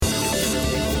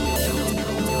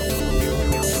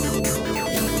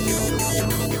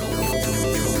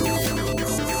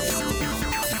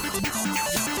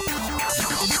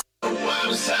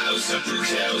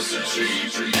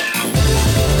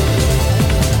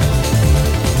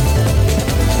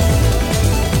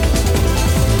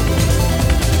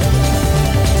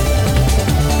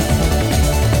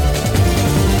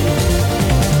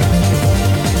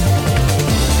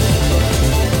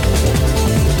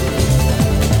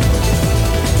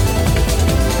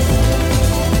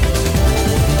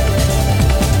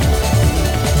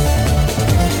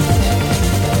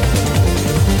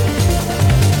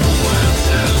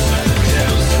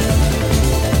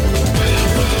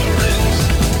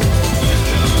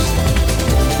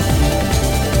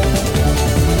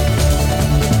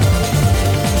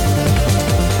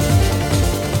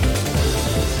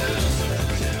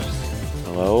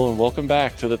welcome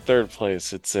back to the third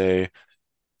place. It's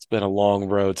been a long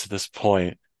road to this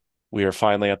point. We are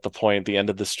finally at the point, the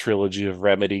end of this trilogy of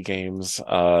Remedy games. It's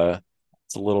a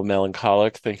little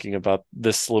melancholic thinking about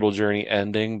this little journey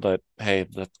ending, but hey,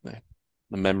 the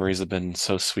memories have been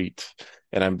so sweet.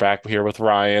 And I'm back here with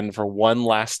Ryan for one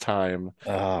last time.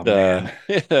 Oh Uh, man,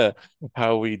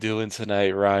 how are we doing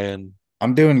tonight, Ryan?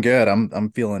 I'm doing good.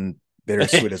 I'm feeling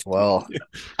bittersweet as well.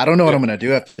 I don't know what Yeah, I'm gonna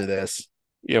do after this.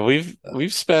 yeah, we've Uh,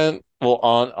 we've spent well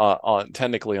on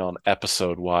technically on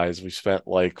episode wise, we spent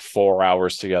like 4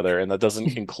 hours together, and that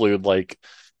doesn't include like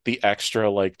the extra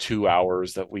like 2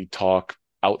 hours that we talk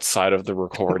outside of the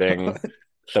recording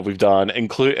that we've done,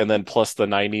 include and then plus the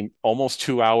 90 almost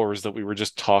 2 hours that we were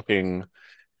just talking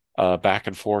back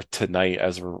and forth tonight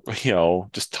as we're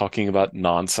just talking about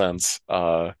nonsense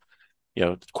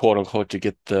quote unquote to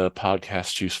get the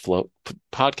podcast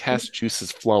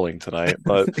juices flowing tonight.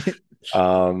 But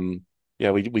um, yeah,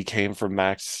 we came from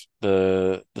Max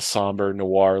the somber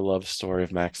noir love story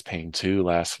of Max Payne 2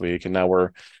 last week, and now we're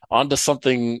on to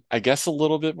something I guess a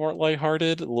little bit more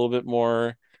lighthearted, a little bit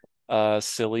more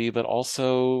silly, but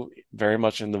also very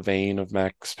much in the vein of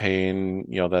Max Payne,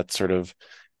 that sort of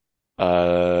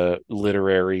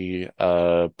literary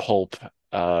pulp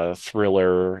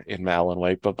thriller in Alan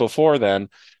Wake. But before then,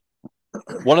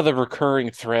 one of the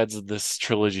recurring threads of this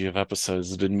trilogy of episodes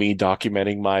has been me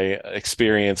documenting my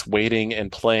experience waiting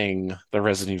and playing the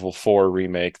Resident Evil 4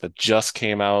 remake that just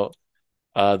came out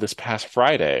this past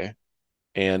Friday.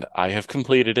 And I have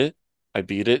completed it. I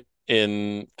beat it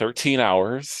in 13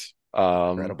 hours.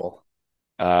 Incredible.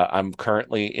 I'm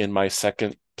currently in my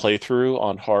second playthrough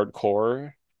on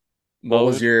hardcore What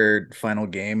was mode, your final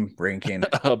game ranking?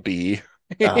 a B.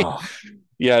 Oh,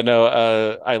 Yeah, no,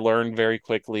 I learned very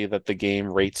quickly that the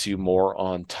game rates you more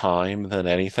on time than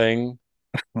anything.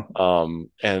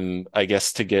 And I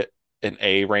guess to get an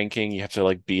A ranking, you have to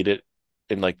like beat it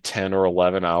in like 10 or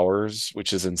 11 hours,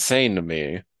 which is insane to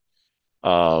me.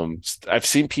 I've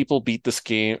seen people beat this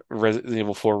game, Resident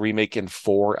Evil 4 remake, in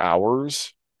 4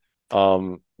 hours,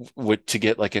 with to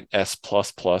get like an S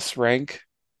plus plus rank.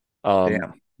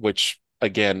 damn. Which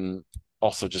again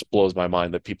also just blows my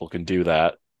mind that people can do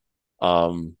that.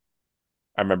 Um,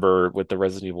 I remember with the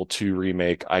Resident Evil 2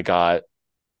 remake, I got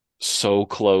so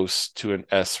close to an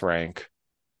S rank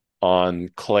on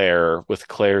Claire with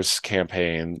Claire's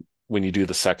campaign when you do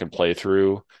the second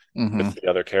playthrough with Hmm. the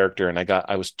other character, and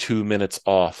I was 2 minutes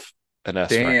off an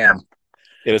S rank. Damn.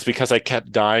 It is because I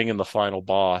kept dying in the final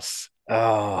boss.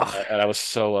 Oh. And I was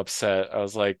so upset. I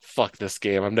was like, fuck this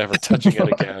game. I'm never touching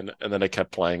it again. And then I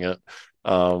kept playing it.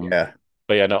 Um, Yeah.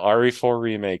 but yeah, no, RE4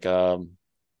 remake.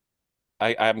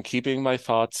 I'm keeping my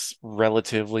thoughts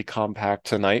relatively compact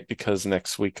tonight because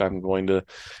next week we're going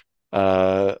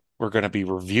to be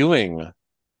reviewing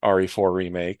RE4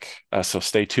 remake. So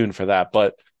stay tuned for that.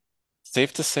 But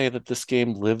safe to say that this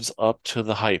game lives up to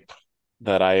the hype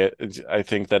that I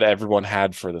think that everyone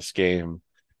had for this game.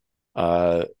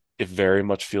 Uh, it very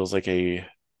much feels like a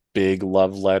big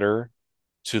love letter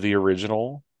to the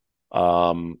original.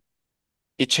 Um,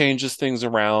 it changes things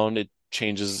around. It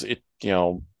changes it,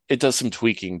 it does some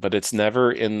tweaking, but it's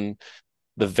never in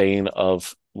the vein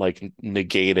of like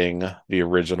negating the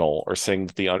original or saying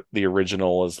that the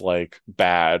original is like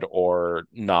bad or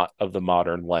not of the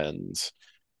modern lens.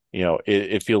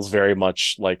 It feels very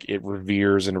much like it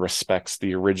reveres and respects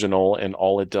the original, and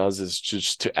all it does is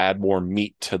just to add more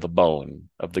meat to the bone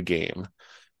of the game.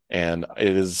 And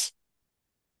it's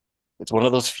one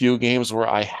of those few games where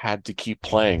I had to keep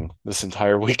playing this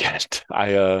entire weekend.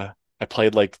 I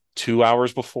played like 2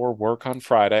 hours before work on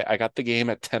Friday. I got the game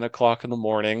at 10 o'clock in the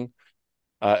morning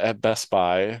at Best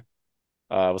Buy.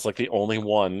 I was like the only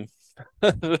one,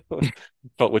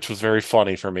 but which was very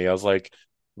funny for me. I was like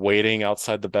waiting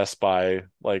outside the Best Buy,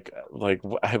 like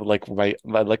I like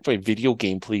my video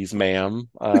game, please, ma'am.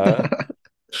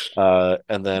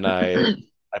 And then I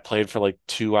played for like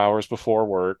 2 hours before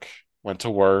work, went to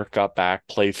work, got back,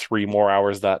 played 3 more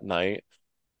hours that night.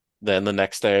 Then the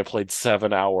next day I played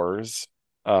 7 hours,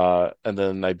 and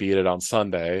then I beat it on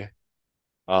Sunday.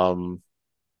 Um,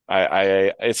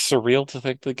 I it's surreal to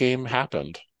think the game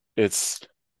happened. It's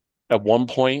at one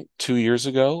point 2 years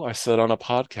ago, I said on a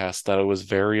podcast that I was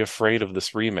very afraid of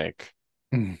this remake.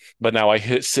 But now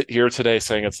sit here today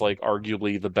saying it's like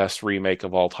arguably the best remake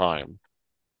of all time.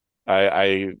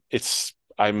 I'm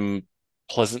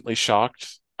pleasantly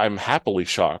shocked. I'm happily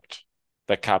shocked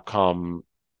that Capcom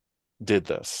did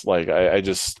this. Like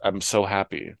I'm so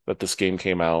happy that this game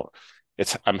came out.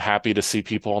 I'm happy to see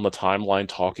people on the timeline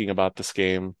talking about this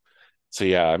game. So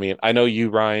yeah, I mean, I know you,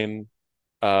 Ryan.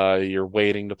 You're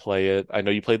waiting to play it. I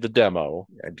know you played the demo.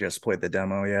 I just played the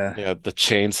demo, yeah. Yeah, the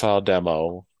chainsaw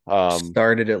demo.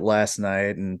 Started it last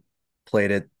night and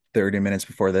played it 30 minutes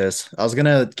before this. I was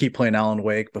gonna keep playing Alan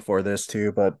Wake before this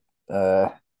too, but uh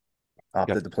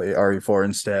Yep. opted to play RE4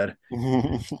 instead.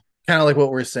 Kind of like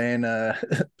what we are saying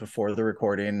before the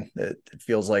recording. It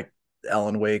feels like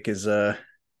Alan Wake is got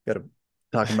a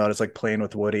talking about it's like playing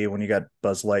with Woody when you got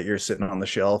Buzz Lightyear sitting on the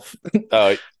shelf.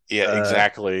 Uh, yeah, uh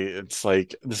exactly. It's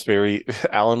like this very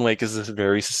Alan Wake is this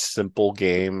very simple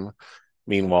game.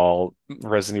 Meanwhile,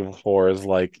 Resident Evil 4 is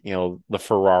like, the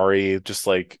Ferrari just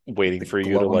like waiting the for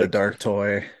you to glow in the like, dark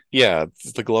toy. yeah,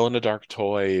 it's the glow in the dark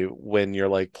toy when you're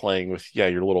like playing with, yeah,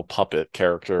 your little puppet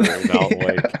character in Alan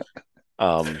Wake. Yeah.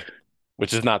 Um,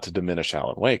 which is not to diminish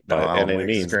Alan Wake No, by Alan any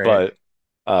Wake is means, great. but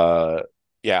uh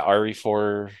yeah,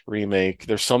 RE4 remake.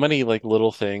 There's so many like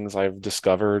little things I've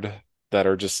discovered that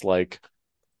are just like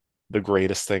the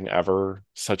greatest thing ever,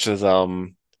 such as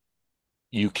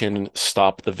you can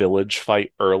stop the village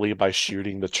fight early by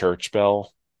shooting the church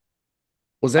bell.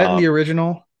 Was that in Um the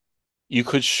original? you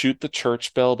could shoot the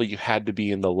church bell, but you had to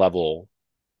be in the level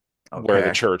where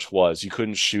the Okay. church was. You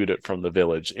couldn't shoot it from the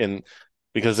village. And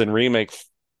because in remake,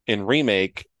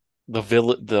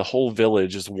 the whole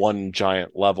village is one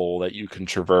giant level that you can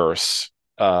traverse.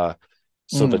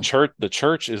 So the Mm,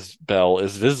 church is bell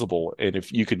is visible, and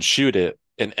if you can shoot it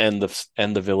and end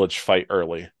the village fight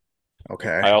early.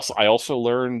 okay. I also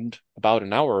learned about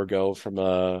an hour ago from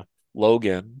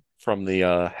Logan from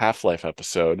the Half-Life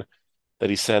episode that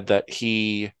he said that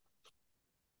he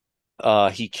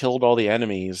killed all the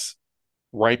enemies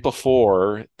right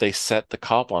before they set the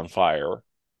cop on fire.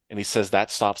 And he says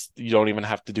that stops, you don't even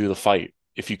have to do the fight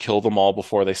if you kill them all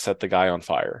before they set the guy on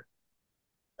fire.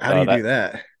 How do you That do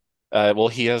that? well,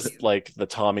 he has like the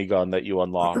Tommy gun that you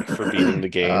unlock for beating the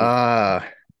game.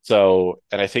 Ah, So,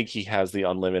 and I think he has the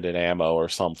unlimited ammo or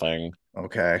something.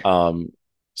 okay. Um,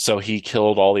 so he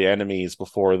killed all the enemies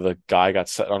before the guy got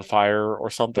set on fire or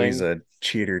So he's something. a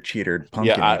cheater,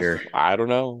 Yeah, pumpkin I eater. I don't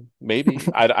know. Maybe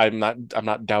I'm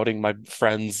not doubting my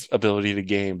friend's ability to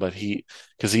game, but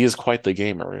because he is quite the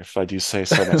gamer, if I do say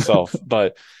so myself.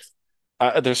 But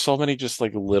there's so many just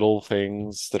like little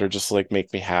things that are just like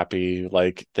make me happy.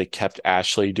 Like they kept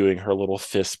Ashley doing her little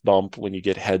fist bump when you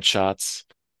get headshots.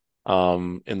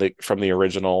 In the from the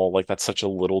original, like that's such a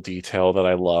little detail that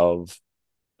I love.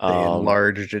 They Um,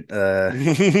 enlarged yeah,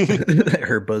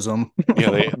 her bosom.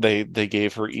 they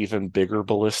gave her even bigger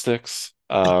ballistics.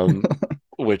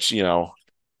 Which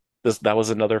that was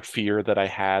another fear that I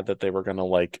had that they were gonna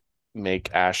like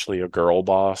make Ashley a girl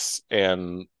boss,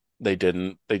 and they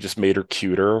didn't. They just made her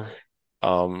cuter,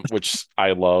 which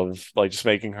I love. Like just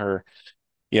making her,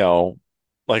 you know,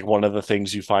 like one of the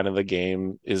things you find in the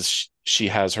game is she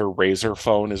has her razor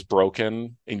phone is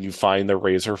broken, and you find the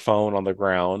razor phone on the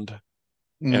ground,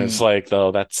 and it's Mm. like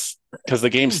though that's because the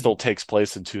game still takes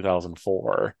place in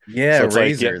 2004, Yeah, so it's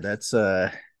like yeah, Razor. That's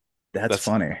that's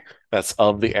funny. that's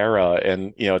of the era,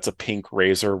 and it's a pink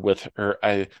razor with her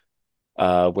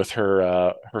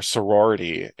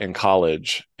sorority in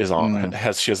college is on Mm.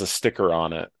 has she has a sticker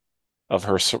on it of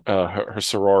her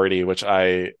sorority, which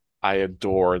I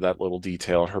adore that little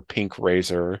detail, her pink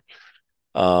razor.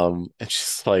 And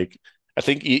she's like, I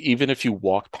think even if you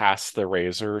walk past the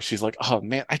razor, she's like, oh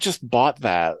man, I just bought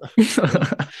that.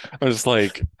 I was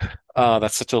like,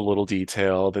 that's such a little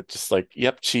detail that just like,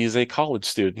 yep, she's a college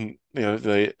student.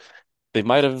 They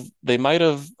might have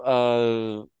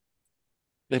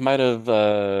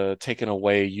taken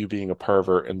away you being a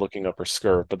pervert and looking up her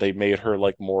skirt, but they made her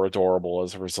like more adorable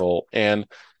as a result. And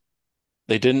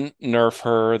they didn't nerf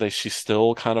her. She's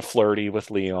still kind of flirty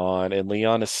with Leon, and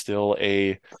Leon is still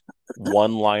a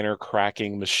one-liner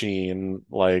cracking machine.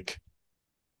 Like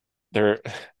there,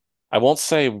 I won't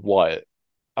say what,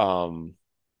 um,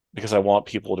 because I want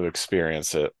people to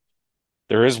experience it.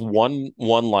 There is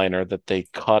one-liner that they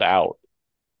cut out,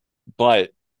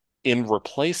 but in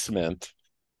replacement,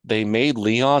 they made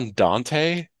Leon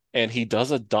Dante, and he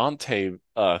does a Dante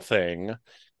thing.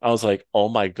 I was like, oh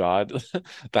my God,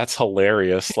 that's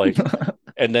hilarious. Like,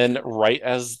 and then right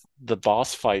as the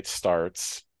boss fight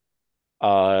starts,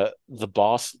 the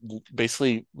boss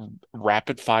basically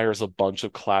rapid fires a bunch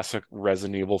of classic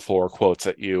Resident Evil 4 quotes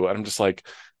at you. And I'm just like,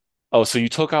 oh, so you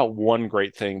took out one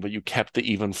great thing, but you kept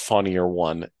the even funnier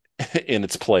one in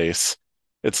its place.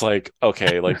 It's like,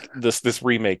 okay, like this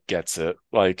remake gets it.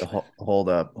 Like, Hold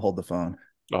up, hold the phone.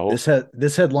 oh,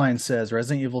 This headline says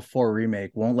Resident Evil 4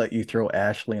 remake won't let you throw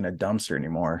Ashley in a dumpster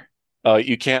anymore.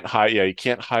 you can't hide. Yeah, you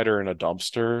can't hide her in a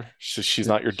dumpster. She's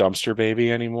not your dumpster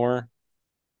baby anymore.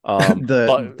 the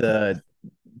But the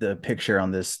the picture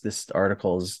on this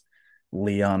article is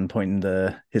Leon pointing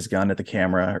his gun at the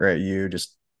camera or at you,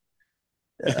 just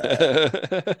uh,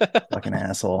 fucking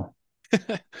asshole.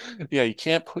 Yeah, you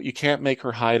can't make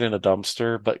her hide in a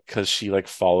dumpster, but because she like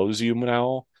follows you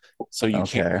now, so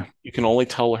Okay. you can only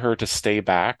tell her to stay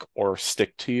back or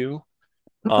stick to you.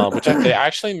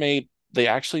 They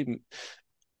actually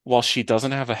while she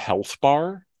doesn't have a health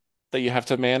bar that you have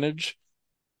to manage,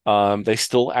 they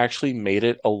still actually made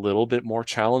it a little bit more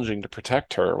challenging to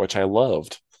protect her, which I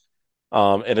loved.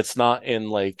 And it's not in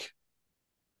like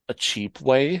a cheap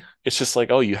way. It's just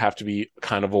like, oh, you have to be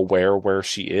kind of aware where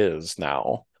she is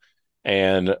now.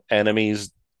 And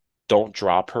enemies don't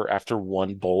drop her after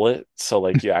one bullet. So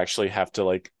like you actually have to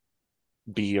like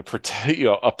be a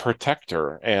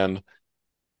protector. And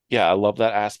yeah, I love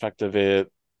that aspect of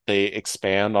it. They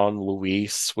expand on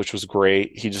Luis, which was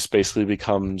great. He just basically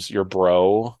becomes your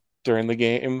bro during the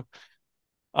game.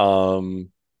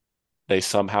 Um, they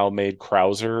somehow made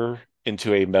Krauser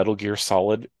into a Metal Gear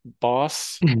Solid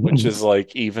boss, which is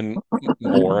like even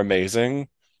more amazing.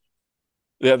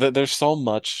 Yeah, there's so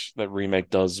much that Remake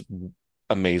does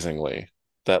amazingly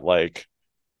that like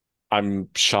I'm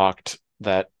shocked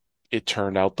that it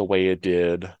turned out the way it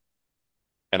did,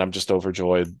 and I'm just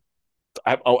overjoyed.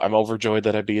 I'm overjoyed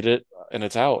that I beat it and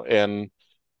it's out. And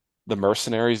the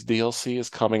Mercenaries DLC is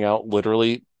coming out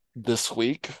literally this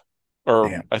week, or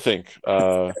Damn. I think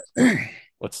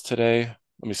what's today?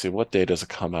 Let me see. What day does it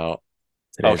come out?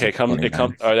 Today's Okay, the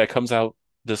 29th. that comes out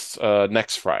this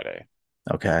next Friday.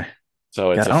 Okay.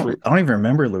 So it's God, a free. I don't even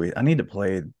remember Louis. I need to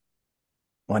play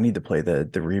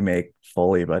the remake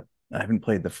fully, but I haven't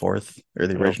played the fourth or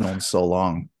the Nope. original in so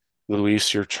long.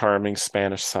 Luis, your charming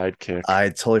Spanish sidekick. I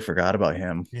totally forgot about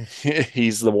him.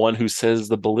 He's the one who says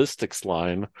the ballistics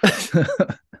line.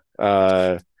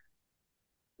 Uh,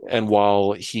 and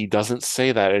while he doesn't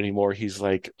say that anymore, he's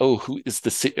like, "Oh, who is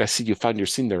I see you found your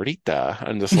senorita."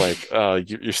 I'm just like,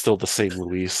 you're still the same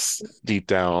Luis deep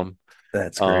down."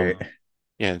 That's great. Um,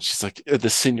 yeah, and she's like, "The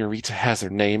senorita has her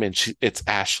name, and it's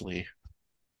Ashley."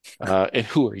 And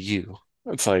who are you?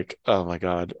 It's like, oh my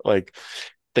God, like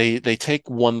they take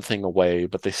one thing away,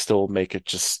 but they still make it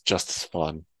just as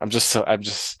fun.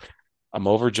 I'm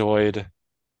overjoyed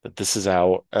that this is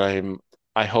out.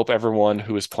 I hope everyone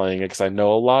who is playing it, because I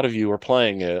know a lot of you are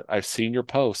playing it. I've seen your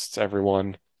posts,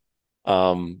 everyone.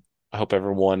 Um, I hope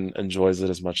everyone enjoys it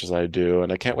as much as I do,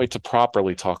 and I can't wait to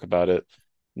properly talk about it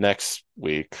next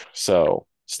week. So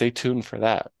stay tuned for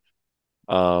that.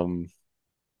 Um,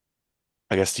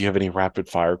 I guess, do you have any rapid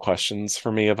fire questions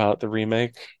for me about the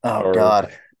remake, Oh or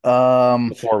God.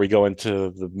 Um, before we go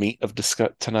into the meat of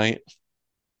discuss tonight?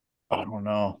 I don't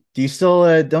know. Do you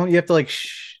still don't you have to like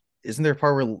isn't there a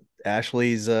part where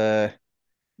Ashley's Yeah,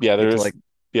 you have to like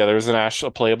there's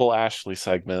a playable Ashley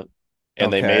segment,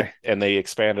 and okay. they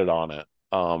expanded on it.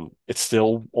 It's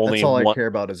still That's only all I one. care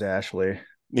about is Ashley.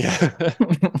 Yeah,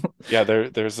 yeah.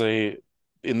 There's a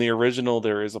in the original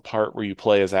there is a part where you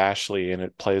play as Ashley, and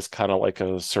it plays kind of like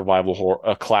a survival horror,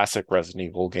 a classic Resident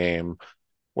Evil game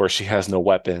where she has no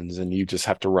weapons, and you just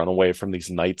have to run away from these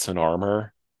knights in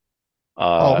armor.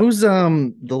 Oh, Uh who's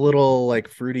the little like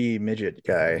fruity midget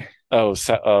guy?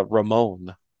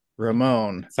 Ramon.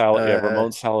 Ramon.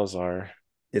 Ramon Salazar.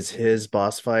 Is his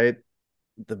boss fight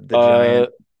the Uh, giant?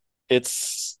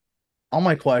 it's All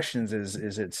my questions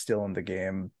is it still in the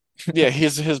game? yeah,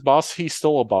 his boss, he's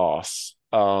still a boss.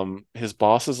 His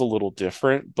boss is a little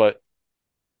different, but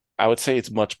I would say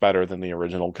it's much better than the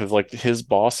original because like his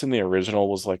boss in the original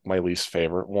was like my least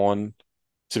favorite one,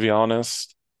 to be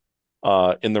honest.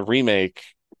 In the remake,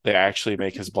 they actually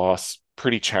make his boss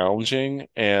pretty challenging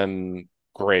and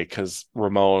great because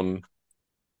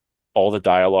all the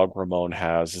dialogue Ramon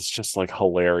has is just like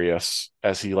hilarious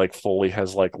as he like fully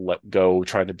has like let go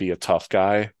trying to be a tough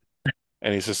guy.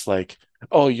 And he's just like,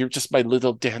 "Oh, you're just my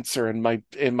little dancer in my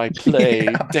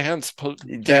play.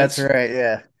 Yeah, that's Dance, right.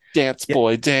 Yeah. dance Yeah,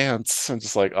 boy, dance." I'm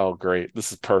just like, "Oh, great.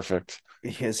 This is perfect."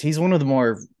 because he's one of the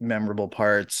more memorable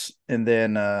parts. And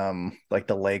then like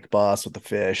the lake boss with the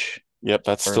fish. Yep,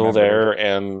 that's I still remember there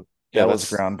and yeah, that was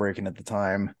groundbreaking at the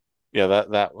time.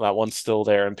 that one's still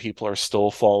there and people are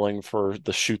still falling for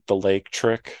the shoot the lake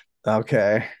trick.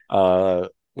 Okay. Uh,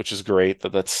 which is great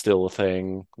that that's still a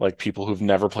thing. Like people who've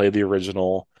never played the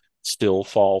original still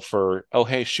fall for, "Oh,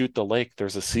 hey, shoot the lake.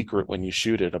 There's a secret when you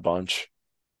shoot it a bunch."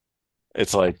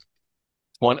 It's like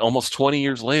almost 20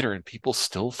 years later and people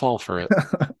still fall for it.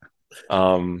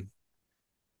 Um,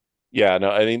 yeah, no,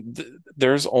 I mean,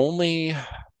 there's only,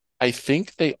 I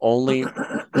think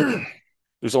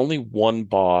there's only one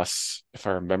boss, if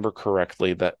I remember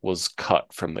correctly, that was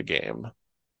cut from the game.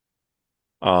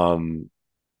 Um,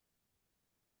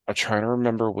 I'm trying to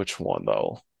remember which one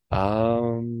though.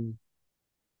 Um,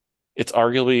 it's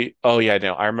arguably, oh yeah,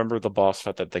 no, I remember the boss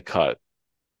fight that they cut.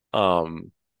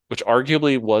 Um, which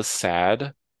arguably was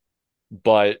sad,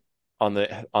 but on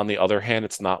the other hand,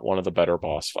 it's not one of the better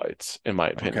boss fights, in my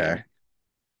opinion.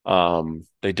 Okay.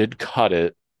 They did cut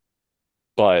it,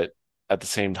 but at the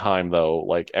same time, though,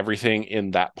 like everything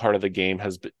in that part of the game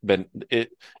has been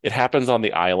it happens on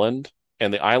the island,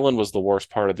 and the island was the worst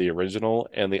part of the original,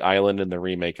 and the island in the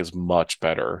remake is much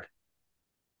better.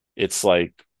 It's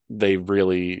like they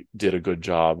really did a good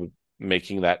job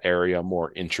making that area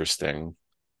more interesting.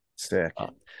 Sick. Uh,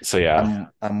 so yeah.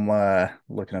 I'm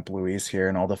looking up Luis here,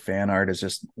 and all the fan art is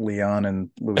just Leon and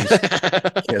Luis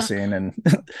kissing and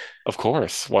Of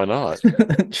course, why not?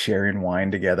 sharing wine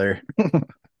together.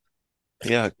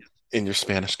 Yeah, in your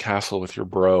Spanish castle with your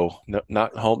bro. No,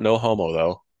 not home, no homo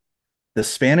though. The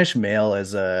Spanish male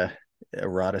as a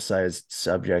eroticized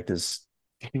subject is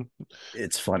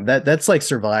it's fun. That's like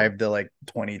survived the like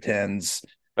 2010s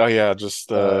Oh yeah,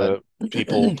 just uh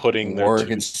people putting their war two.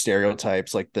 against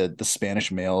stereotypes. Like the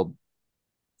Spanish male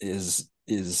is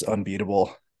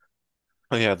unbeatable.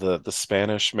 Oh yeah, the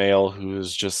Spanish male who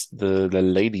is just the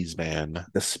ladies' man,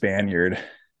 The Spaniard.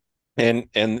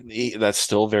 that's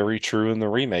still very true in the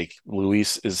remake.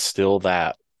 Luis is still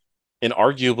that, and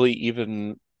arguably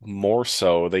even more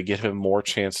so. They give him more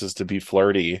chances to be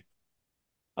flirty.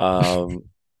 Um,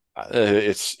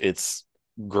 it's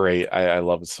great. I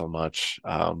love it so much.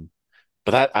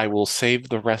 But that I will save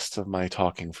the rest of my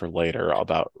talking for later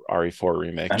about RE4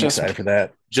 remake. I'm excited for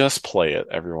that. Just play it,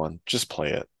 everyone. Just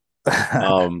play it.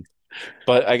 Um,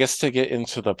 but I guess to get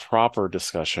into the proper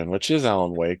discussion, which is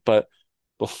Alan Wake, but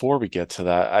before we get to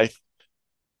that,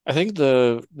 I think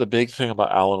the big thing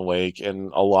about Alan Wake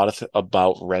and a lot of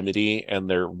about Remedy and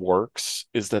their works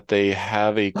is that they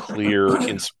have a clear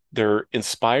they're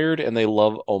inspired and they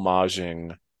love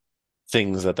homaging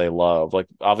things that they love. Like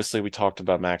obviously we talked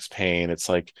about Max Payne. It's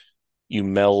like you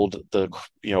meld the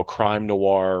crime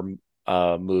noir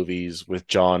movies with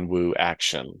John Woo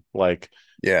action. Like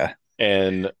Yeah.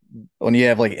 and When you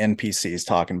have like NPCs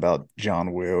talking about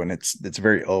John Woo and it's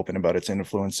very open about its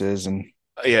influences and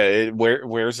yeah, it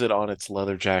wears it on its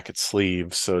leather jacket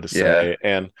sleeve, so to yeah. say.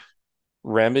 And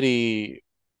Remedy,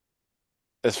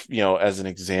 as as an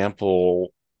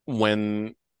example,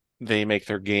 when they make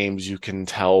their games, you can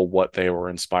tell what they were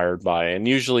inspired by. And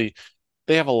usually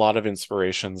they have a lot of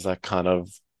inspirations that kind of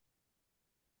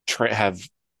have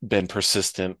been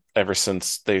persistent ever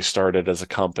since they started as a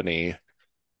company,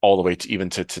 all the way to even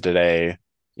to today.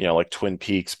 Like Twin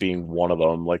Peaks being one of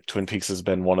them. Like Twin Peaks has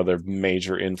been one of their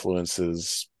major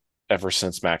influences ever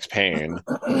since Max Payne.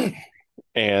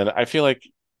 And I feel like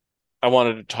I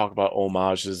wanted to talk about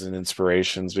homages and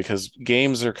inspirations because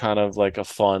games are kind of like a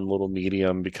fun little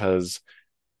medium because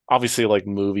obviously like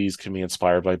movies can be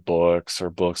inspired by books or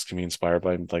books can be inspired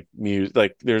by like music.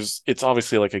 Like it's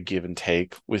obviously like a give and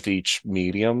take with each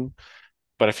medium.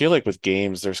 But I feel like with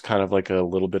games, there's kind of like a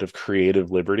little bit of creative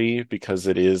liberty because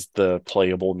it is the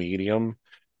playable medium.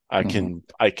 Mhm.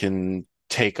 I can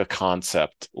take a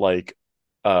concept like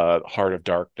Heart of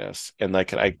Darkness and I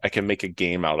can make a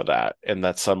game out of that. And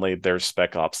that suddenly there's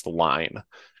Spec Ops the Line.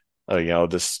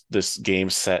 This game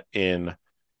set in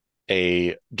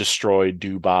a destroyed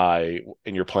Dubai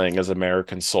and you're playing as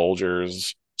American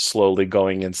soldiers slowly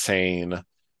going insane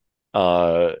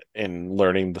and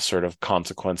learning the sort of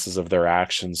consequences of their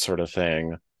actions sort of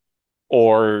thing.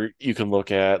 Or you can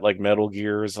look at like Metal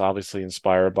Gear is obviously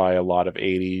inspired by a lot of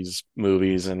 80s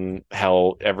movies and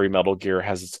how every Metal Gear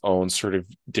has its own sort of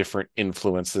different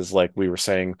influences. Like we were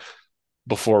saying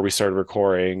before we started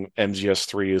recording,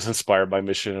 MGS3 is inspired by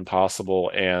Mission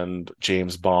Impossible and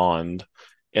James Bond.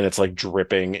 And it's like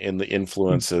dripping in the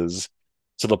influences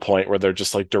to the point where they're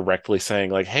just like directly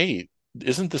saying, like, hey,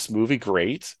 isn't this movie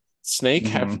great? Snake,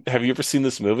 Mhm. have you ever seen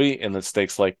this movie? And then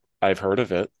Snake's like, I've heard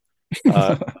of it.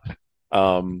 Uh,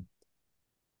 um,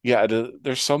 yeah,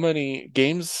 there's so many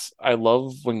games. I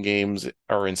love when games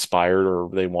are inspired or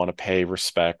they want to pay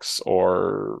respects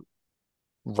or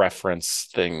reference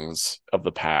things of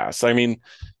the past. I mean,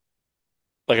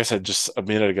 like I said just a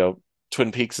minute ago,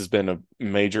 Twin Peaks has been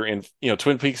a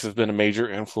Twin Peaks has been a major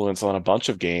influence on a bunch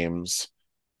of games,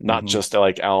 not Mhm. just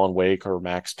like Alan Wake or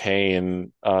Max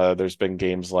Payne. There's been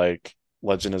games like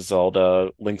Legend of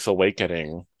Zelda, Link's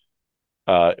Awakening,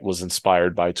 was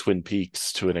inspired by Twin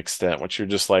Peaks to an extent, which you're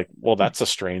just like, well, that's a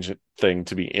strange thing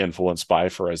to be influenced by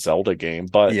for a Zelda game.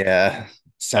 But Yeah.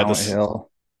 Silent this, Hill.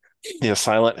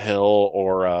 Silent Hill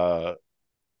or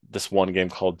this one game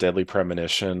called Deadly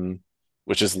Premonition,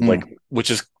 Mm. which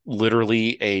is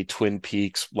literally a Twin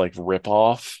Peaks like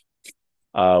ripoff,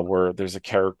 where there's a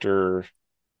character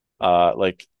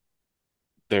like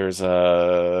there's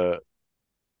a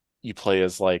you play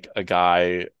as like a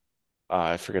guy.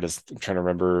 I forget his. I'm trying to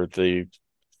remember the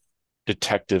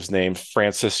detective's name.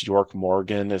 Francis York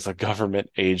Morgan is a government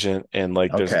agent, and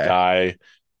like there's a Okay. guy.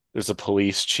 There's a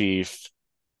police chief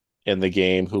in the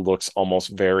game who looks almost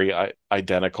very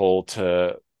identical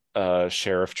to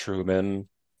Sheriff Truman,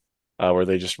 where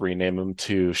they just rename him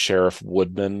to Sheriff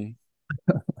Woodman.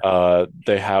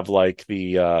 They have like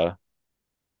the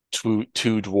two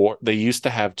dwarf. They used to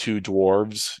have two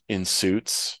dwarves in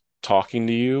suits talking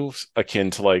to you,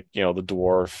 akin to like the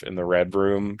dwarf in the Red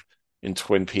Room in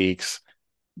Twin Peaks.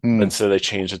 Mm. And so they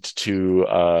changed it to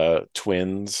two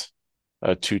twins,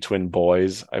 two twin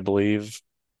boys, I believe.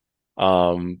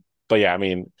 But yeah, I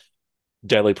mean,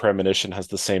 Deadly Premonition has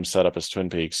the same setup as Twin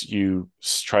Peaks. You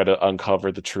try to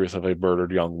uncover the truth of a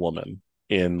murdered young woman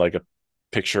in like a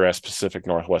picturesque Pacific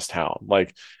Northwest town.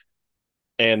 Like,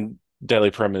 and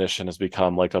Deadly Premonition has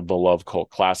become like a beloved cult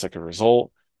classic as a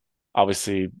result.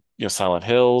 Obviously, Silent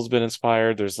Hill's been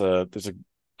inspired. There's a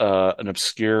an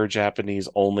obscure Japanese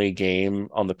only game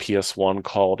on the PS1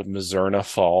 called Mizurna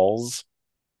Falls,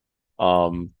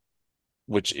 um,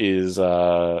 which is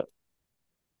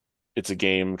it's a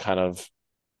game kind of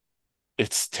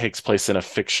it takes place in a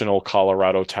fictional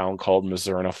Colorado town called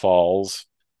Mizurna Falls,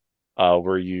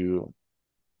 where you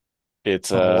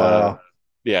it's Oh wow.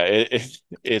 yeah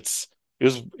it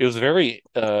was very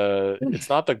it's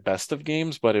not the best of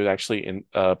games, but it actually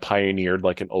pioneered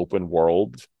like an open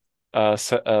world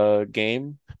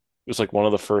game. It was like one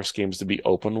of the first games to be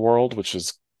open world, which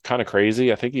is kind of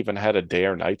crazy. I think even had a day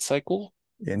or night cycle.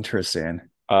 Interesting.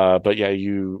 But yeah,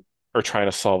 you are trying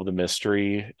to solve the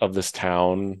mystery of this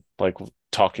town, like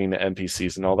talking to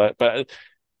NPCs and all that. But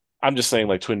I'm just saying,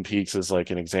 like Twin Peaks is like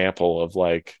an example of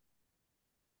like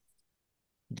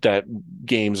that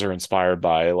games are inspired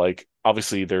by. Like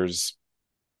obviously, there's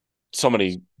so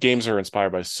many games are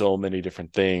inspired by so many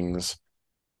different things,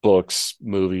 books,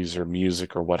 movies, or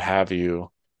music, or what have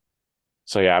you.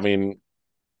 So yeah, I mean,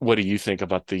 what do you think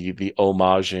about the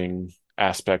homaging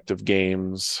aspect of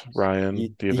games,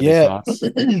 Ryan? Do you have any Yeah. thoughts?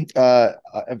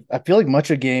 I feel like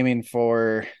much of gaming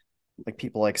for like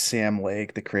people like Sam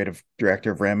Lake, the creative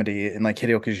director of Remedy, and like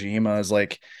Hideo Kojima is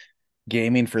like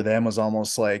gaming for them was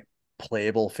almost like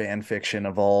playable fan fiction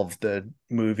of all of the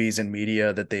movies and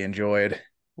media that they enjoyed.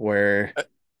 Where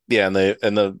Yeah, and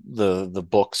the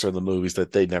books or the movies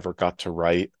that they never got to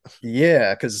write.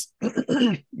 yeah, because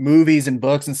movies and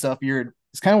books and stuff,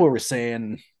 it's kind of what we're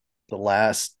saying the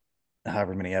last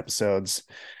however many episodes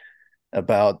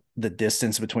about the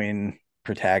distance between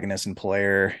protagonist and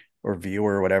player or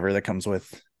viewer or whatever that comes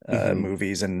with Hmm.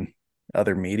 movies and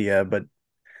other media. But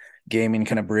gaming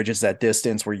kind of bridges that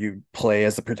distance where you play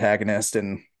as the protagonist,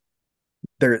 and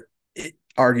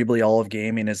arguably all of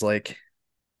gaming is like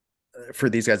for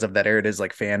these guys of that era, it is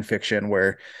like fan fiction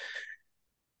where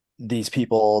these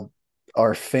people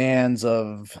are fans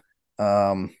of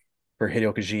for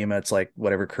Hideo Kojima, it's like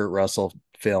whatever Kurt Russell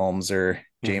films or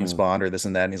James Hmm. Bond or this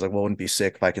and that. And he's like, well, wouldn't it be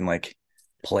sick if I can like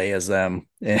play as them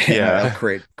and I'll Yeah,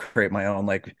 create my own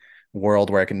like world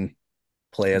where I can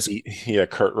play as yeah,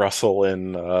 Kurt Russell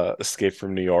in Escape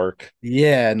from New York.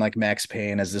 yeah, and like Max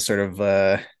Payne as this sort of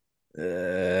uh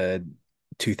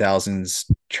 2000s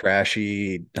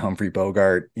trashy Humphrey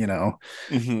Bogart,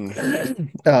 Hmm.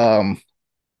 um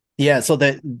yeah, so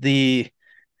that the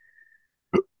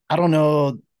I don't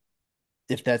know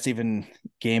if that's even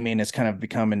gaming has kind of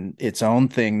become its own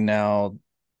thing now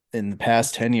in the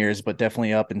past 10 years, but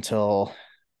definitely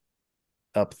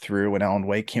up through when Alan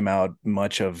Wake came out,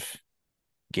 much of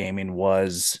gaming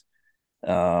was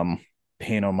um,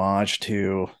 paying homage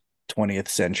to 20th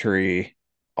century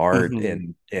art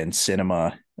Hmm. and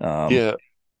cinema. Yeah,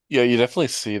 yeah, you definitely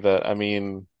see that. I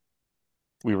mean,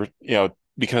 we were,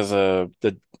 because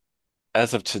the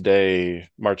as of today,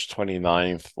 March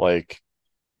 29th, like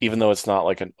even though it's not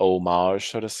like an homage,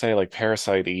 so to say, like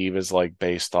Parasite Eve is like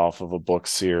based off of a book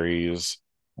series,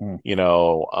 Mm.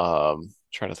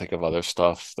 trying to think of other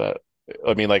stuff that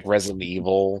I mean, like Resident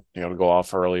Evil, to go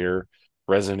off earlier.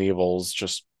 Resident Evil's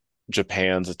just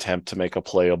Japan's attempt to make a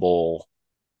playable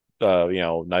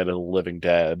Night of the Living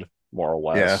Dead, more or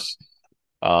Yeah. less.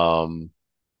 Um,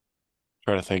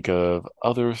 trying to think of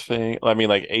other things. I mean,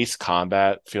 like Ace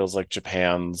Combat feels like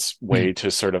Japan's way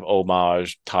to sort of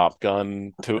homage Top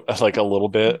Gun to like a little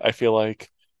bit, I feel like.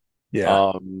 Yeah.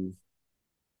 Um,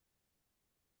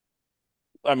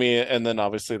 I mean, and then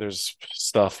obviously there's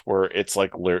stuff where it's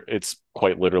like it's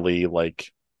quite literally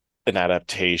like an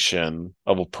adaptation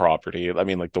of a property. I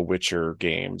mean, like the Witcher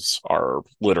games are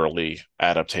literally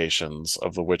adaptations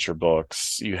of the Witcher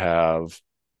books. You have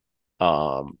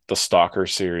the Stalker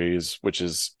series, which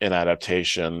is an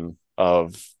adaptation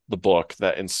of the book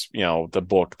the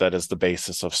book that is the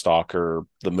basis of Stalker,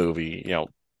 the movie,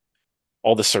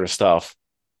 all this sort of stuff.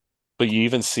 But you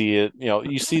even see it,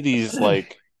 you see these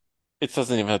like it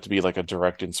doesn't even have to be like a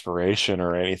direct inspiration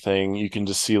or anything. You can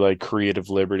just see like creative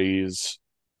liberties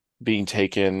being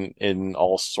taken in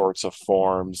all sorts of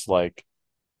forms. Like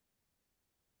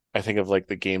I think of like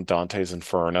the game Dante's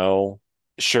Inferno.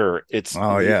 Sure,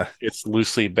 Oh yeah. it's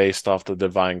loosely based off the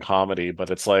Divine Comedy, but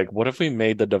it's like, what if we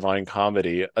made the Divine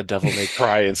Comedy a Devil May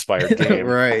Cry inspired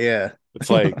game? Right, yeah. It's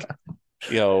like,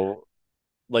 you know,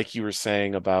 like you were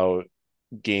saying about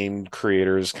game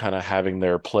creators kind of having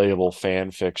their playable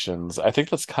fan fictions. I think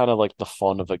that's kind of like the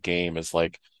fun of a game is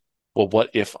like, well,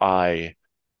 what if I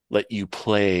let you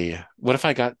play? What if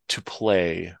I got to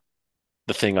play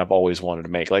the thing I've always wanted to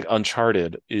make? Like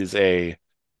Uncharted is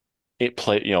it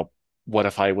play, what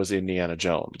if I was Indiana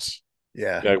Jones?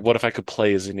 Yeah. Yeah, what if I could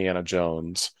play as Indiana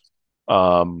Jones?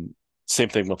 Um, Same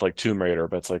thing with like Tomb Raider,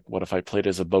 but it's like, what if I played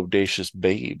as a bodacious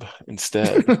babe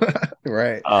instead?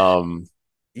 Right. Um,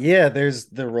 Yeah, there's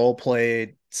the role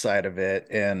play side of it.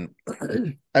 And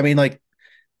I mean, like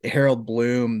Harold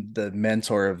Bloom, the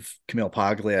mentor of Camille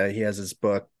Paglia, he has his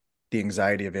book, The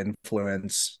Anxiety of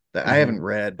Influence, that I haven't mhm,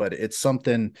 read, but it's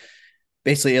something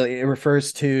basically it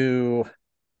refers to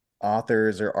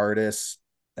authors or artists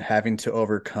having to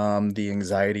overcome the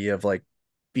anxiety of like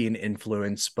being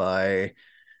influenced by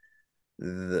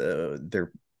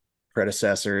their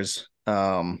predecessors.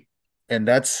 And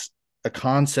that's a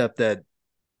concept that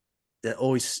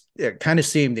always it kind of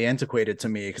seemed antiquated to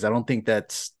me because I don't think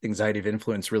that anxiety of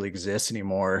influence really exists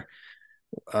anymore.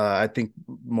 I think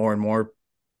more and more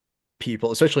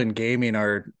people, especially in gaming,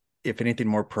 are, if anything,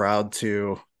 more proud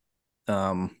to,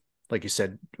 um, like you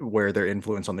said, wear their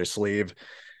influence on their sleeve.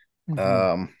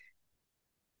 mhm. Um,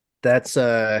 that's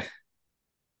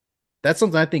that's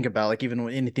something I think about. Like even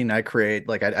when anything I create,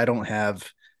 like I don't have,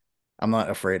 I'm not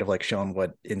afraid of like showing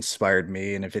what inspired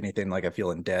me, and if anything, like I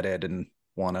feel indebted and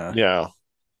want to Yeah,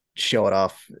 show it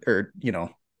off or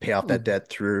pay off that debt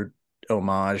through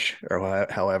homage or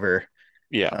however.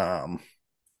 yeah. um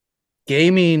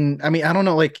Gaming, I mean, I don't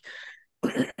know, like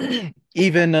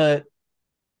even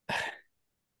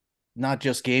not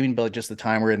just gaming but just the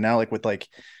time we're in now, like with like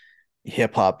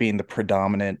hip hop being the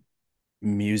predominant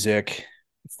music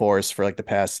force for like the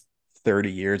past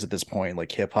 30 years at this point.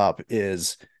 Like hip hop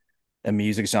is a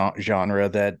music genre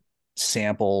that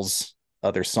samples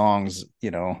other songs,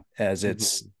 as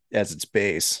its Mhm. as its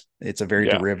base. It's a very Yeah.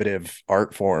 derivative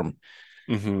art form.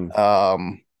 Hmm.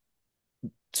 Um,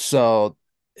 so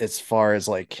as far as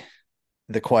like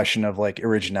the question of like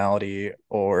originality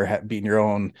or being your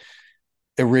own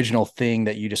original thing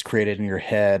that you just created in your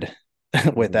head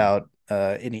Hmm. without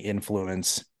any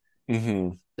influence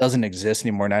Hmm. doesn't exist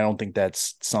anymore. And I don't think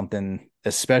that's something,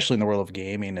 especially in the world of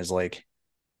gaming, is like,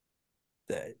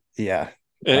 yeah.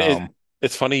 It, Um,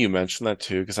 it's funny you mentioned that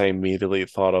too, because I immediately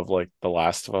thought of like The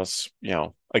Last of Us,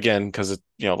 again, because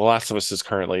The Last of Us is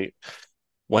currently,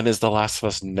 when is The Last of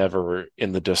Us never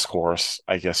in the discourse,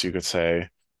 I guess you could say.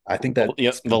 I think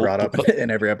Yeah, that's been brought up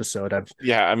in every episode. I've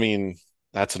yeah, I mean,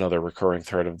 that's another recurring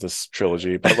thread of this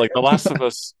trilogy. But like The Last of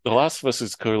Us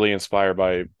is clearly inspired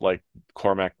by like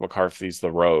Cormac McCarthy's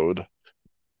The Road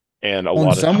and a Well,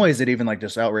 in lot of some ways, it even like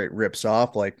just outright rips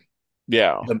off like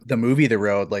yeah. the movie The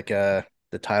Road, like the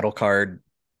title card.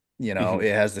 Hmm.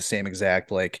 It has the same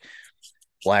exact like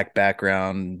black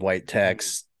background, white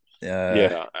text. Uh,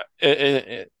 Yeah,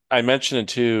 I mentioned it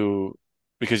too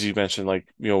because you mentioned like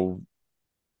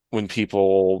when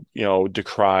people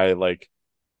decry like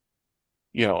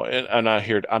and I'm not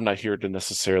here to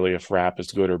necessarily if rap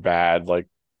is good or bad, like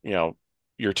you know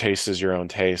your taste is your own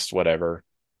taste, whatever.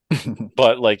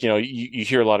 But like you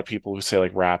hear a lot of people who say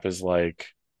like rap is like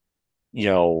you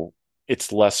know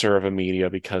it's lesser of a media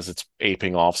because it's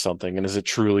aping off something, and is it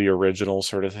truly original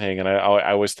sort of thing. And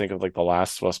I always think of like The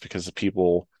Last of Us because the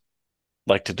people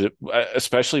like to do,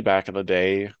 especially back in the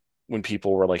day when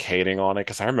people were like hating on it.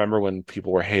 Because I remember when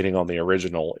people were hating on the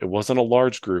original, it wasn't a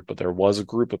large group, but there was a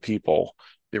group of people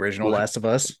the original who, Last of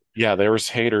Us. yeah, there was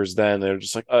haters then. They're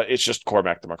just like, it's just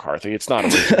Cormac to McCarthy. It's not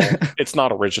original. It's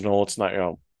not original. It's not,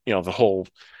 the whole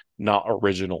not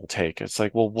original take. It's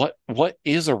like, well, what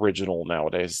is original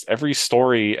nowadays? Every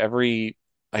story, every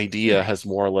idea has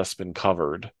more or less been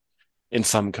covered in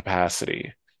some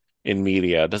capacity in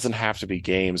media. It doesn't have to be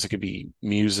games. It could be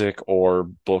music or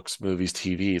books, movies,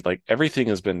 TV. Like everything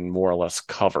has been more or less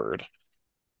covered.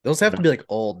 Those have to be like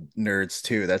old nerds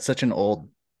too. That's such an old,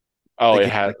 Oh, it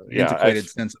again, had, like yeah. antiquated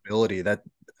sensibility that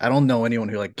I don't know anyone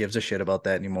who like gives a shit about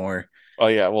that anymore. Oh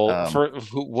yeah, well, Um,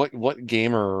 what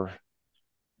gamer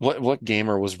what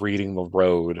gamer was reading The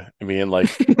Road? I mean, like,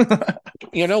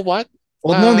 you know what?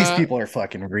 well, none of these Uh people are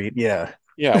fucking read. Yeah.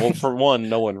 yeah, well, for one,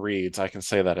 no one reads. I can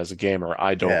say that as a gamer.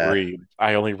 I don't Yeah. read.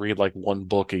 I only read like one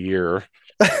book a year.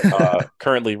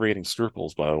 Currently reading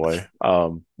Scruples, by the way.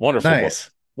 Wonderful book. Nice.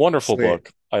 Wonderful Sweet.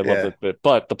 book. I love Yeah. that bit.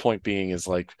 But the point being is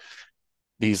like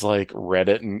these like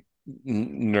Reddit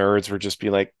nerds were just be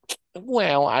like,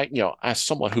 well, as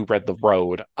someone who read The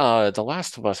Road, The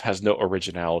Last of Us has no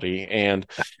originality, and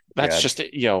that's God. just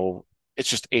it's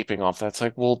just aping off. That's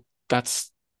like, well,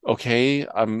 that's okay.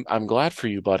 I'm glad for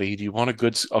you, buddy. Do you want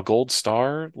a gold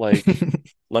star? Like,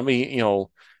 let me,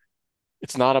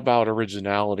 it's not about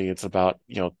originality. It's about,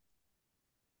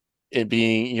 it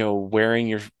being,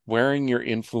 wearing your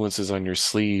influences on your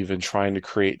sleeve and trying to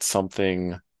create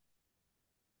something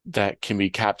that can be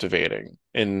captivating.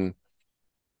 And,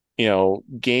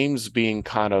 games being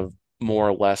kind of more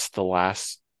or less the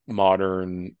last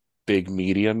modern big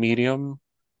media medium,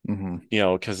 Hmm.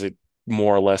 because it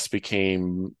more or less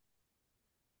became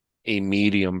a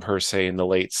medium per se in the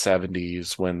late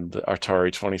 70s when the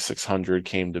Atari 2600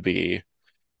 came to be.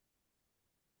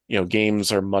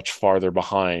 Games are much farther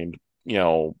behind,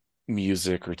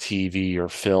 music or TV or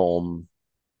film,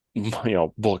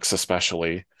 books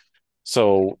especially.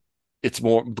 So it's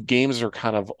more games are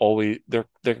kind of always they're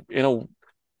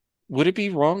would it be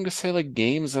wrong to say like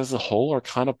games as a whole are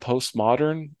kind of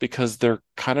postmodern because they're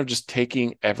kind of just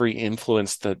taking every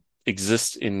influence that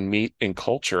exists in meat in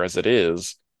culture as it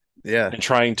is Yeah. and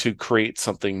trying to create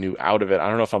something new out of it. I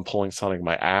don't know if I'm pulling something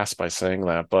my ass by saying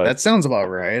that, but That sounds about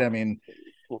right.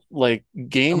 like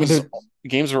I mean,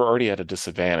 games were already at a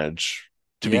disadvantage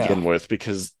to yeah. begin with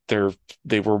because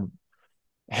they were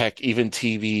heck even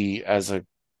TV as a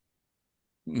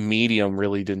medium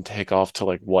really didn't take off to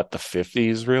like what the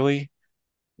 50s really.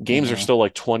 Games are Hmm. still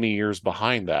like 20 years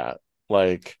behind that.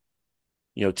 Like,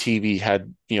 TV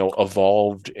had,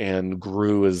 evolved and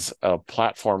grew as a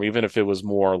platform, even if it was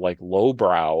more like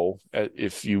lowbrow,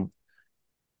 if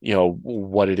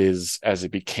what it is as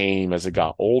it became as it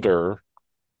got older.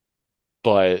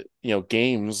 But,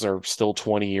 games are still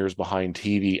 20 years behind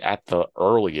TV at the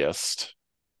earliest.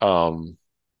 Um,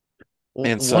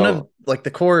 and One of so, like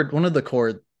one of the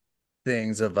core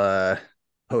things of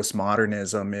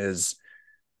postmodernism is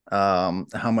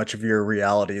how much of your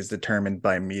reality is determined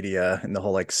by media and the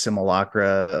whole like simulacra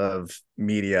of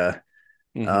media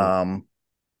mhm. um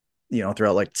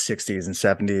throughout like 60s and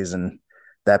 70s, and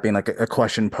that being like a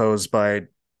question posed by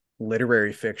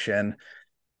literary fiction.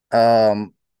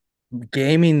 um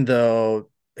Gaming, though,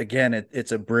 again,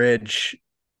 it's a bridge.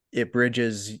 It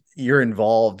bridges, you're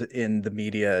involved in the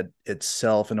media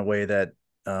itself in a way that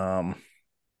um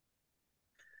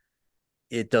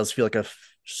it does feel like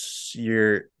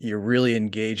you're really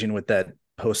engaging with that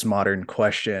postmodern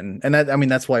question. And that, I mean,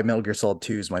 that's why Metal Gear Solid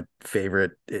 2 is my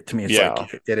favorite. To me, it's like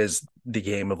Yeah. it is the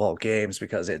game of all games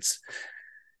because it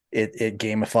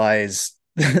gamifies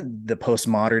the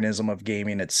postmodernism of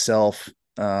gaming itself.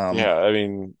 Yeah. I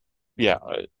mean, yeah.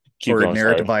 Keep Or it going.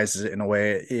 Sorry. narrativizes it in a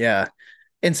way. Yeah.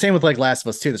 And same with like Last of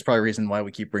Us 2. That's probably a reason why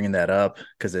we keep bringing that up,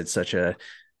 because it's such a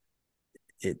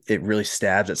it really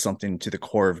stabs at something to the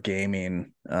core of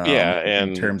gaming, Yeah. in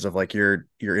And terms of like your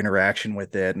interaction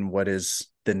with it and what is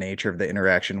the nature of the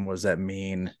interaction. What does that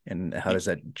mean, and how does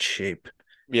that shape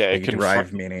yeah, how you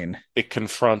derive meaning? it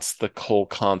confronts the whole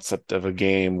concept of a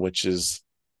game, which is,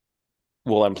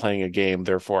 well, I'm playing a game,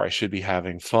 therefore I should be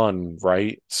having fun,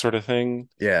 right? Sort of thing.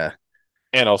 Yeah.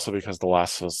 And also because The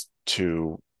Last of Us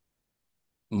 2,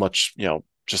 much,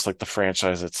 just like the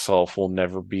franchise itself, will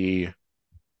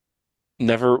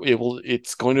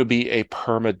it's going to be a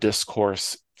perma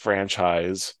discourse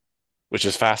franchise, which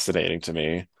is fascinating to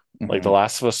me. Like The Hmm.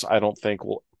 Last of Us, I don't think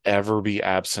will ever be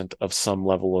absent of some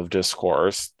level of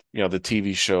discourse. The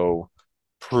TV show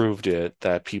proved it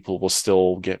that people will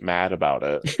still get mad about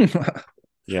it.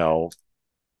 You know,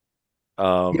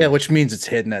 Yeah, um, which means it's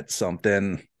hidden at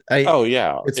something. I oh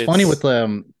yeah, It's funny it's with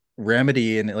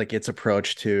Remedy and like its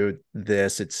approach to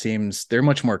this. It seems they're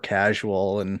much more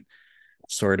casual and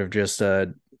sort of just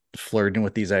flirting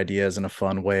with these ideas in a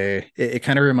fun way. It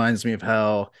kind of reminds me of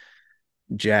how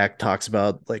Jack talks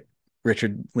about like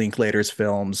Richard Linklater's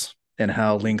films, and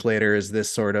how Linklater is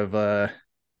this sort of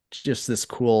just this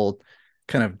cool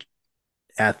kind of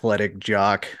athletic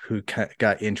jock who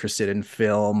got interested in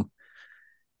film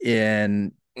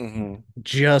in mhm,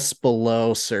 just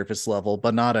below surface level,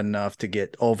 but not enough to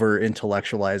get over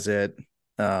intellectualize it.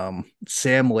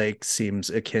 Sam Lake seems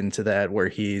akin to that, where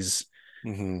he's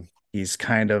mhm.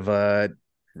 kind of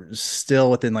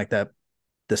still within like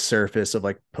the surface of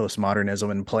like postmodernism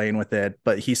and playing with it,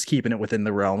 but he's keeping it within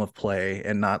the realm of play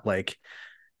and not like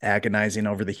agonizing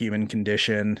over the human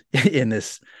condition in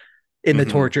this in the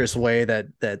Hmm. torturous way that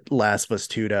Last of Us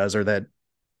 2 does, or that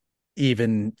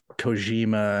even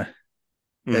Kojima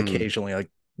Hmm. occasionally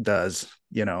like does,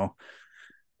 you know.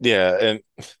 Yeah, and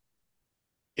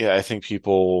yeah, I think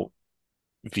people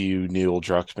view Neil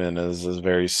Druckmann as a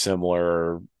very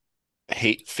similar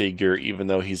hate figure, even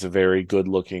though he's a very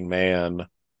good-looking man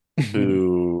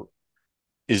who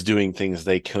is doing things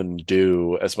they couldn't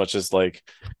do, as much as like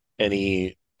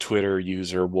any Twitter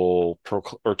user will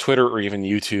or Twitter or even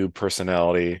YouTube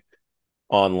personality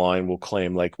online will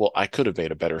claim like, well, I could have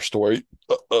made a better story,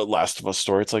 a Last of Us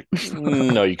story. It's like,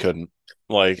 no, you couldn't.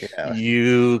 Like, Yeah.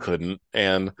 you couldn't.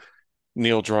 And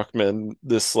Neil Druckmann,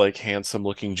 this like handsome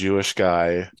looking Jewish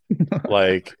guy,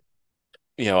 like,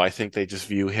 I think they just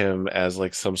view him as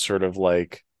like some sort of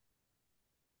like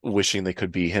wishing they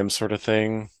could be him sort of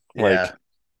thing. Like, Yeah.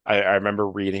 I remember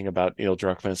reading about Neil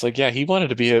Druckmann. It's like, yeah, he wanted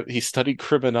to be he studied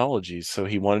criminology, so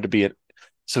he wanted to be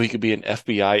so he could be an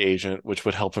FBI agent, which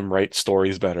would help him write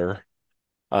stories better.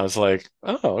 I was like,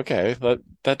 oh, okay, that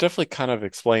definitely kind of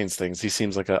explains things. He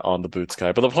seems like a on the boots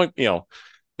guy. But the point,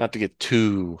 not to get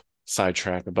too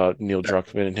sidetracked about Neil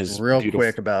Druckmann and his Real beautiful.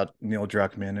 quick about Neil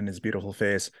Druckmann and his beautiful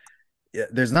face. Yeah,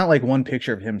 there's not like one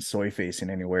picture of him soy facing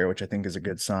anywhere, which I think is a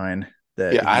good sign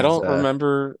that Yeah, I he's don't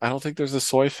remember. I don't think there's a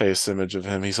soy face image of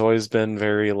him. He's always been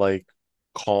very like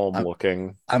calm I'm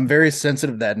looking. I'm very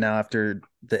sensitive that now after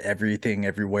the Everything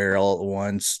Everywhere All at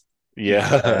Once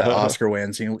Yeah. Oscar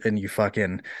wins, and you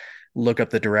fucking look up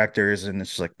the directors and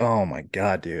it's just like, oh my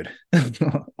god, dude.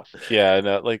 Yeah,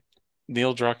 and like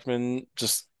Neil Druckmann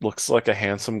just looks like a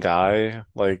handsome guy.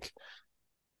 Like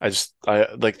I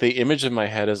like the image in my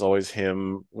head is always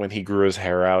him when he grew his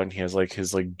hair out and he has like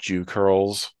his like Jew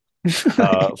curls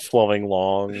flowing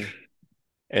long,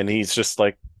 and he's just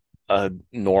like a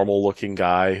normal looking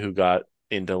guy who got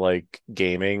into like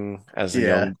gaming as a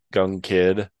Yeah, young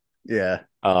kid. yeah,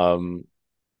 Um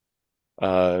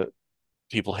uh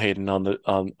People hating on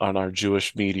on our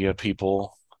Jewish media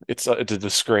people. It's a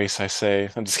disgrace, I say.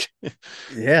 I'm just kidding.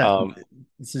 yeah. Um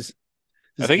This is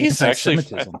I this think he's actually,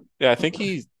 anti-Semitism. yeah, I think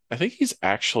he's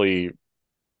actually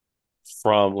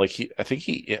from like I think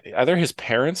he either his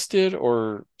parents did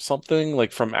or something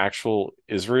like from actual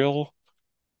Israel.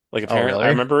 Like Oh, apparently,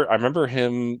 really? I remember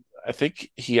him. I think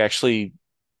he actually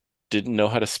didn't know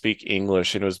how to speak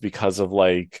English, and it was because of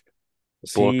like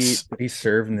Was he books. did he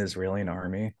serve in the Israeli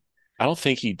army? I don't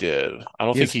think he did. I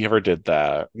don't He think has he ever did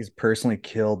that. he's personally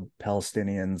killed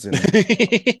Palestinians and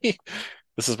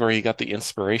This is where he got the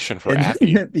inspiration for and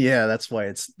Appy. yeah, that's why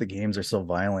it's the games are so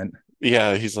violent.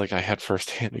 Yeah, he's like, I had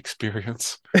firsthand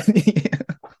experience.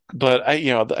 But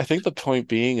I think the point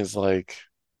being is like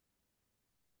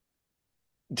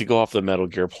to go off the Metal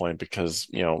Gear point because,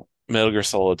 Metal Gear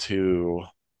Solid 2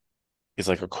 is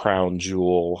like a crown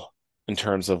jewel in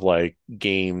terms of like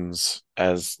games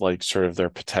as like sort of their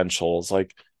potentials.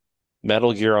 Like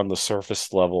Metal Gear on the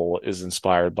surface level is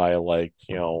inspired by like,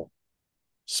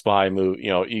 spy movie,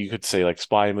 you could say like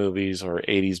spy movies or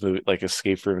 80s movie like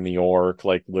Escape from New York,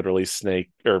 like literally Snake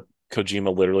or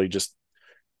Kojima literally just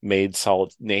named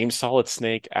Solid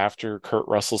Snake after Kurt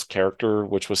Russell's character,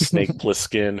 which was Snake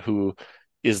Plissken, who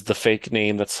is the fake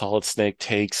name that Solid Snake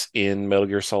takes in Metal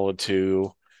Gear Solid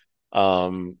 2.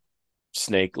 Um,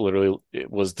 Snake literally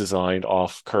it was designed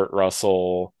off Kurt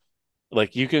Russell.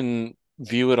 Like you can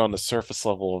view it on the surface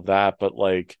level of that, but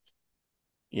like,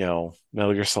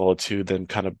 Metal Gear Solid 2 then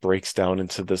kind of breaks down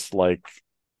into this like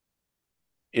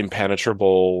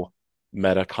impenetrable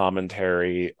meta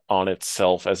commentary on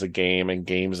itself as a game and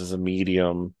games as a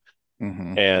medium.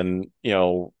 Hmm. And,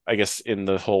 I guess in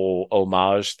the whole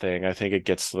homage thing, I think it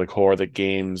gets to the core that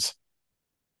games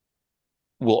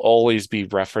will always be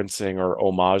referencing or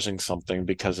homaging something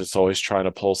because it's always trying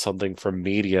to pull something from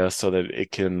media so that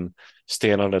it can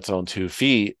stand on its own 2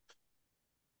 feet.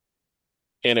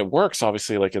 And it works,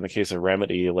 obviously, like in the case of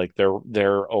Remedy, like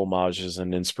their homages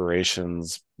and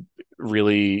inspirations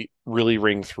really, really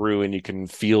ring through and you can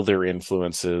feel their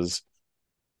influences.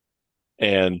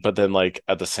 And but then like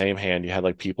at the same hand, you had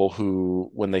like people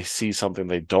who when they see something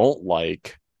they don't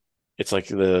like, it's like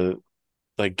the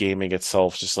like gaming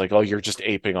itself just like, oh, you're just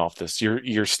aping off this,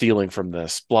 you're stealing from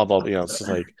this, blah blah, it's just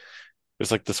like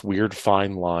there's like this weird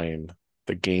fine line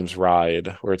the games ride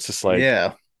where it's just like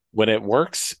Yeah. when it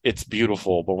works it's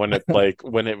beautiful, but when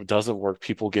it doesn't work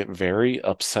people get very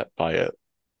upset by it.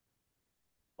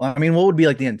 Well, I mean, what would be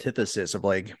like the antithesis of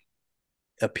like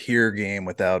a pure game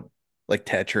without like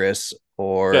Tetris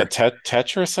Yeah, or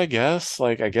Tetris, I guess,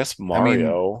 like I guess I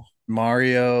mean Mario.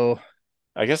 Mario.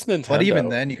 I guess But even Nintendo,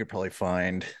 then, you could probably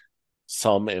find,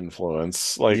 some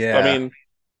influence. Like, yeah,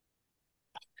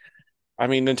 I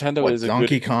mean, Nintendo what is a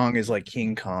good. Donkey Kong is like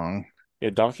King Kong. Yeah,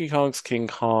 Donkey Kong's King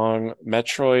Kong.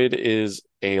 Metroid is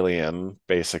Alien,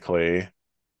 basically.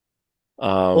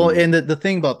 Well, Um, and the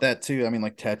thing about that too, I mean,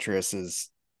 like Tetris is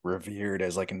revered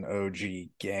as like an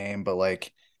OG game, but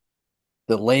like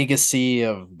the legacy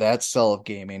of that style of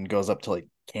gaming goes up to like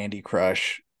Candy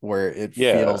Crush, where it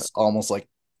yeah, feels almost like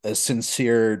a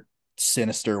sincere,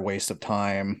 sinister waste of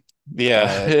time.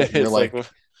 yeah. That you're It's like, like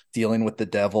dealing with the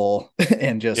devil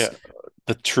and yeah, just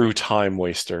the true time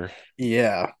waster.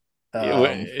 yeah.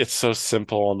 Um, It's so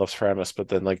simple on the premise, but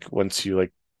then like once you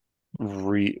like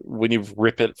re when you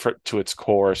rip it to its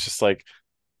core, it's just like,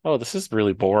 oh, this is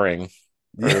really boring.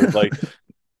 Or yeah. like,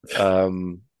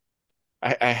 um,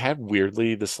 I had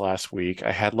weirdly this last week,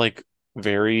 I had like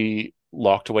very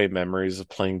locked away memories of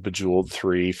playing Bejeweled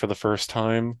 3 for the first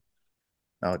time,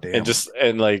 Oh and damn. just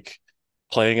like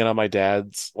playing it on my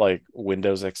dad's like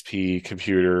Windows XP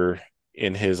computer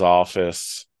in his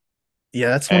office. Yeah,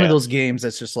 that's one of And those games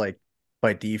that's just like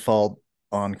by default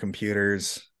on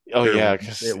computers, oh or yeah,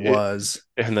 because it was.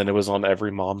 and then it was on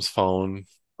every mom's phone.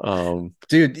 Um,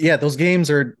 Dude, yeah, those games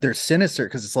are they're sinister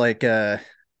because it's like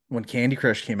when Candy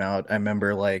Crush came out, I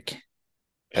remember like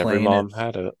every playing it, mom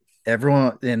had it.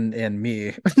 everyone and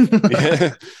me. Yeah.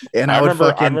 And I I would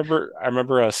remember I fucking remember I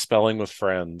remember spelling with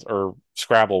friends or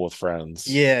Scrabble with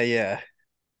friends. yeah, yeah.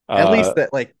 At Uh least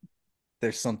that like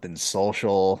there's something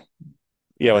social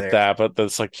yeah, with there. that, but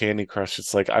that's like Candy Crush,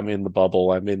 it's like I'm in the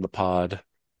bubble, I'm in the pod.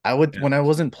 I would Yeah. when I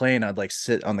wasn't playing, I'd like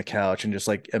sit on the couch and just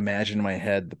like imagine in my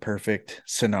head the perfect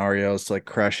scenarios to like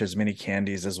crush as many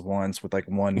candies as once with like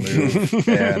one move.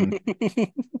 And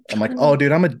I'm like, oh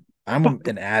dude, I'm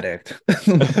an addict.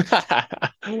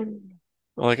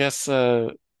 Well, I guess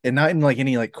And not in like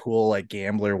any like cool like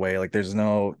gambler way. Like there's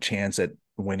no chance at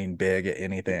winning big at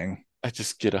anything. I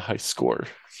just get a high score.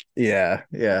 Yeah,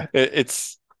 yeah.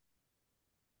 It's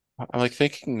I'm like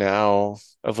thinking now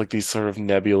of like these sort of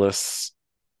nebulous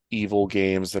evil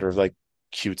games that are like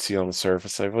cutesy on the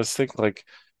surface. I was thinking like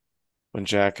when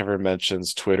Jack ever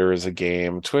mentions Twitter as a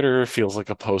game, Twitter feels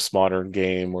like a postmodern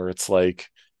game where it's like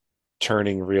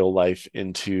turning real life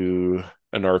into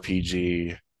an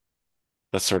RPG,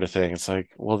 that sort of thing. It's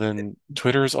like, well, then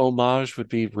Twitter's homage would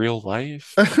be real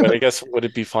life, but I guess would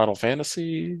it be Final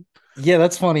Fantasy? Yeah,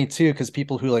 that's funny too, because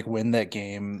people who like win that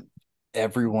game,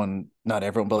 everyone, not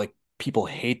everyone, but like people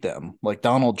hate them. Like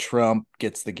Donald Trump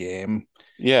gets the game.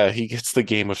 Yeah, he gets the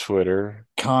game of Twitter.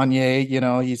 Kanye,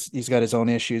 he's got his own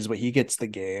issues, but he gets the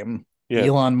game. Yeah,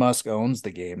 Elon Musk owns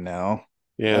the game now.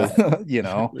 yeah, Uh, you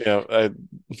know, yeah.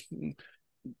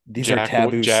 these are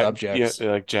taboo Yeah, subjects.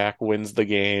 like Jack wins the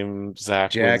game.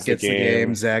 Zach Jack wins the gets the game,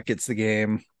 game. Zach gets the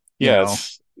game, you Yeah, know.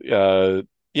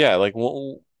 yeah, like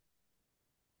well,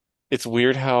 it's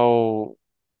weird how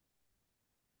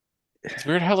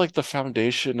like the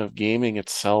foundation of gaming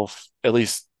itself, at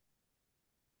least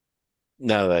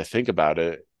now that I think about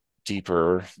it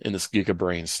deeper in this Giga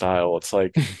Brain style, it's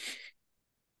like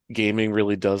gaming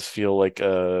really does feel like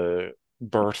a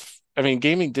birth. I mean,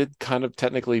 gaming did kind of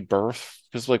technically birth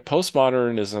because like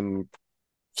postmodernism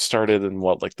started in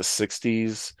what, like the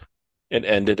 60s and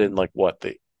ended in like what,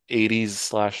 the 80s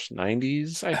slash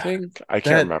 90s, I think. I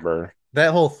can't that remember.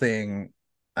 that whole thing,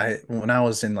 I when I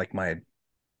was in like my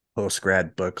post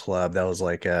grad book club, that was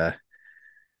like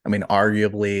I mean,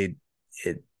 arguably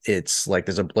it's like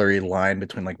there's a blurry line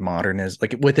between like modernism,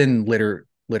 like within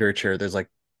literature, there's like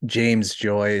James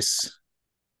Joyce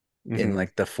in Hmm.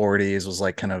 like the 40s was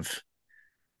like kind of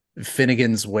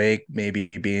Finnegan's Wake maybe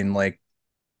being like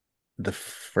the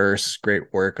first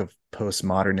great work of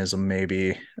postmodernism,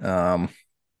 maybe.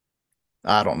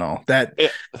 I don't know.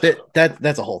 It,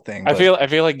 That's a whole thing, but I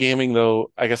feel like gaming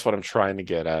though, I guess what I'm trying to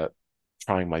get at,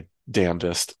 trying my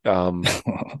damnedest.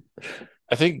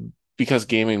 I think because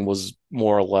gaming was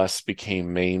more or less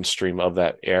became mainstream of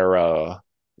that era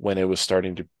when it was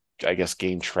starting to, I guess,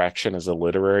 gain traction as a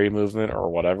literary movement or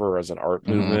whatever, as an art Mhm.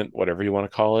 movement, whatever you want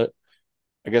to call it.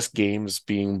 I guess games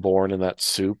being born in that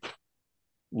soup,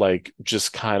 like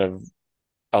just kind of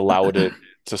allowed it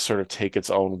to sort of take its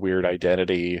own weird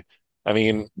identity. I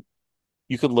mean,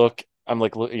 you could look, I'm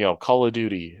like, Call of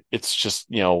Duty, it's just,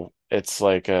 it's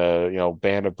like a,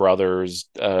 band of brothers,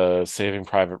 Saving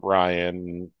Private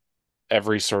Ryan,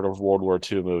 every sort of World War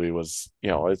II movie was,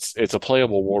 it's a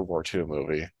playable World War II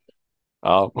movie.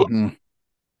 Mhm.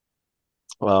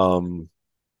 Um,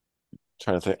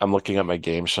 trying to think, I'm looking at my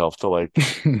game shelf to like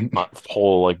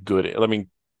pull like good. I mean,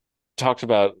 talked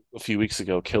about a few weeks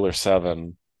ago, Killer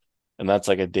 7, and that's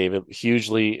like a David,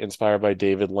 hugely inspired by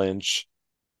David Lynch.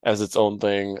 as its own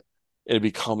thing. It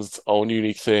becomes its own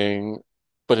unique thing,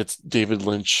 but it's David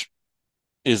Lynch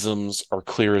isms are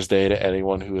clear as day to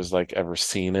anyone who has like ever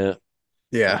seen it.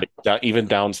 Yeah. Even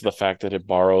down to the fact that it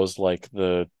borrows like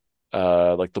the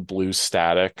blue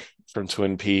static from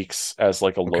Twin Peaks as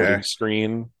like a loading Okay.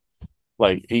 screen.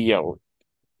 Like,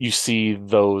 you see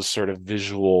those sort of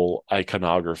visual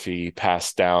iconography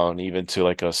passed down even to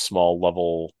like a small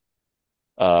level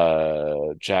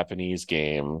Japanese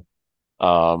game.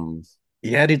 Um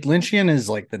Yeah, dude, Lynchian is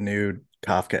like the new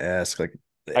Kafka-esque. Like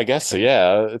I guess so,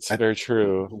 yeah, it's I, very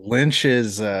true. Lynch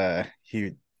is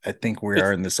he I think we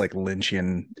are It's in this like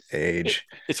Lynchian age.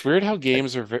 it's weird how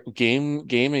games are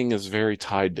gaming is very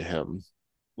tied to him.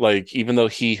 Like even though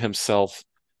he himself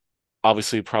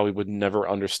obviously probably would never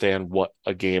understand what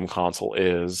a game console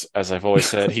is. As I've always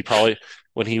said, he probably,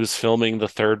 when he was filming the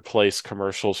third place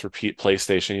commercials for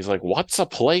PlayStation, he's like, "What's a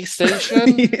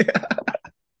PlayStation?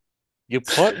 Yeah.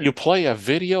 You play a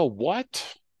video?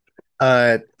 What?"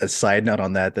 A side note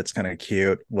on that that's kind of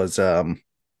cute was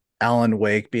Alan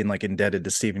Wake being like indebted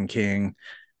to Stephen King.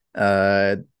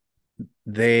 Uh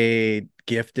they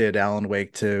gifted Alan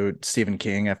Wake to Stephen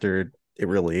King after it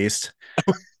released.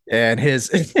 And his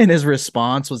and his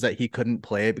response was that he couldn't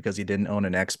play it because he didn't own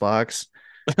an Xbox.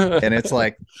 And it's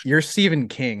like, you're Stephen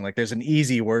King. Like there's an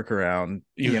easy workaround,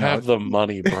 You have the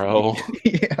money, bro.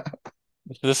 Yeah.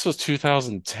 This was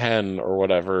 2010 or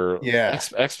whatever. Yeah.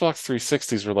 Xbox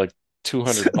 360s were like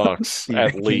 200 bucks You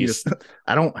at can just, least.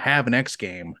 I don't have an X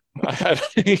game.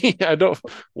 I don't.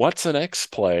 What's an X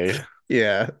play?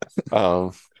 Yeah.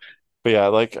 Um, but yeah,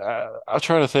 like I'll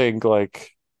try to think.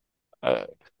 Like I,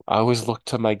 I always look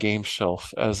to my game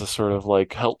shelf as a sort of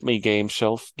like help me game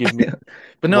shelf. Give me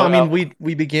But no, I what mean else?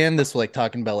 we began this like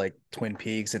talking about like Twin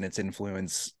Peaks and its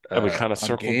influence And we kind of on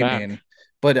circle back. gaming.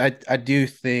 But I do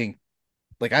think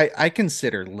like I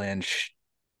consider Lynch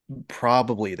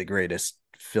probably the greatest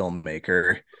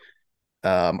filmmaker.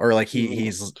 Or like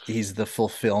Mm. he's the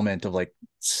fulfillment of like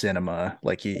cinema.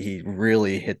 Like he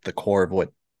really hit the core of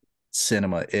what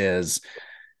cinema is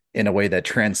in a way that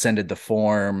transcended the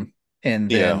form,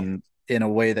 and Yeah, then in a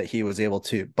way that he was able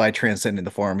to, by transcending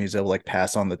the form, he was able to like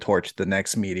pass on the torch to the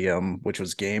next medium, which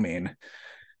was gaming.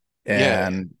 yeah.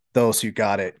 And those who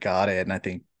got it. And I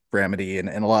think Remedy and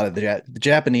a lot of the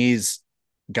Japanese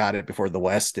got it before the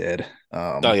West did.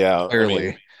 Oh yeah. I mean,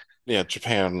 Clearly. yeah.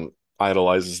 Japan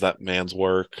idolizes that man's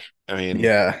work. I mean,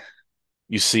 Yeah.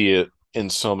 you see it in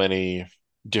so many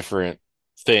different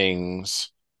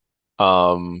things.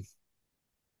 Um,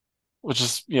 which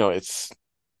is, it's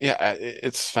yeah,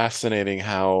 it's fascinating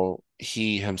how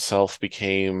he himself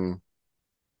became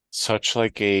such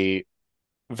like a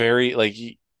very like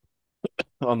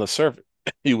on the surface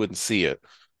you wouldn't see it,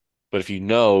 but if you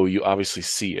know, you obviously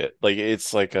see it. Like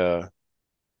it's like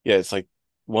it's like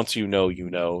once you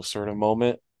know sort of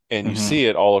moment, and you Mm-hmm. see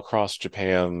it all across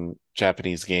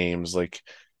Japanese games, like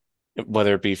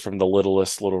whether it be from the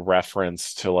littlest little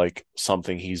reference to like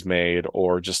something he's made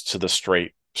or just to the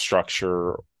straight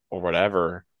structure or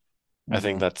whatever. I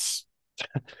think Mm-hmm. that's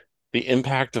the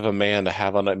impact of a man to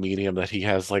have on that medium that he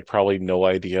has like probably no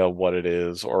idea what it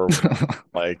is, or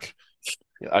like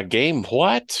a game,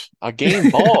 what? A Game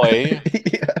Boy?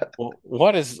 Yeah. Well,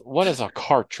 what is a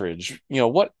cartridge?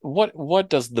 What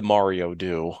does the Mario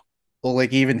do? Well,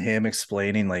 like even him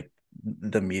explaining like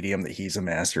the medium that he's a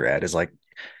master at is like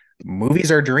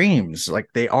movies are dreams. Like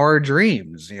they are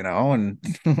dreams, and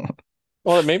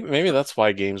Well, maybe that's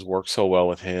why games work so well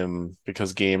with him,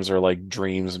 because games are like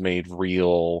dreams made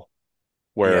real,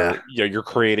 yeah. where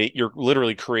you're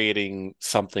literally creating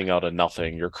something out of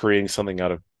nothing. You're creating something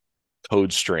out of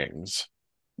code strings.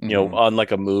 Hmm.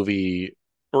 Unlike a movie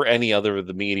or any other of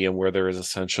the medium where there is a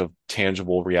sense of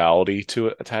tangible reality to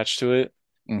it attached to it.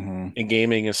 Hmm. And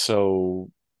gaming is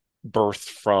so birthed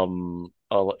from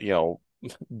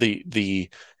the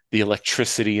the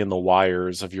electricity in the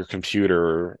wires of your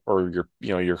computer, or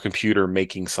your computer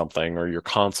making something, or your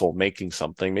console making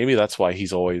something. Maybe that's why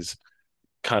he's always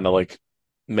kind of like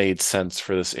made sense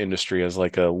for this industry as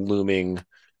like a looming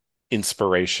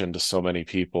inspiration to so many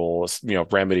people,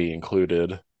 Remedy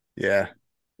included. Yeah.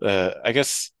 I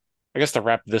guess to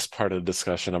wrap this part of the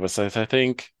discussion up, I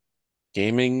think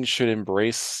gaming should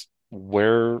embrace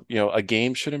where, a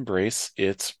game should embrace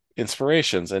its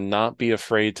inspirations and not be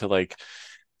afraid to like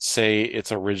say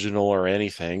it's original or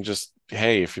anything. Just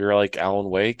hey, if you're like Alan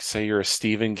Wake, say you're a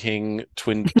Stephen King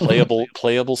twin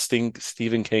playable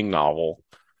Stephen King novel.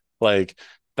 Like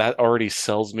that already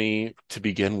sells me to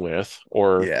begin with.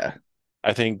 Or Yeah.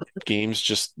 I think games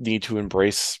just need to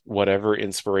embrace whatever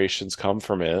inspirations come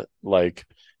from it. Like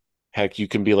heck, you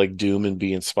can be like Doom and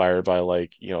be inspired by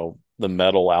like, the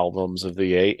metal albums of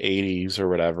the 80s or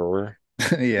whatever.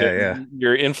 Yeah, yeah.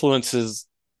 Your influences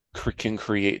can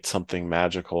create something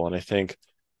magical, and I think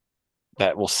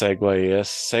that will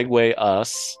segue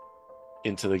us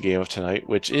into the game of tonight,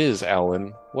 which is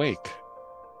Alan Wake.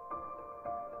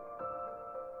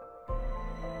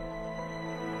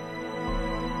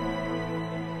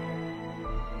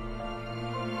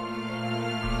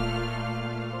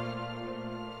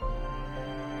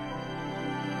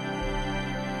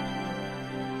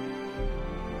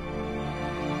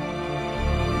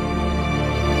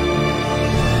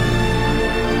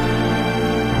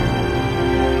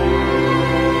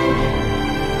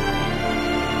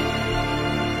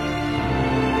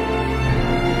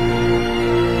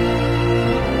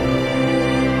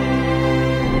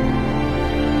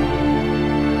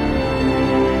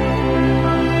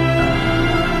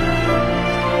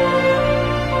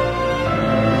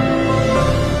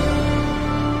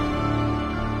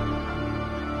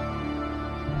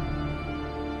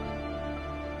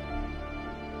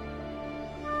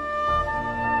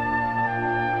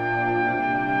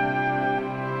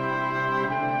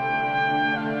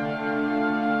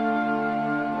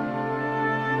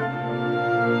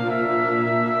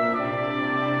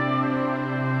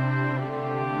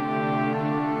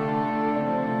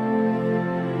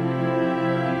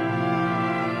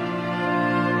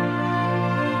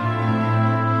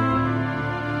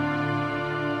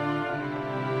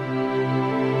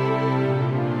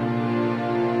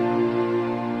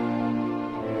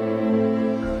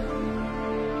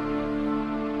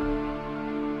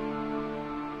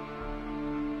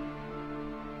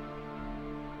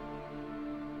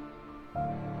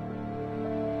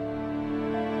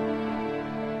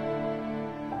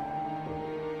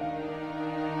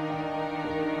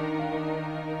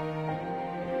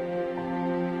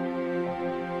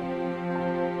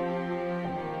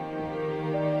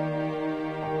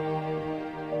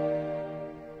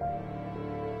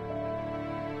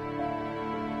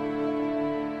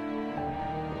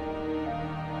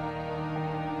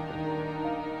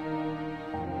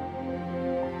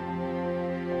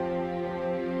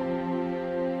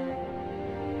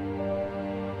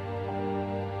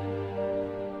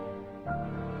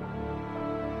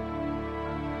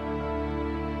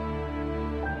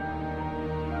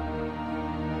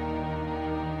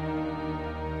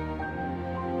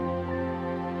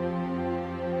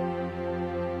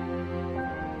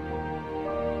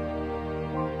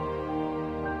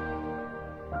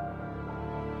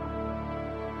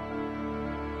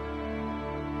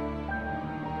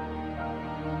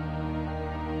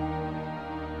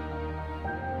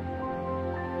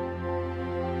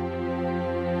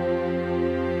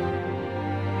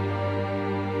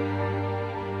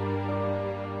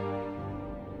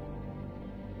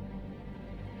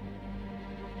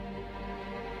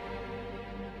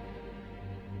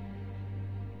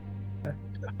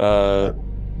 Uh,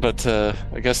 but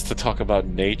I guess to talk about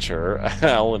nature,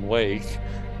 Alan Wake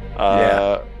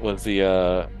Yeah. was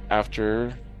the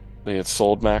after they had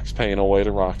sold Max Payne away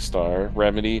to Rockstar,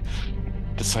 Remedy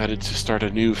decided to start a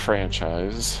new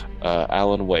franchise,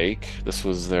 Alan Wake. This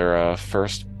was their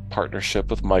first partnership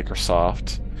with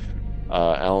Microsoft.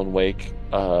 Alan Wake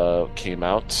came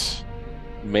out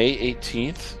May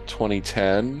 18th,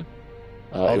 2010.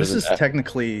 Oh, It was this an is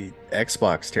technically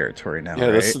Xbox territory now, Yeah,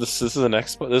 right? this is an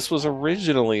Xbox. This was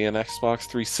originally an Xbox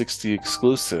 360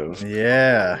 exclusive.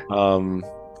 Yeah. Um,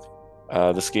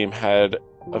 this game had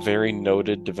a very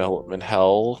noted development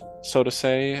hell, so to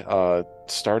say.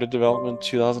 Started development in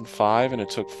 2005, and it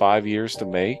took 5 years to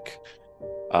make.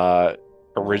 Uh,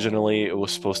 Originally, it was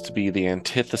supposed to be the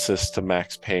antithesis to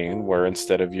Max Payne, where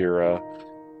instead of your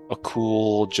a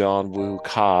cool John Woo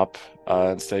cop,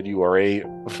 instead you are an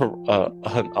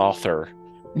author.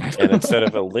 And instead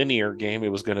of a linear game, it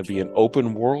was going to be an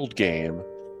open world game.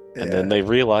 And then Yeah. they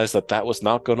realized that that was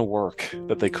not going to work,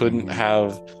 that they couldn't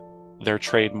have their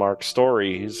trademark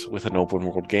stories with an open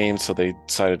world game. So they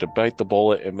decided to bite the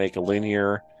bullet and make a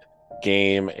linear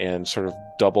game and sort of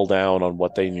double down on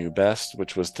what they knew best,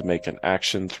 which was to make an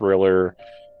action thriller,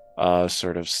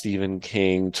 sort of Stephen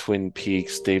King, Twin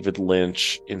Peaks, David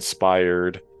Lynch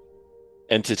inspired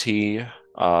entity.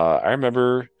 I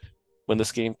remember when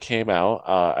this game came out,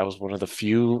 I was one of the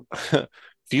few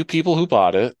people who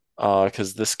bought it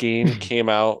because this game came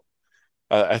out.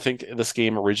 I think this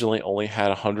game originally only had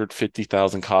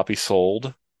 150,000 copies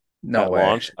sold No at way.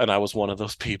 launch, and I was one of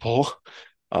those people.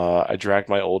 I dragged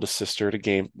my oldest sister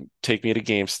to take me to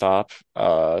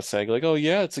GameStop, saying like, "Oh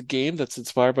yeah, it's a game that's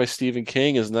inspired by Stephen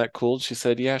King. Isn't that cool?" She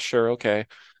said, "Yeah, sure, okay."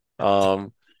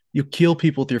 Um, You kill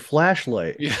people with your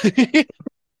flashlight.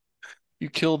 you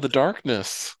killed the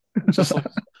darkness, just like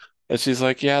And she's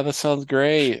like, yeah, that sounds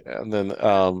great. And then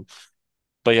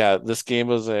but yeah, this game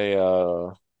was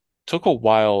a took a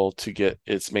while to get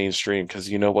its mainstream because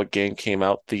you know what game came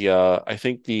out the I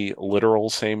think the literal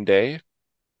same day?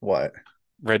 What?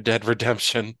 Red Dead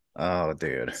Redemption. Oh,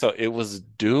 dude. So it was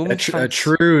doomed A from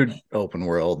true open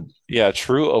world. yeah,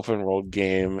 true open world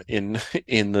game in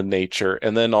in the nature.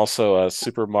 And then also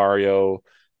Super Mario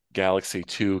Galaxy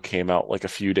 2 came out like a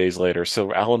few days later.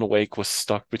 So Alan Wake was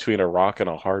stuck between a rock and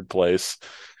a hard place.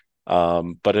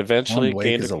 But eventually Alan it Wake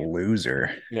gained is a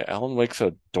loser. yeah, Alan Wake's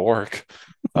a dork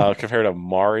compared to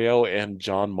Mario and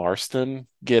John Marston.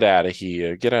 Get out of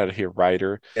here. Get out of here,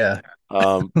 writer. Yeah.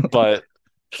 But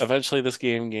eventually this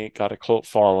got a cult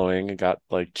following and got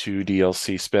like two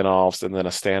DLC spin-offs and then a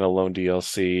standalone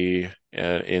DLC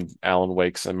in Alan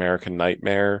Wake's American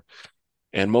Nightmare.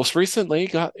 And most recently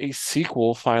got a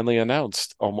sequel finally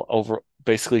announced over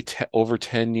basically over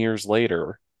 10 years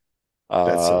later.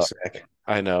 That's so Uh, sick.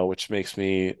 I know, which makes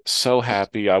me so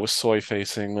happy. I was soy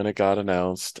facing when it got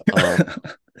announced.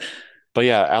 But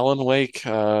yeah, Alan Wake,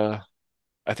 I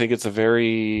think it's a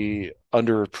very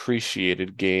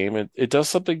underappreciated game. It does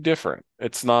something different.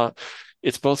 It's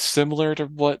both similar to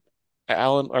what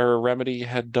Alan or Remedy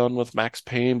had done with Max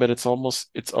Payne, but it's almost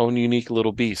its own unique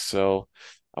little beast. So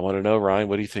I want to know, Ryan,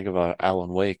 what do you think about Alan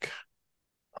Wake?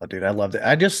 Oh, dude, I loved it.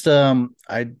 I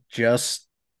just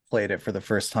played it for the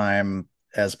first time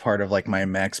as part of like my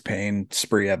Max Payne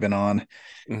spree I've been on,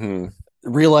 Hmm.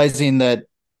 realizing that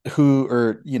who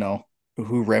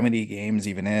Remedy Games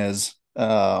even is.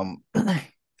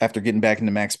 After getting back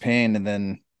into Max Payne and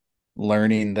then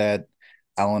learning that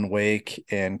Alan Wake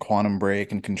and Quantum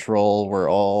Break and Control were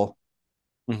all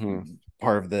Hmm.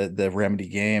 part of the Remedy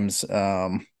games.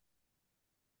 I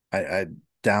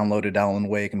downloaded Alan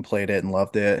Wake and played it and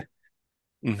loved it.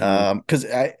 Hmm. Because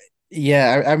I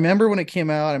remember when it came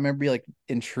out, I remember being like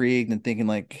intrigued and thinking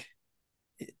like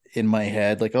in my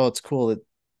head, like, oh, it's cool that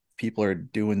people are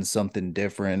doing something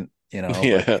different, but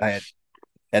Yeah. I had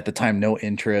at the time no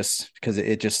interest because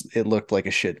it looked like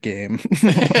a shit game.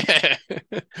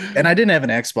 And I didn't have an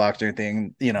Xbox or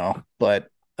anything, but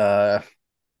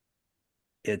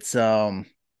it's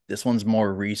this one's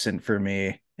more recent for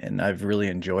me and I've really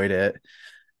enjoyed it.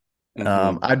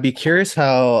 Hmm. I'd be curious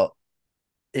how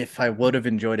if I would have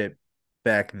enjoyed it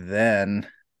back then.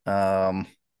 Um,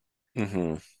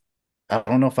 Hmm. I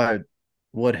don't know if I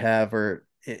would have, or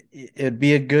it'd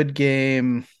be a good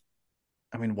game.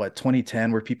 I mean, what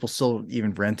 2010 were people still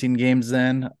even renting games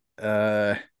then?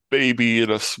 Uh, Maybe in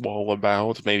a small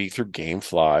amount, maybe through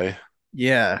GameFly.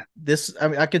 yeah, I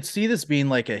mean, I could see this being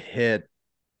like a hit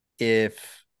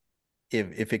if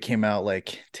if it came out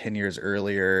like 10 years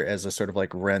earlier as a sort of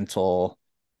like rental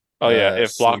Oh yeah,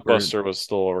 if sleeper. Blockbuster was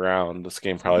still around, this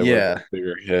game probably would have been Yeah. a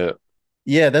bigger hit.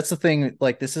 Yeah, that's the thing.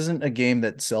 Like, this isn't a game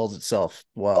that sells itself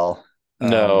well. Um,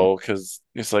 No, because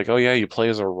it's like, oh yeah, you play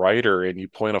as a writer and you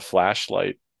point a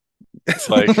flashlight. It's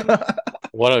like,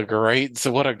 what a great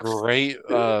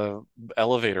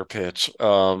elevator pitch.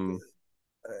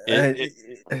 uh, It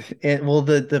and well,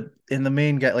 the in the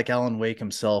main guy, like Alan Wake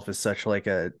himself, is such like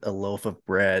a loaf of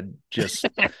bread. Just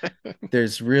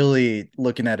there's really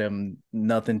looking at him,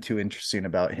 nothing too interesting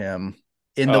about him.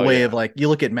 In the oh way yeah. of like you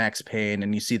look at Max Payne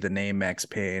and you see the name Max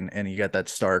Payne and you got that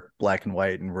stark black and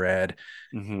white and red,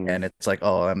 Hmm. and it's like,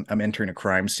 oh, I'm entering a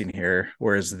crime scene here.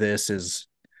 Whereas this is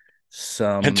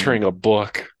some Entering a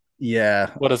book.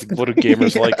 yeah. What do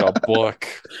gamers like? Yeah. A book.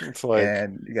 It's like,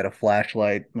 And you got a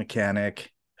flashlight mechanic,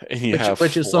 and you which have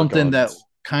is four something that guns.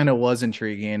 kind of was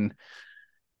intriguing.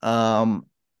 Um,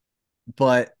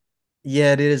 but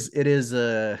yeah, it is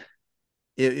and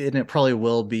it probably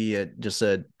will be just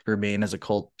a remain as a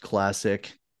cult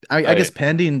classic. I I guess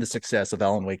pending the success of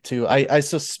Alan Wake 2. I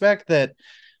suspect that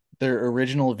their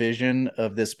original vision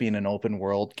of this being an open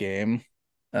world game,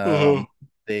 uh um,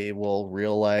 they will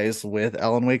realize with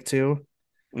Alan Wake 2,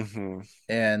 hmm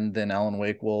and then Alan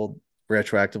Wake will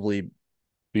retroactively,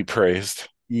 be praised.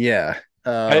 yeah.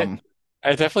 I Um,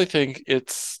 I definitely think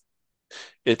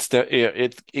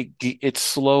it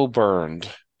slow burned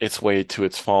its way to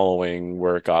its following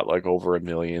where it got like over 1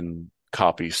 million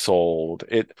copies sold.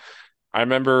 I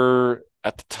remember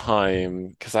at the time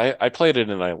because I played it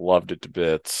and I loved it to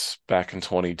bits back in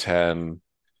 2010.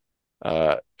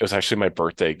 It was actually my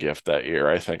birthday gift that year.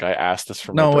 I think I asked this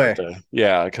for my no way. birthday.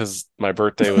 Yeah, because my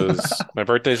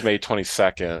birthday's May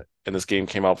 22nd, and this game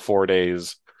came out 4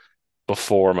 days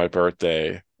before my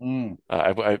birthday. Mm.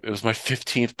 It was my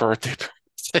 15th birthday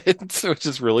present, which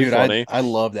is really Dude, I funny. I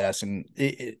loved asking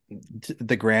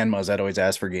the grandmas. I'd always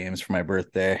ask for games for my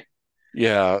birthday.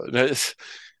 Yeah,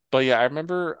 but yeah, I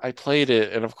remember I played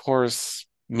it, and of course,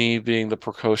 me being the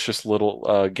precocious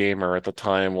little gamer at the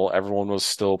time while everyone was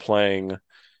still playing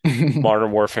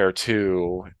Modern Warfare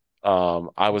 2.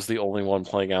 I was the only one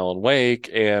playing Alan Wake,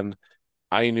 and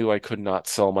I knew I could not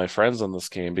sell my friends on this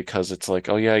game because it's like,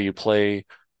 oh yeah, you play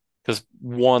because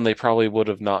one, they probably would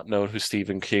have not known who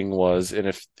Stephen King was, and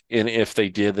if they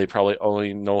did, they probably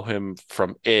only know him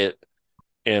from it.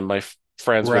 And my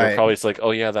friends would have Right. probably it's like,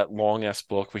 oh yeah, that long ass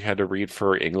book we had to read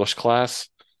for English class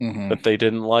Hmm. that they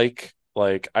didn't like.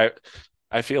 Like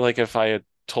I feel like if I had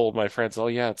told my friends, oh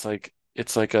yeah, it's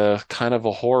like a kind of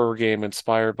a horror game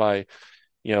inspired by,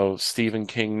 Stephen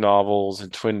King novels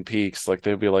and Twin Peaks, like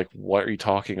they'd be like, what are you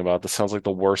talking about? This sounds like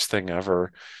the worst thing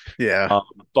ever. Yeah. Um,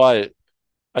 but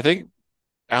I think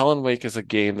Alan Wake is a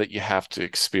game that you have to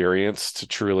experience to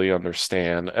truly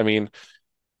understand. I mean,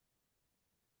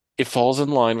 it falls in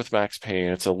line with Max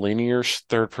Payne. It's a linear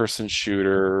third person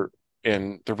shooter,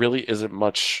 and there really isn't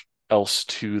much else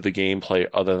to the gameplay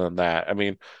other than that. I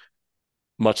mean,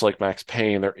 much like Max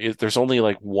Payne, there's only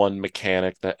like one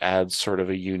mechanic that adds sort of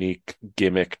a unique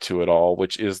gimmick to it all,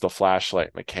 which is the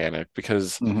flashlight mechanic,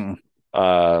 because Hmm.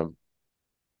 uh,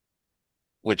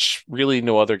 which really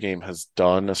no other game has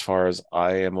done as far as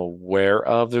I am aware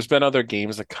of. There's been other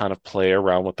games that kind of play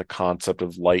around with the concept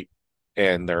of light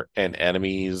and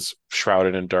enemies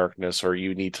shrouded in darkness, or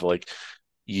you need to like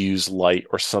use light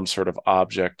or some sort of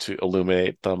object to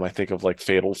illuminate them. I think of like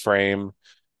Fatal Frame,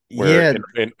 where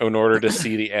Yeah. in order to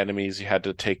see the enemies, you had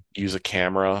to use a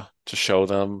camera to show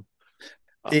them.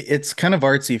 Uh, It's kind of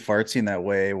artsy fartsy in that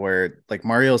way where like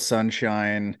Mario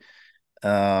Sunshine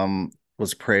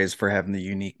was praised for having the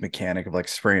unique mechanic of like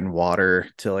spraying water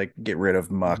to like get rid of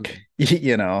muck, mhm.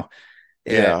 you know.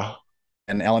 It, Yeah.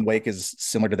 and Alan Wake is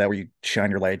similar to that where you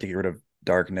shine your light to get rid of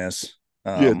darkness.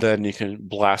 Yeah, then you can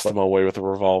blast But them away with a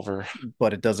revolver.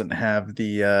 but it doesn't have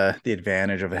the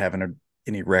advantage of having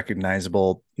any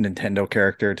recognizable Nintendo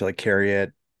character to like carry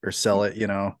it or sell it, you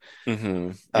know.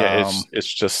 Yeah, Um,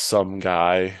 it's just some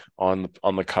guy on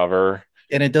the cover.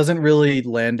 and it doesn't really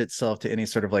lend itself to any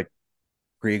sort of like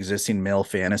pre-existing male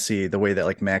fantasy the way that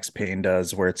like Max Payne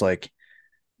does, where it's like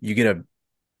you get to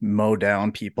mow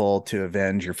down people to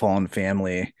avenge your fallen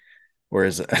family,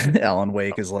 whereas Alan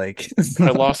Wake is like,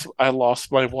 I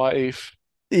lost my wife.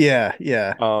 yeah,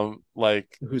 yeah,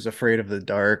 Like who's afraid of the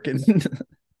dark and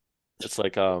it's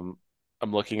like I'm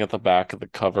looking at the back of the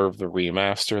cover of the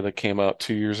remaster that came out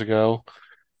 2 years ago.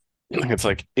 It's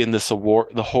like in this award,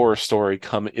 the horror story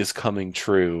come is coming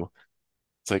true.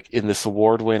 It's like in this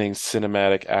award-winning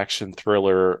cinematic action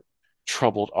thriller,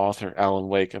 troubled author Alan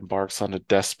Wake embarks on a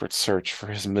desperate search for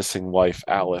his missing wife,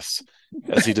 Alice.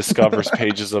 As he discovers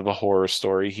pages of a horror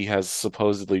story he has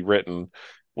supposedly written,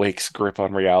 Wake's grip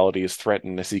on reality is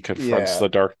threatened as he confronts yeah, the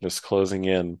darkness closing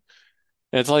in.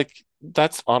 And it's like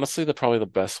that's honestly probably the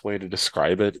best way to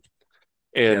describe it.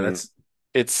 yeah, And that's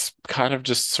it's kind of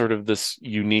just sort of this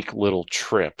unique little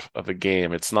trip of a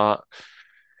game. It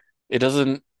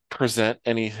doesn't present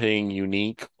anything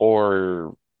unique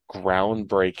or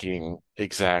groundbreaking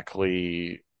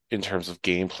exactly in terms of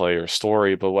gameplay or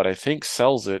story, but what I think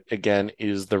sells it again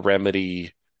is the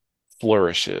Remedy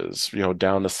flourishes,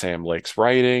 down to Sam Lake's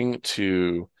writing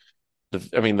to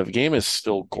I mean, the game is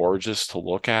still gorgeous to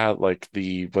look at. Like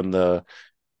when the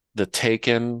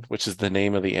Taken, which is the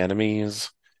name of the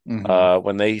enemies, mhm.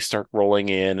 when they start rolling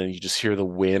in and you just hear the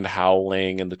wind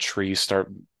howling and the trees start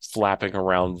flapping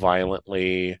around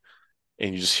violently,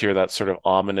 and you just hear that sort of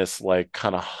ominous, like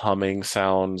kind of humming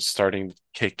sound starting to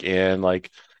kick in. Like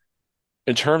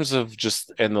in terms of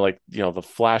just, and like, the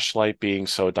flashlight being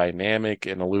so dynamic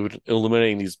and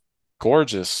illuminating these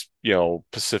gorgeous,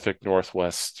 Pacific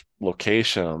Northwest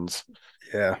locations.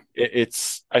 Yeah,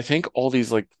 I think all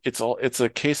these, like, it's a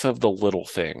case of the little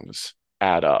things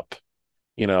add up,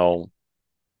 you know,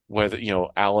 whether,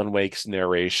 Alan Wake's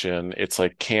narration, it's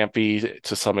like campy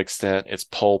to some extent, it's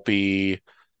pulpy,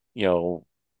 you know,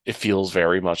 it feels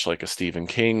very much like a Stephen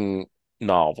King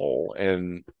novel.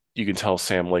 And you can tell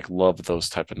Sam Lake loved those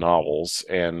type of novels.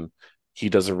 And he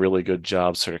does a really good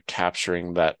job sort of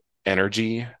capturing that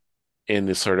energy in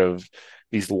this sort of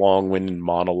these long-winded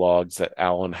monologues that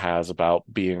Alan has about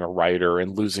being a writer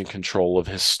and losing control of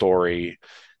his story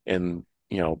and,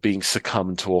 being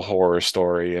succumbed to a horror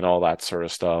story and all that sort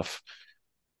of stuff.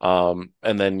 And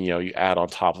then, you add on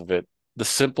top of it the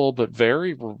simple but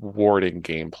very rewarding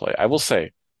gameplay. I will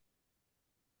say,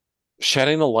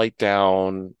 shutting the light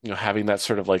down, having that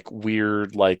sort of like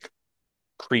weird, like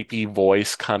creepy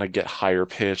voice kind of get higher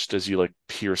pitched as you like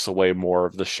pierce away more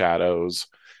of the shadows.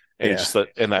 And yeah, just that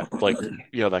like,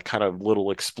 that kind of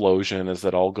little explosion as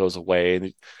that all goes away.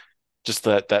 And just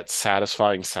that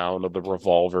satisfying sound of the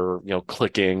revolver,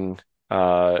 clicking.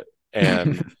 uh,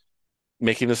 and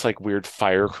making this like weird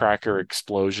firecracker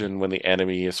explosion when the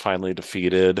enemy is finally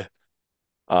defeated,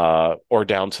 or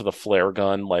down to the flare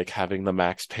gun, like having the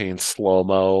Max Payne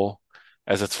slow-mo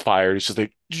as it's fired. It's just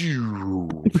like,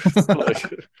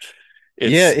 like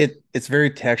Yeah, it's it's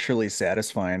very texturally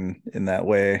satisfying in that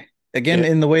way. Again,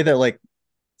 it in the way that like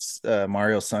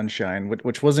Mario Sunshine,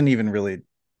 which wasn't even really,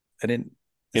 I didn't,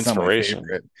 it's not my inspiration.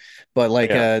 favorite, but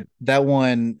like Yeah. that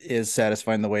one is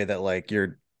satisfying the way that like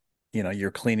you're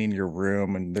cleaning your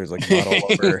room and there's like mud all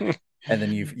over, and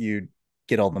then you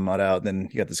get all the mud out, then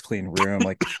you got this clean room.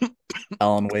 Like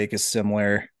Alan Wake is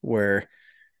similar, where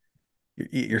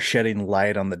you're shedding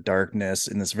light on the darkness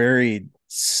in this very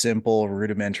simple,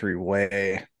 rudimentary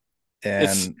way.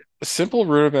 It's And a simple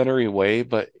rudimentary way,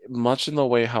 but much in the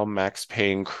way how Max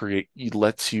Payne create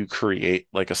lets you create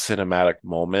like a cinematic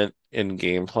moment in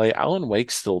gameplay. Alan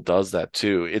Wake still does that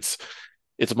too. It's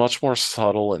much more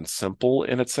subtle and simple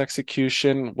in its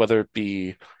execution, whether it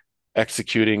be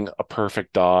executing a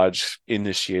perfect dodge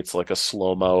initiates like a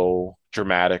slow-mo,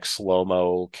 dramatic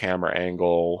slow-mo camera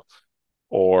angle,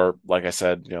 or like I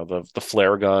said, the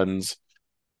flare guns,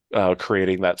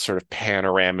 creating that sort of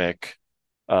panoramic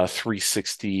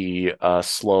 360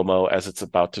 slow-mo as it's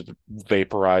about to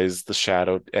vaporize the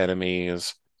shadowed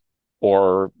enemies,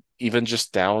 or even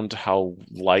just down to how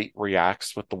light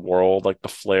reacts with the world, like the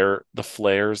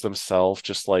flares themselves,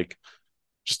 just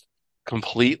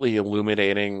completely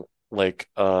illuminating like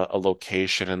a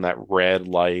location in that red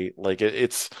light. Like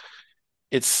it's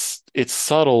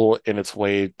subtle in its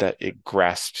way that it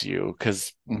grasps you,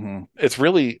 because mhm. it's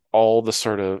really all the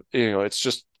sort of, it's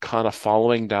just kind of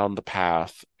following down the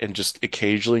path and just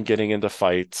occasionally getting into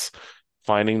fights,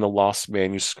 finding the lost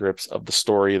manuscripts of the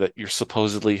story that you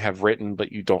supposedly have written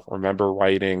but you don't remember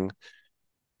writing.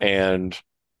 And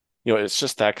it's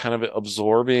just that kind of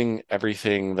absorbing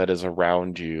everything that is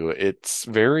around you. It's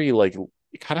very like,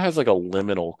 it kind of has like a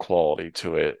liminal quality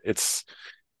to it. It's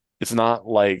not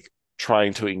like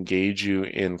trying to engage you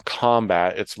in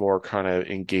combat. It's more kind of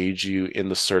engage you in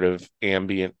the sort of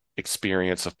ambient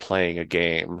experience of playing a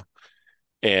game.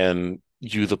 And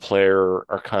you, the player,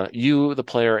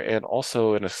 and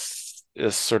also in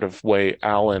a sort of way,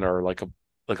 Alan are like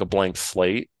a blank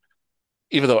slate.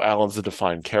 Even though Alan's a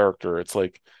defined character, it's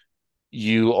like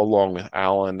you, along with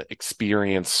Alan,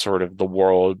 experience sort of the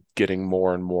world getting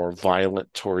more and more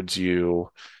violent towards you,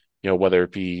 whether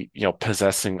it be,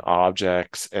 possessing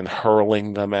objects and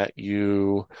hurling them at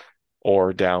you,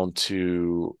 or down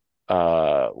to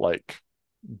like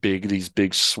these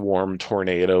big swarm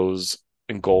tornadoes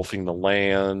engulfing the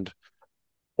land,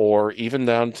 or even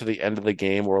down to the end of the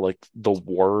game where like the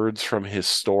words from his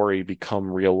story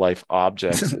become real life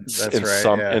objects, That's right.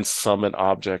 Yeah. and summon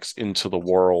objects into the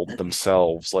world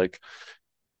themselves. Like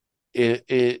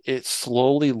it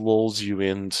slowly lulls you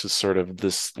into sort of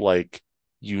this like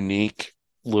unique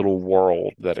little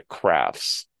world that it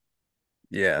crafts.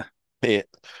 Yeah. It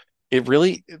it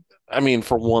really, I mean,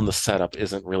 for one, the setup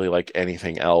isn't really like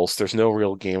anything else. There's no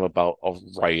real game about a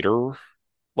writer,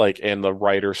 like, and the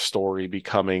writer's story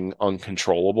becoming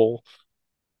uncontrollable.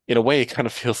 In a way, it kind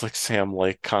of feels like Sam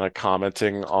Lake kind of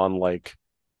commenting on like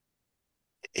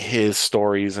his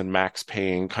stories and Max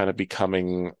Payne kind of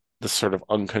becoming this sort of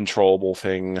uncontrollable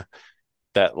thing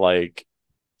that like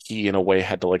he in a way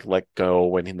had to like let go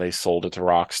when they sold it to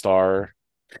Rockstar.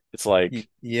 It's like,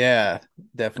 Yeah,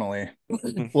 definitely.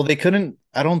 Well, they couldn't,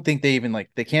 I don't think they even like,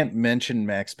 they can't mention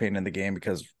Max Payne in the game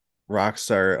because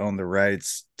Rockstar owned the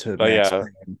rights to but Max yeah,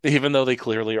 Payne. even though they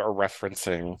clearly are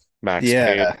referencing Max Payne,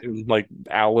 Yeah. like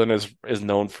Alan is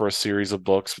known for a series of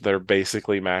books. They're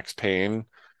basically Max Payne.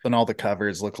 And all the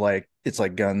covers look like it's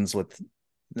like guns with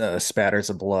spatters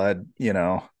of blood, you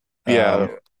know. Yeah,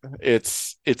 Um,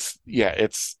 it's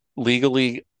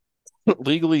legally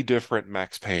legally different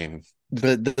Max Payne.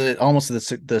 but almost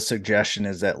the suggestion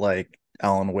is that like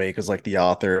Alan Wake is like the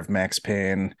author of Max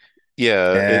Payne,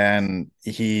 Yeah, it and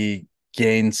he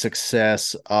gained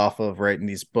success off of writing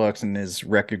these books and is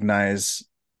recognized,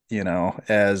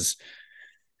 as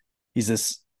he's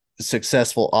this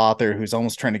successful author who's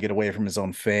almost trying to get away from his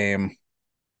own fame.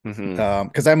 mhm.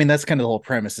 Because I mean that's kind of the whole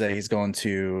premise that he's going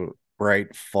to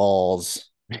Bright Falls.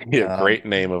 Yeah, um great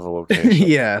name of a location.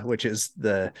 yeah, which is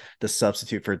the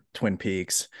substitute for Twin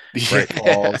Peaks, Bright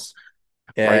Yeah, Falls.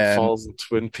 Bright And Falls and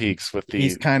Twin Peaks with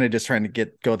he's the kind of just trying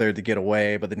to go there to get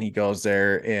away, but then he goes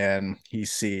there and he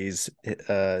sees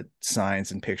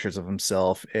signs and pictures of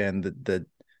himself, and the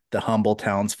the humble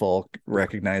townsfolk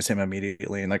recognize him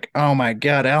immediately and like, oh my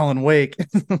god, Alan Wake.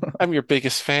 I'm your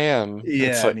biggest fan.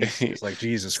 It's Yeah, and like he's like,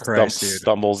 Jesus Christ, dude.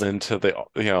 stumbles into the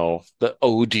the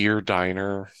Oh Dear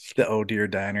Diner, The Oh Dear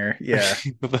Diner. Yeah.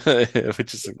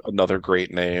 which is another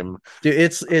great name. Dude,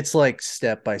 it's like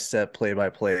step by step, play by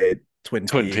play Twin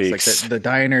Twin Peaks. Like Peaks. the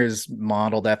diner's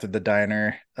modeled after the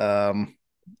diner.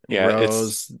 Yeah, it's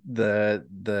Rose,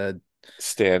 the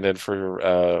stand-in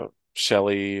for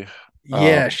Shelley.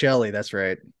 yeah, Um Shelley, that's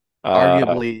right. uh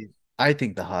Arguably, I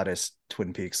think the hottest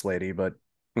Twin Peaks lady, but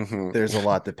mhm. there's a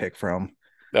lot to pick from.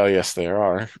 Oh yes, there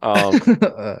are.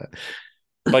 uh,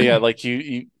 But yeah, like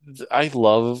I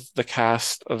love the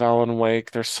cast of Alan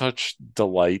Wake. They're such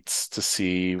delights to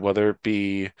see, whether it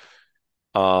be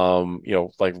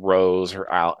like Rose or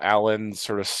Alan's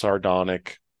sort of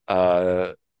sardonic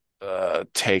uh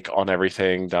take on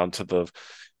everything down to the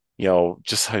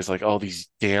just how he's like, oh, these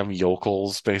damn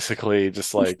yokels, basically,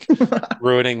 just like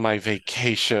ruining my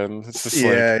vacation. It's just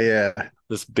like yeah, yeah.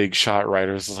 this big shot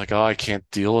writer is like, oh, I can't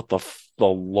deal with the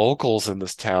locals in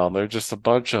this town. They're just a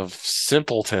bunch of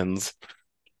simpletons.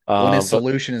 When his But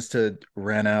solution is to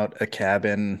rent out a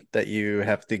cabin that you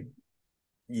have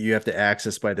to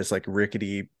access by this like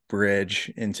rickety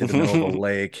bridge into the middle of a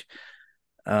lake,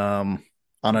 um,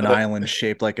 on an but island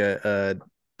shaped like a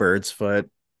bird's foot.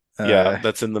 yeah, Uh,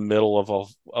 that's in the middle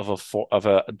of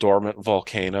a dormant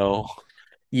volcano.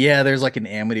 yeah, there's like an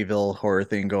Amityville horror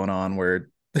thing going on where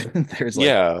there's like,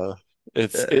 Yeah,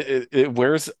 uh, it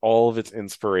wears all of its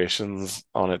inspirations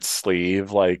on its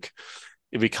sleeve. Like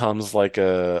it becomes like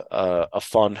a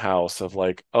fun house of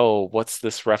like, oh, what's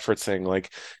this referencing?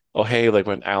 Like, oh hey, like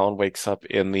when Alan wakes up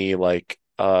in the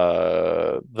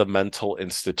mental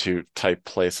institute type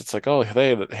place, it's like, oh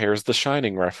hey, here's the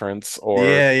Shining reference, or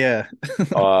yeah, yeah.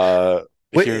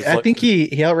 Wait, here's I like, think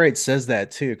he outright says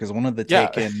that too, because one of the yeah,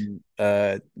 Taken,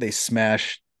 they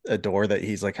smash a door that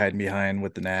he's like hiding behind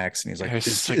with an axe, and he's like, it's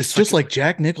just like it's it's like just like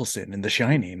Jack Nicholson in The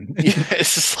Shining." yeah,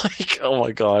 it's just like, oh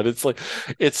my God, it's like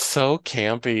it's so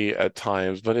campy at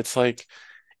times, but it's like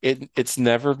it's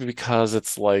never because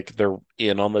it's like they're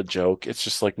in on the joke. It's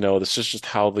just like, no, this is just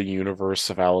how the universe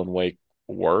of Alan Wake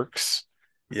works.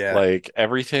 Yeah, Like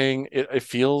everything, it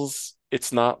feels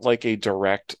it's not like a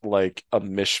direct like a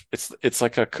mish. It's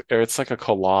like a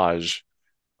collage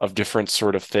of different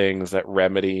sort of things that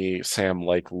Remedy, Sam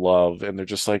like love, and they're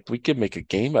just like, we can make a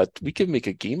game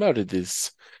out of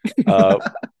this. Uh,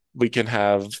 we can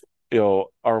have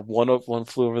our one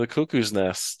flew over the cuckoo's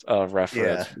nest yeah,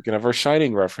 reference. We can have our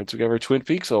Shining reference. We can have our Twin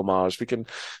Peaks homage. We can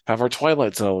have our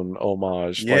Twilight Zone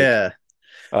homage. Like yeah.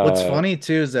 What's uh funny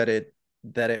too is that it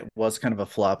was kind of a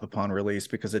flop upon release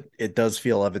because it does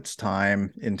feel of its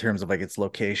time in terms of like its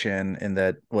location in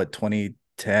that what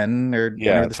 2010 or whenever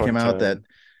yeah, this came out, that 2010.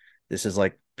 this is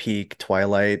like peak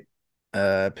Twilight,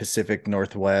 Pacific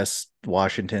Northwest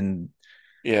Washington,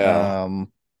 Yeah.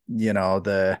 um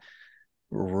the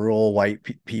rural white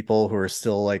people who are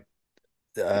still like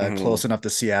Mhm. close enough to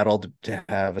Seattle to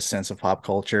have a sense of pop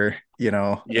culture,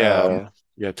 Yeah.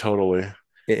 Yeah, totally.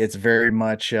 it's very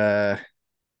much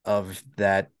of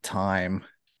that time.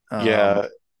 Um, Yeah.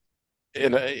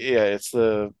 And yeah, it's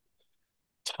the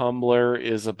Tumblr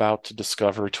is about to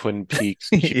discover Twin Peaks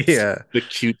yeah, the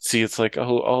cutesy. It's like,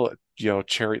 oh,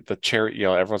 cherry,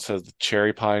 everyone says the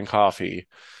cherry pie and coffee,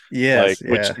 like, yes,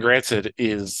 which yeah, granted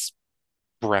is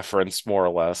referenced more or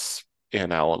less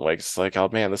in Alan Wake. It's like, oh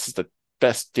man, this is the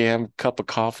best damn cup of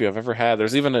coffee I've ever had.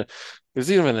 There's even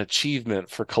an achievement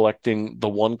for collecting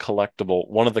one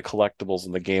of the collectibles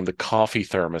in the game, the coffee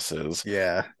thermoses.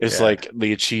 yeah, It's yeah, like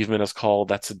the achievement is called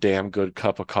 "That's a damn good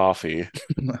cup of coffee."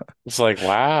 It's like,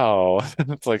 wow.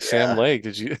 It's like Sam yeah, Lake.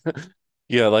 Did you?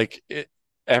 Yeah, like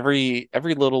every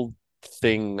little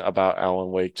thing about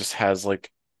Alan Wake just has like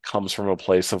comes from a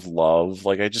place of love.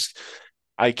 Like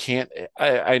I can't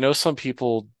I know some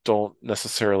people don't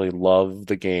necessarily love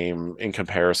the game in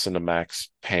comparison to Max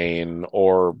Payne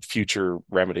or future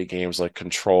Remedy games like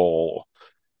Control.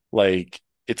 Like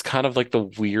it's kind of like the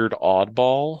weird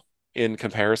oddball in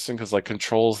comparison because like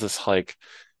Control's this like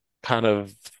kind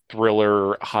of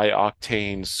thriller, high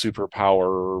octane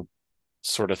superpower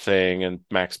sort of thing, and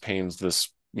Max Payne's this,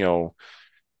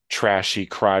 trashy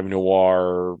crime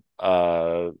noir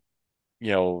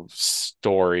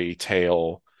story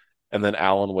tale. And then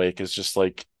Alan Wake is just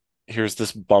like, here's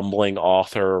this bumbling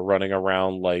author running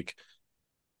around like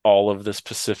all of this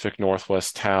Pacific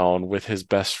Northwest town with his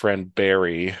best friend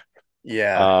Barry,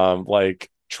 yeah, like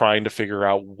trying to figure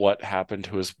out what happened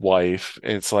to his wife.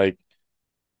 And it's like,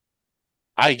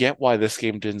 I get why this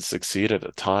game didn't succeed at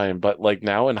the time, but like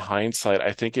now in hindsight,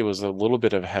 I think it was a little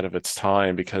bit ahead of its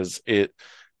time because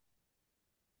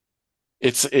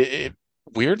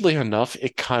weirdly enough,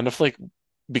 it kind of like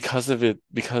because of it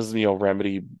because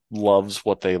Remedy loves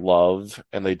what they love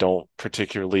and they don't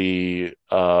particularly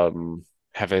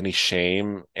have any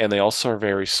shame, and they also are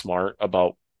very smart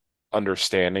about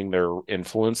understanding their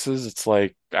influences. It's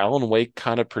like Alan Wake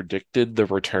kind of predicted the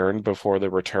return before the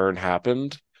return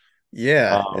happened.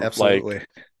 Yeah, Like absolutely.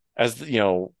 as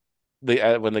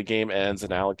when the game ends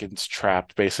and Alec gets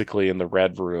trapped basically in the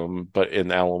red room, but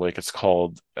in Alan Wake I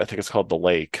think it's called the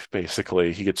lake.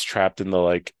 Basically, he gets trapped in the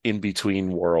like in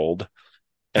between world,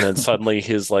 and then suddenly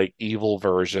his like evil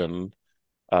version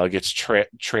gets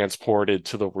transported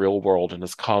to the real world and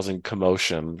is causing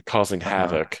commotion, causing Uh-huh.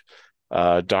 havoc.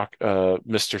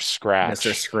 Mr.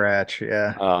 Mr. Scratch, Scratch,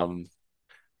 yeah. um,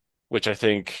 which I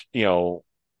think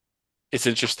it's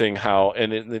interesting how,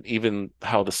 even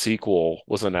how the sequel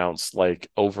was announced like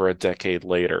over a decade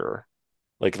later.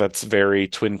 Like that's very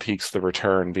Twin Peaks: The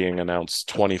Return being announced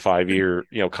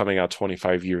coming out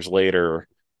 25 years later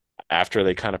after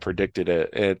they kind of predicted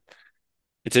it.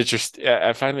 It's interesting.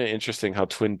 I find it interesting how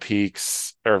Twin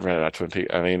Peaks, or not Twin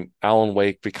Peaks, I mean, Alan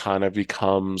Wake kind of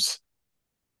becomes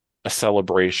a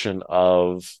celebration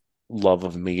of love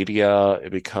of media.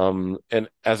 And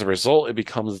as a result, it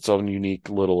becomes its own unique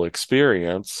little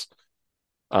experience.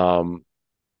 Um,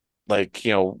 like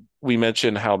we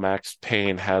mentioned how Max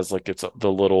Payne has like it's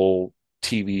the little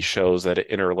TV shows that it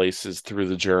interlaces through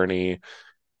the journey.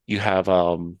 You have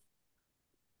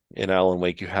in Alan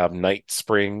Wake you have Night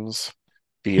Springs,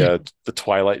 the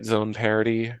Twilight Zone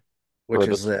parody, Which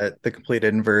or is the complete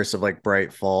inverse of like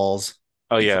Bright Falls.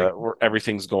 oh It's yeah, like, where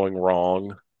everything's going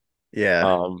wrong. yeah,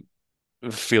 Um,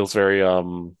 it feels very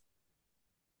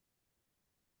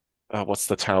what's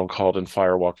the town called in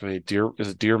Firewalk? Is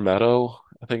it Deer Meadow?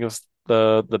 I think it's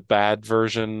the bad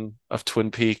version of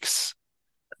Twin Peaks,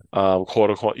 quote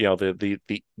unquote,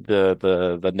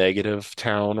 the negative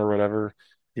town or whatever.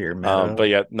 Deer But Meadow.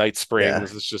 yeah, Night Yeah.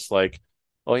 Springs is just like,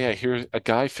 oh yeah, here's a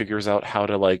guy figures out how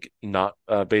to like not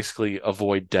basically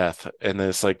avoid death, and then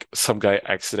it's like some guy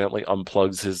accidentally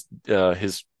unplugs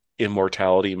his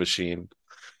immortality machine.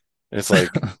 And it's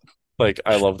like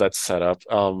I love that setup.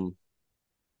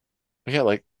 Yeah,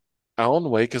 like Alan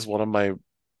Wake is one of my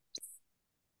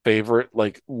favorite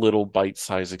like little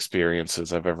bite-sized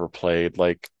experiences I've ever played.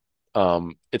 Like,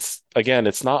 it's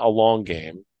not a long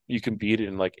game. You can beat it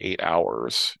in like 8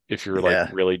 hours if you're like Yeah.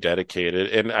 really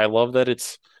dedicated. And I love that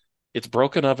it's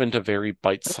broken up into very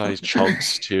bite-sized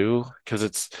chunks too, because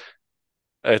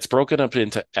it's broken up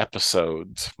into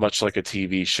episodes, much like a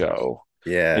TV show.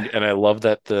 Yeah. And I love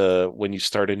that the when you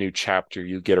start a new chapter,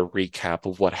 you get a recap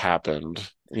of what happened.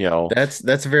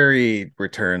 That's very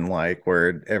return like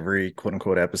where every quote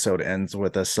unquote episode ends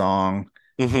with a song.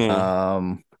 Hmm.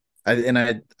 Um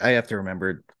I have to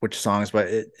remember which songs, but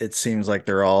it seems like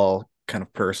they're all kind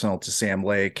of personal to Sam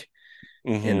Lake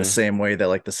in the Hmm. same way that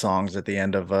like the songs at the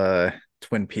end of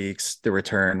Twin Peaks The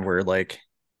Return were like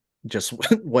just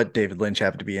what David Lynch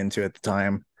happened to be into at the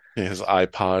time. His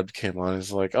iPod came on.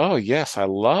 He's like, "Oh yes, I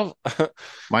love,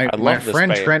 My I my love this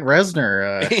friend band." Trent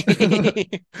Reznor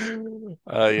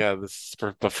Yeah,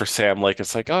 but for Sam Lake,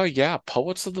 it's like, "Oh yeah,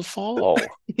 Poets of the Fall."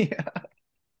 yeah.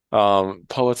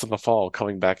 Poets of the Fall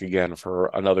coming back again for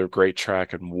another great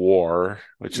track in War,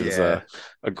 which is Yeah.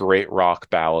 a great rock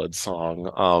ballad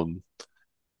song.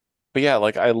 But yeah,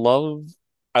 like I love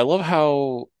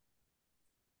how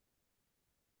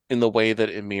in the way that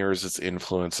it mirrors its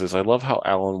influences. I love how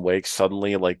Alan Wake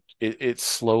suddenly like it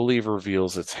slowly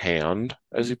reveals its hand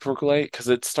as you percolate, because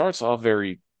it starts off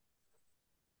very,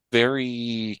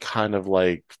 very kind of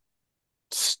like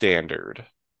standard.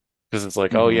 Because it's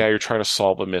like, oh Hmm. yeah, you're trying to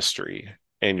solve a mystery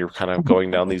and you're kind of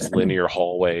going down these linear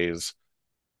hallways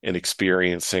and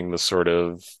experiencing the sort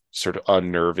of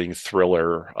unnerving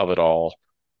thriller of it all.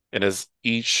 And as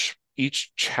each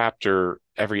chapter,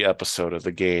 every episode of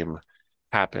the game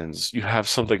happens, you have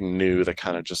something new that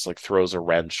kind of just like throws a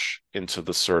wrench into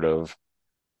the sort of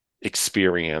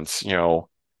experience.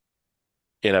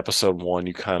 In episode one,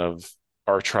 you kind of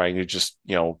are trying to just,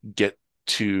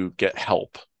 get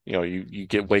help. You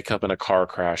get wake up in a car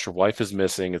crash, your wife is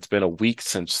missing. It's been a week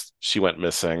since she went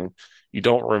missing. You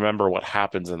don't remember what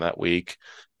happens in that week,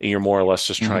 and you're more or less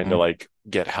just trying to Hmm. like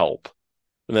get help.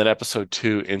 And then episode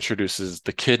two introduces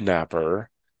the kidnapper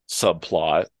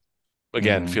subplot.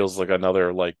 Again, Hmm. feels like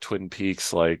another like Twin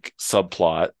Peaks like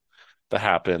subplot that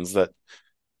happens that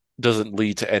doesn't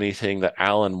lead to anything that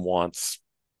Alan wants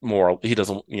more. He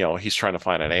doesn't, he's trying to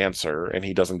find an answer and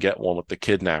he doesn't get one with the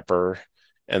kidnapper.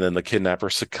 And then the kidnapper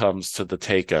succumbs to the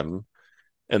Taken.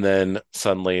 And then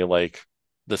suddenly, like,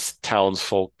 this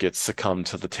townsfolk gets succumbed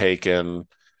to the Taken.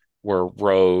 where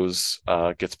Rose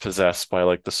gets possessed by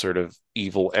like the sort of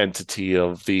evil entity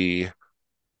of the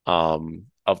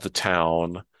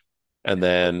town, and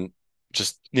then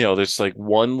just there's like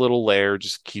one little layer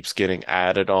just keeps getting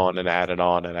added on and added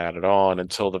on and added on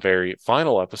until the very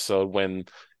final episode when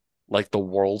like the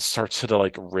world starts to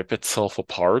like rip itself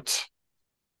apart,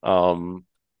 um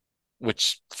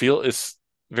which feel is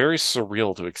very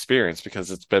surreal to experience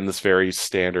because it's been this very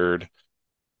standard,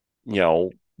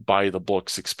 by the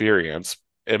books experience.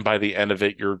 And by the end of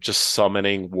it, you're just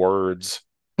summoning words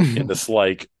in this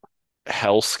like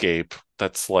hellscape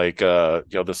that's like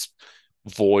this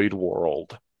void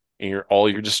world. And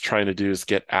you're just trying to do is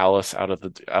get Alice out of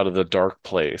the dark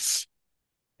place.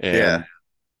 Yeah.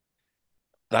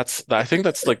 And I think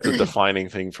that's like the defining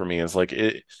thing for me is like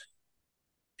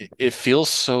it feels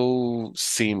so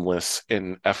seamless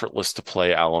and effortless to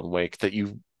play Alan Wake that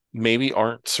you maybe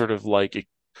aren't sort of like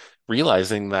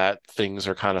realizing that things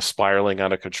are kind of spiraling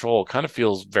out of control. It kind of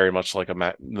feels very much like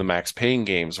the Max Payne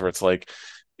games where it's like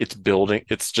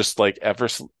it's just like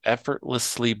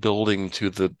effortlessly building to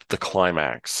the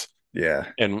climax. Yeah.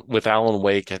 And with Alan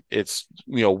Wake, it's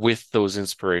with those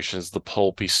inspirations, the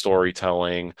pulpy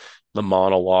storytelling, the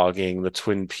monologuing, the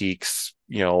Twin Peaks,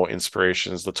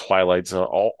 inspirations, the Twilight Zone,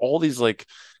 all these like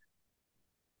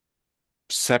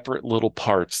separate little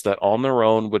parts that on their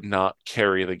own would not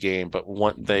carry the game, but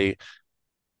when they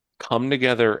come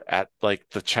together at like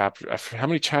the chapter, how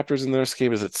many chapters in this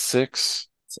game is it? Six?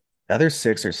 Either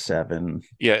 6 or 7.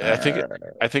 Yeah, I think Uh,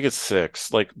 I think it's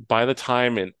six. Like by the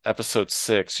time in episode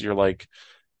six, you're like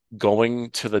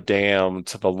going to the dam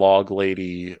to the log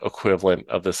lady equivalent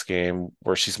of this game,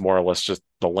 where she's more or less just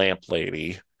the lamp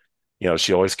lady.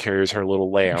 She always carries her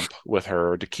little lamp with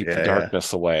her to keep the yeah, yeah.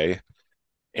 darkness away.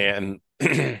 And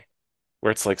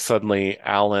where it's like suddenly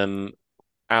Alan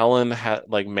had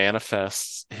like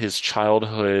manifests his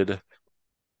childhood,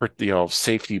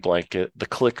 safety blanket, the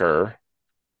clicker,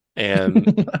 and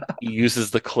he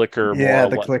uses the clicker more Yeah, or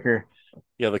the less. clicker.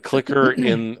 Yeah, the clicker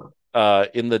in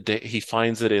he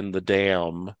finds it in the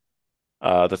dam,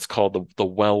 that's called the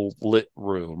well lit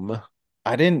room.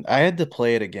 I had to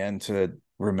play it again to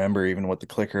remember even what the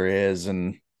clicker is,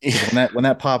 and because when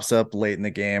that pops up late in the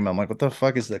game, I'm like, what the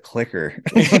fuck is the clicker?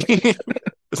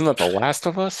 Isn't that The Last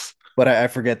of Us? But I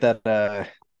forget that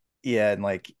yeah, in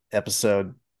like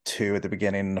episode 2 at the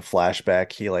beginning in a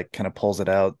flashback, he like kind of pulls it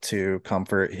out to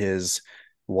comfort his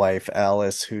wife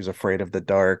Alice, who's afraid of the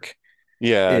dark.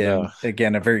 Yeah, no. In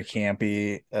again a very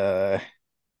campy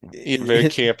In a very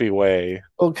campy way.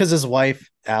 well, because his wife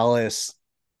Alice,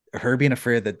 her being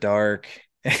afraid of the dark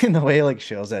and the way he like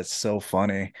shows that's so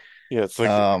funny. Yeah, it's like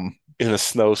Um, in a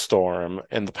snowstorm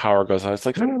and the power goes out. It's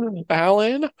like,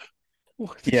 Alan, can you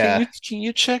yeah, can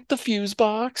you check the fuse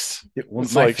box?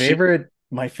 It's my like she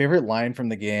favorite line from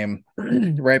the game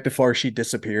right before she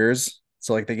disappears.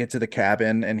 So like they get to the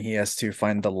cabin and he has to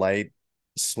find the light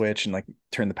switch and like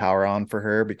turn the power on for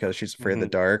her because she's afraid of the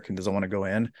Mhm. dark and doesn't want to go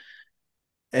in.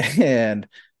 And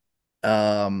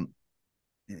um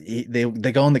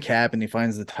they go in the cabin, he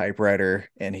finds the typewriter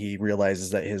and he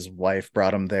realizes that his wife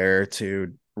brought him there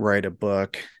to write a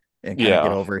book and kind of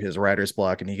get Yeah. over his writer's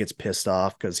block, and he gets pissed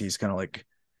off because he's kind of like,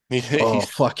 He oh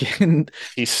fucking.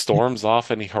 he storms off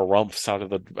and he harumphs out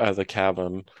of the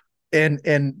cabin. And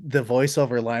the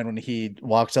voiceover line when he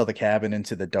walks out of the cabin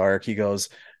into the dark, he goes,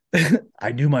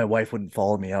 I knew my wife wouldn't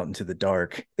follow me out into the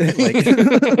dark. Like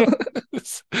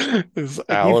This like you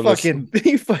Alan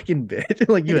is fucking bitch.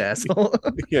 Like you asshole.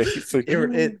 yeah, he's like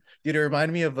It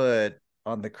reminded me of a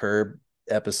On the Curb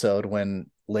episode when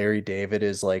Larry David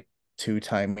is like two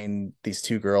timing these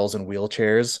two girls in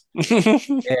wheelchairs,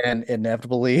 and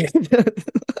inevitably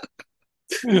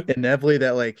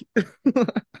that like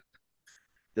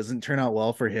doesn't turn out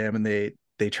well for him, and they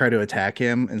try to attack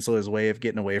him, and so his way of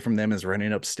getting away from them is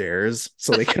running upstairs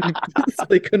so they couldn't so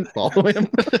they couldn't follow him.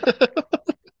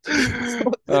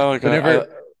 So Oh my God.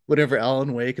 whenever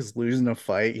Alan Wake is losing a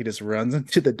fight, he just runs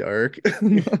into the dark.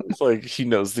 It's like he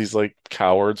knows these like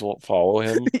cowards won't follow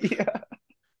him. Yeah.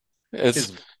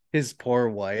 It's His poor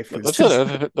wife who's that's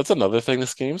just another thing.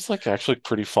 This game's like actually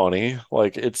pretty funny.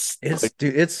 Like it's it's like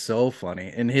dude, it's so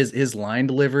funny. And his line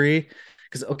delivery.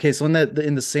 Because okay, so in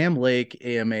the Sam Lake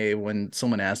AMA, when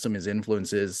someone asked him his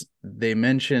influences, he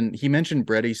mentioned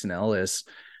Bret Easton Ellis,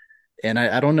 and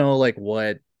I don't know like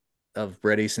what of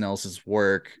Bret Easton Ellis's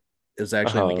work is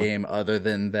actually in the uh-huh. game, other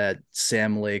than that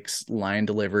Sam Lake's line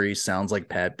delivery sounds like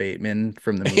Pat Bateman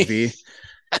from the movie.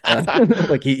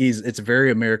 Like he's it's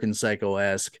very American Psycho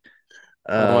esque.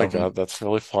 Oh my Um, God, that's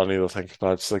really funny to think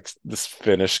about. Just like this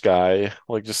Finnish guy,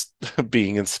 like just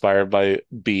being inspired by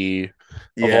B.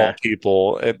 of all Yeah.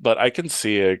 people. But I can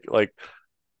see it. Like,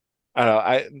 I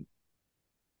don't know,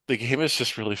 the game is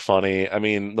just really funny. I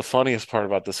mean, the funniest part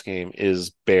about this game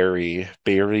is Barry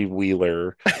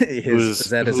Wheeler, Is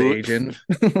that his who agent?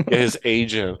 his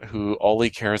agent, who all he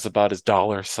cares about is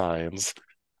dollar signs.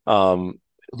 Um,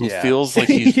 who Yeah. feels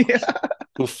like he's Yeah.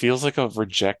 who feels like a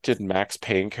rejected Max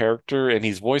Payne character, and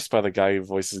he's voiced by the guy who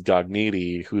voices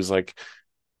Gognitti, who's like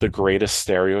the greatest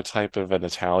stereotype of an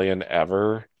Italian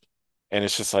ever. And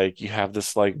it's just like you have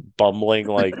this like bumbling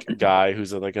like guy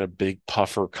who's in like a big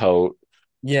puffer coat.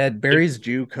 Yeah, Like, Barry's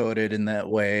Jew coded in that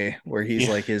way where he's yeah.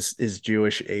 like his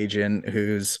Jewish agent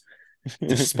who's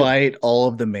despite all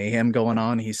of the mayhem going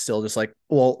on, he's still just like,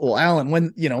 well, Alan,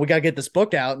 when we gotta get this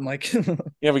book out and like,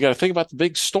 Yeah, we got to think about the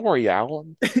big story,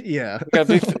 Alan. yeah, We got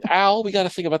to Al. We got to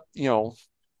think about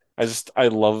I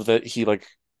love that he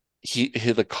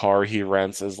the car he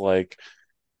rents is like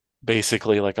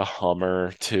basically like a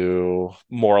Hummer to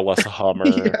more or less a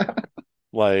Hummer. yeah,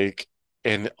 Like,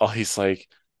 and he's like,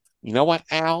 you know what,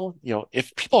 Al?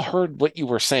 If people heard what you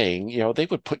were saying, they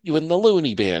would put you in the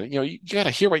loony bin. You got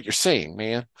to hear what you're saying,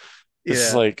 man. This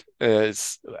is yeah, like,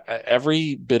 it's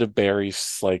every bit of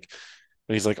Barry's like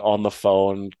when he's like on the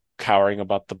phone cowering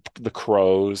about the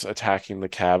crows attacking the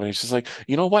cab, and he's just like,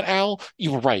 you know what, Al?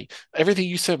 You were right. Everything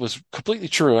you said was completely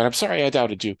true, and I'm sorry I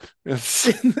doubted you.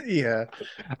 yeah.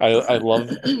 I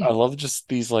love just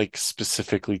these like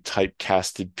specifically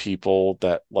typecasted people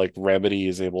that like Remedy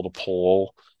is able to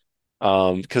pull.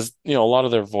 Because a lot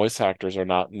of their voice actors are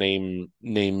not big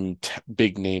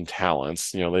name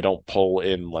talents. They don't pull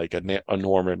in like a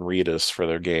Norman Reedus for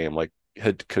their game like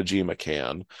Kojima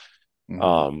can.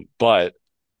 Mhm. But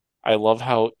I love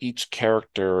how each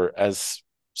character, as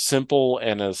simple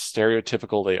and as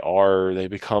stereotypical they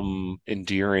become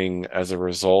endearing as a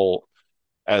result.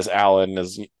 As Alan,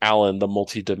 the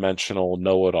multi-dimensional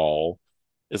know-it-all,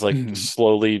 is like Mhm.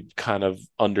 slowly kind of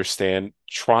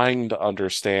trying to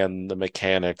understand the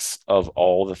mechanics of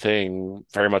all the thing,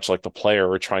 very much like the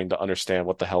player trying to understand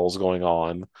what the hell is going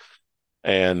on.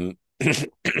 And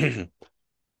and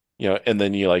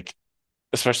then you like,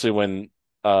 especially when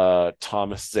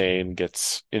Thomas Zane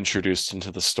gets introduced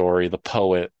into the story, the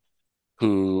poet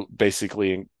who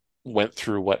basically went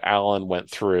through what Alan went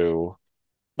through,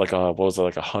 like what was it,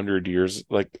 like 100 years,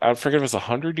 like I forget if it was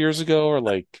 100 years ago or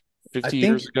like I 50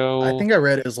 years think I ago. think I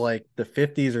read it was like the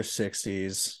 50s or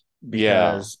 60s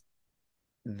Yeah. because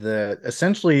the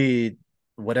essentially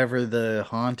whatever the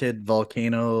haunted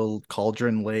volcano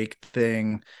cauldron lake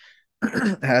thing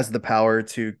has the power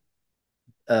to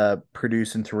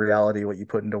produce into reality what you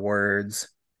put into words.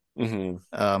 Hmm.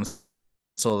 Um,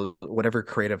 so whatever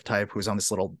creative type who's on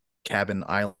this little cabin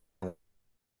island,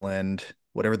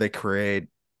 whatever they create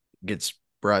gets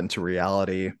brought into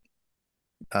reality.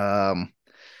 Um,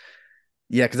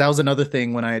 yeah, because that was another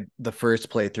thing when I the first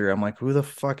playthrough, I'm like, who the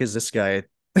fuck is this guy?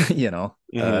 you know,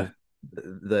 uh, Hmm.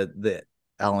 the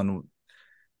Alan,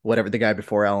 whatever the guy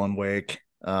before Alan Wake,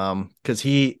 because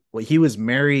he was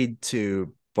married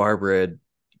to Barbara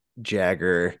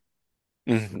Jagger,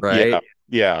 Hmm. Yeah. right?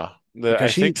 Yeah. Because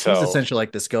I think she's so. essentially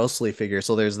like this ghostly figure.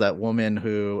 So there's that woman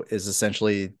who is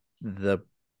essentially the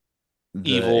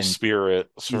Evil and spirit,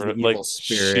 she's sort the of like evil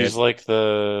she's spirit. like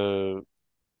the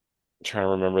trying to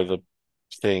remember the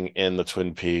thing in the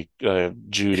Twin Peak,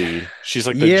 Judy. She's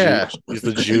like Yeah. she's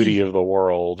the Judy of the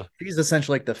world. She's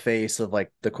essentially like the face of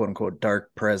like the quote unquote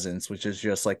dark presence, which is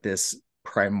just like this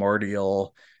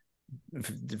primordial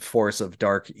force of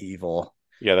dark evil.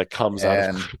 Yeah, that comes out of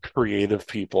And creative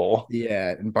people.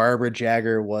 yeah, and Barbara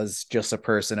Jagger was just a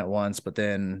person at once, but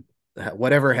then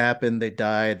whatever happened, they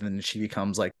died, and she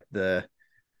becomes like this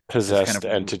kind Possessed of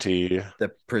entity.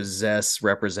 the possessed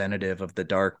representative of the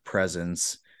dark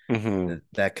presence Hmm.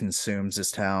 that consumes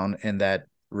this town and that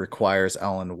requires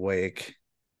Alan Wake.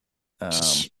 Um,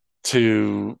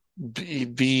 To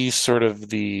be sort of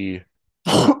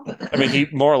I mean, he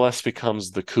more or less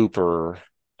becomes the Cooper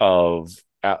of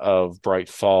Bright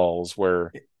Falls,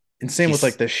 where and same with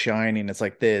like he's The Shining. It's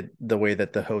like the way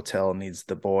that the hotel needs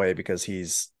the boy because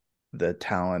he's the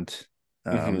talent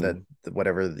that hmm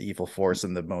whatever the evil force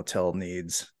in the motel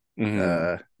needs.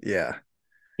 hmm Yeah.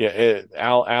 yeah,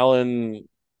 Alan,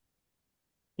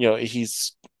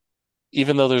 he's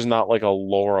even though there's not like a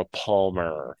Laura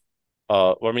Palmer,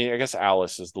 I mean, I guess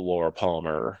Alice is the Laura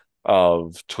Palmer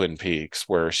of Twin Peaks,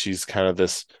 where she's kind of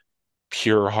this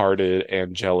pure-hearted,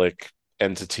 angelic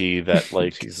entity that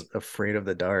like, She's afraid of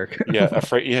the dark. yeah,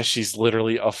 afraid, yeah, she's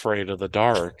literally afraid of the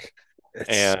dark.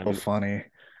 It's so And funny.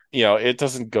 it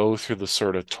doesn't go through the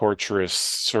sort of torturous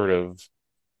sort of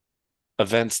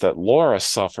events that Laura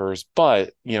suffers,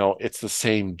 but it's the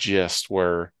same gist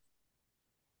where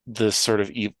this sort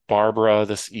of Barbara,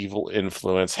 this evil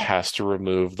influence, has to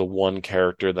remove the one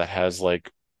character that has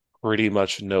like pretty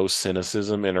much no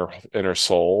cynicism in her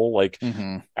soul. Like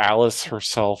Hmm. Alice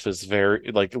herself is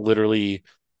very like literally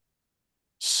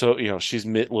so she's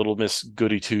little Miss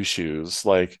Goody Two Shoes.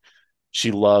 Like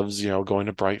she loves going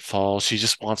to Bright Falls. She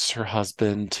just wants her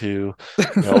husband to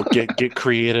get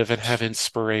creative and have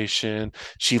inspiration.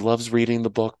 She loves reading the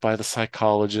book by the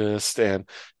psychologist and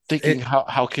thinking it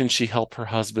how can she help her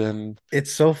husband.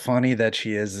 it's so funny that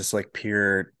she is this like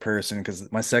pure person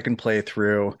because my second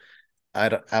playthrough,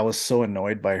 I was so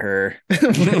annoyed by her.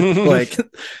 Like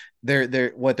they're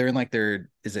in like their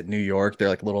is it New York? They're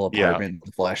like little Yeah. apartment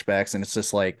flashbacks, and it's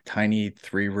just like tiny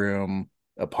 3 room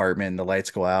apartment, and the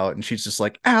lights go out, and she's just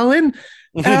like, Alan,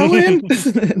 Alan.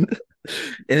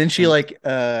 And then she like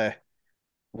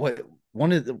what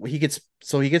one of the, he gets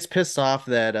pissed off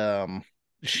that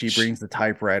she brings the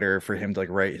typewriter for him to like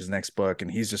write his next book, and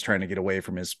he's just trying to get away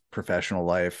from his professional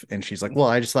life, and she's like, well,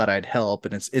 I just thought I'd help,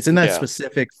 and it's in that Yeah.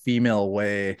 specific female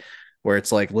way where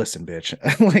it's like, listen, bitch.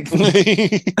 Like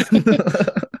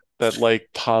That like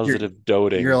you're positive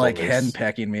doting you're like voice.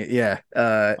 henpecking me, yeah.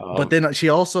 But Um, then she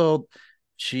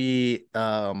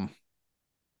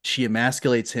she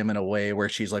emasculates him in a way where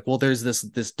she's like, well, there's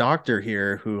this doctor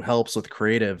here who helps with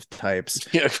creative types.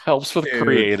 yeah, it helps with Dude,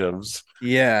 creatives.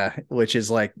 yeah, which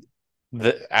is like,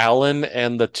 The Alan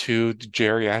and the two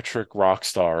geriatric rock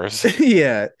stars.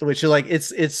 yeah, which is like,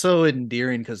 it's so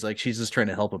endearing because like she's just trying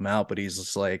to help him out, but he's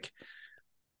just like,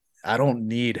 I don't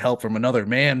need help from another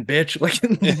man, bitch. Like,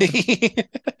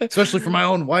 especially for my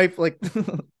own wife. Like,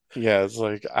 Yeah, it's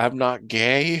like I'm not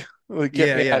gay. Like, get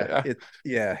yeah, me yeah, out.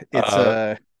 it's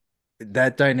Uh,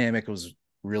 that dynamic was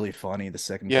really funny the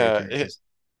second yeah, playthrough because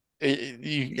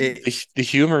it the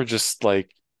humor just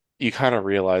like you kind of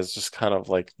realize just kind of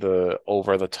like the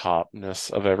over the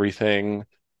topness of everything.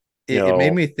 You it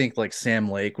made know, me think like Sam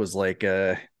Lake was like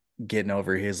getting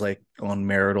over his like own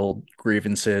marital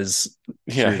grievances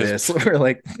yeah, through this or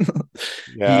like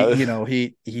he yeah,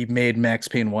 he made Max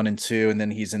Payne 1 and 2, and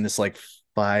then he's in this like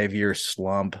 5 year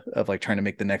slump of like trying to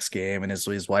make the next game, and his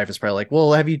wife is probably like,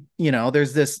 well, have you,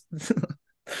 there's this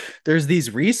there's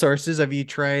these resources, have you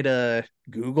tried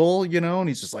Google, and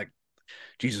he's just like,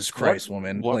 Jesus what Christ,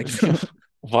 woman, what like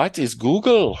what is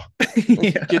Google?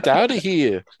 yeah, Get out of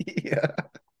here. yeah,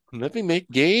 Let me make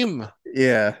game.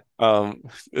 yeah, Um,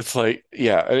 it's like,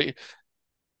 yeah,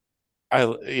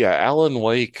 yeah, Alan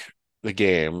Wake, the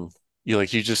game, you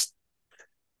just,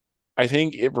 I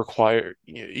think it require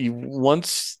you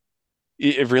once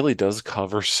it really does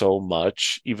cover so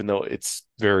much, even though it's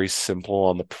very simple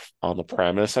on the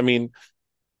premise. I mean,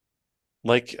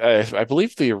 like I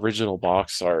believe the original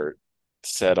box art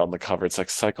said on the cover, it's like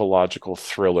psychological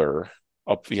thriller,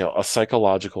 a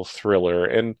psychological thriller,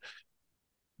 and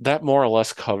that more or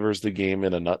less covers the game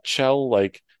in a nutshell.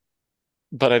 Like,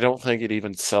 but I don't think it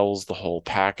even sells the whole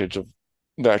package of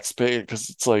Max Payne because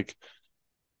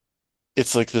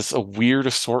it's like this a weird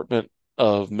assortment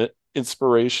of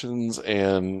inspirations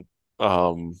and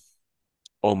um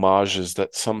homages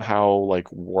that somehow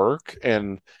like work,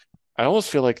 and I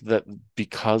almost feel like that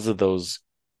because of those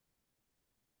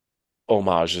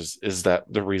homages is that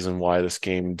the reason why this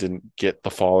game didn't get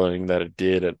the following that it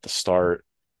did at the start.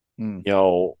 mm. you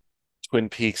know Twin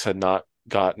Peaks had not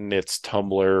gotten its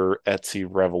Tumblr Etsy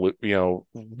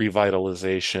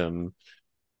revitalization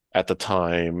at the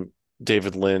time.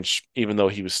 David Lynch, even though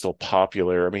he was still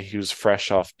popular, I mean, he was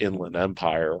fresh off Inland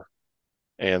Empire.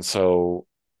 And so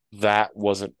that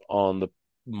wasn't on the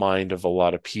mind of a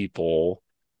lot of people.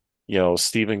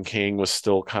 Stephen King was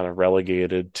still kind of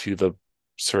relegated to the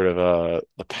sort of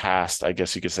the past, I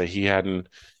guess you could say. He hadn't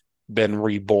been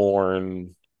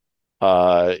reborn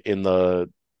in the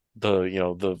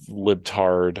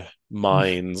libtard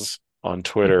minds on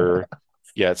Twitter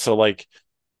yet. So like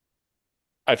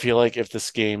I feel like if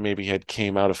this game maybe had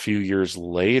came out a few years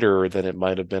later, then it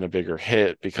might have been a bigger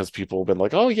hit because people have been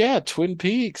like, "Oh yeah, Twin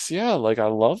Peaks, yeah, like I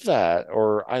love that,"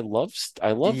 or I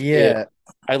love it, Yeah,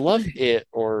 I love it,"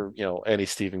 or any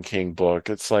Stephen King book.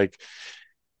 It's like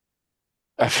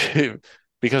I feel,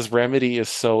 because Remedy is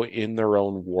so in their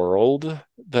own world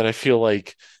that I feel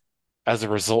like as a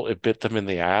result, it bit them in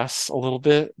the ass a little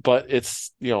bit. But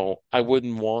I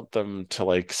wouldn't want them to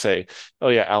like say, "Oh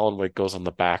yeah, Alan Wake goes on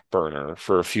the back burner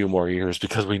for a few more years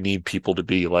because we need people to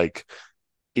be like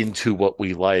into what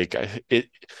we like."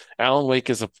 Alan Wake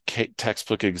is a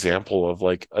textbook example of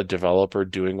like a developer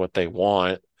doing what they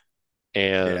want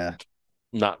yeah, and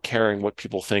not caring what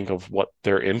people think of what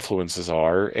their influences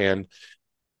are. And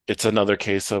it's another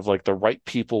case of like the right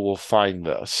people will find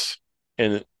this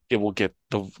and it will get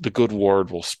the good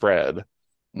word will spread.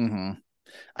 Hmm.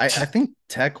 I think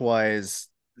tech wise,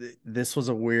 this was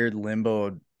a weird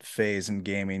limbo phase in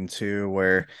gaming too,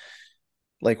 where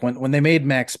like when they made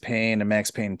Max Payne and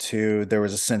Max Payne 2, there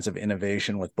was a sense of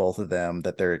innovation with both of them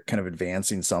that they're kind of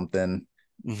advancing something.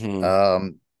 Hmm.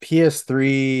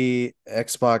 PS3,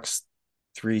 Xbox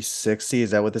 360,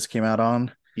 is that what this came out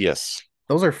on? Yes.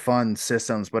 Those are fun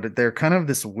systems, but they're kind of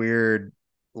this weird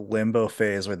limbo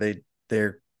phase where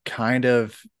they're kind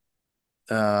of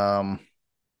um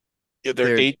Yeah,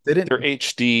 they didn't. they're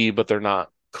HD, but they're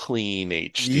not clean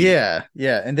HD. Yeah,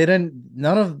 yeah, and they didn't.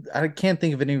 None of I can't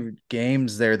think of any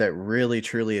games there that really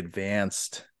truly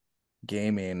advanced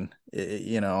gaming.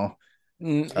 You know,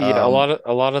 Yeah, um,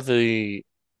 a lot of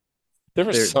there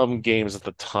were they're some games at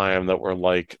the time that were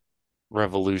like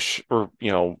revolution or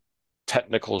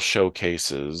technical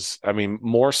showcases. I mean,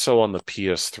 more so on the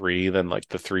PS3 than like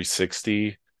the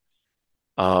 360.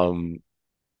 Um,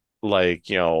 like,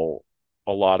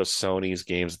 a lot of Sony's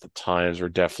games at the times were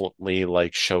definitely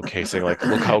like showcasing like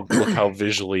look how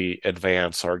visually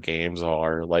advanced our games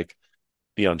are. Like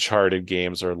the Uncharted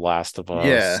games or Last of Us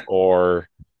yeah, or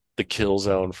the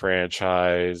Killzone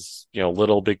franchise.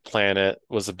 Little Big Planet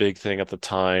was a big thing at the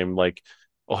time. Like,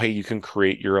 oh, hey, you can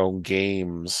create your own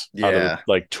games out of the yeah.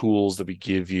 like tools that we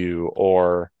give you.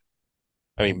 Or,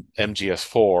 I mean,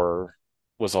 MGS4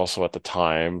 was also at the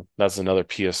time. That's another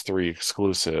PS3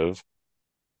 exclusive.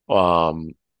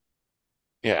 Um,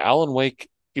 yeah, Alan Wake,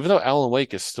 even though Alan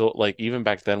Wake is still like even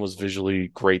back then was visually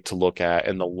great to look at,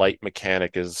 and the light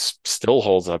mechanic is still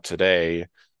holds up today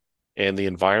and the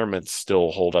environments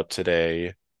still hold up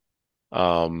today.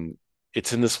 Um,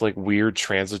 it's in this like weird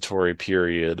transitory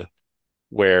period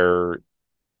where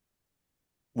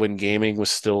when gaming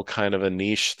was still kind of a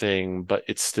niche thing, but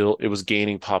it was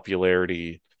gaining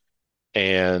popularity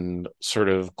and sort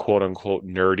of quote unquote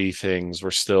nerdy things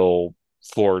were still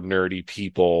for nerdy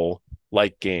people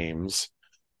like games.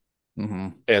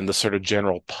 Hmm. And the sort of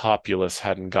general populace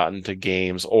hadn't gotten to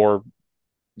games or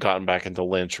gotten back into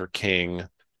Lynch or King.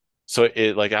 So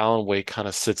it like Alan Wake kind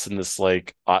of sits in this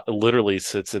like literally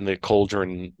sits in the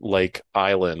Cauldron Lake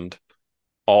Island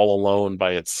all alone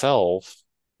by itself.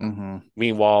 Hmm.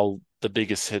 Meanwhile, the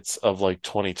biggest hits of like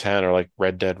 2010 are like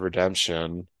Red Dead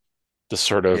Redemption, the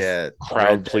sort of Yeah,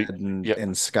 crowd Red ple Dead yeah,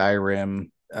 and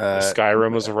Skyrim.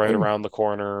 Skyrim was right around the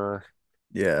corner.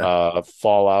 Yeah,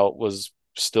 Fallout was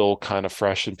still kind of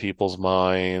fresh in people's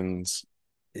minds.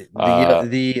 the Uh,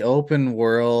 the open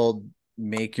world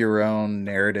make your own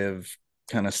narrative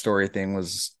kind of story thing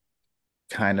was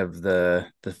kind of the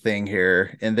thing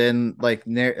here. And then like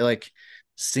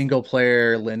single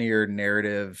player linear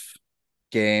narrative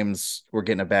games were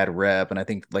getting a bad rep, and I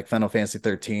think like Final Fantasy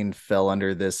 13 fell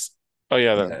under this. oh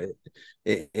yeah, You know,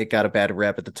 it got a bad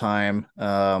rep at the time.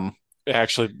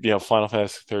 actually, Final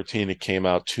Fantasy 13, it came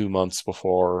out 2 months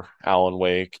before Alan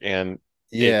Wake, and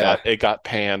Yeah, it got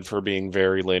panned for being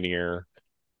very linear.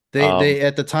 Um, they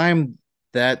at the time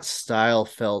that style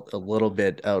felt a little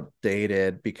bit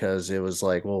outdated because it was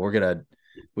like, well, we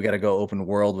gotta go open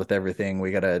world with everything.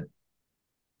 We gotta,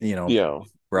 you know, yeah,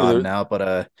 broaden there, out.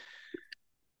 But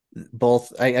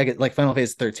both I get like Final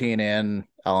Fantasy 13 and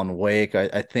Alan Wake.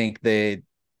 I think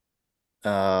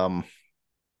um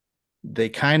they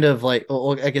kind of like,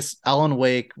 well, I guess Alan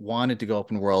Wake wanted to go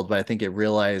open world, but I think it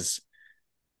realized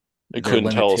it their couldn't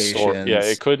tell a story. Yeah,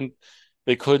 limitations.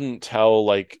 they couldn't tell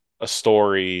like a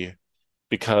story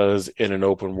because in an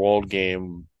open world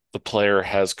game, the player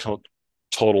has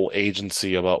total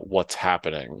agency about what's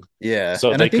happening. Yeah,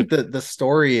 So and I they think could, the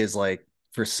story is like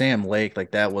for Sam Lake,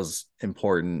 like that was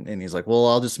important, and he's like, well,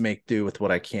 I'll just make do with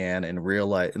what I can and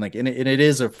realize, and like, and it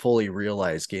is a fully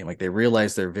realized game. Like they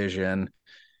realized their vision,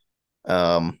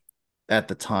 um, at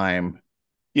the time,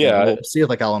 and yeah, we'll see it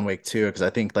like Alan Wake 2 because I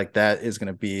think like that is going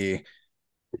to be.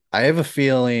 I have a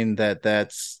feeling that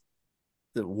that's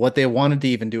what they wanted to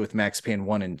even do with Max Payne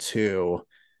 1 and 2.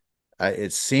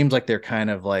 It seems like they're kind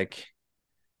of like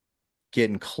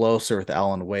getting closer with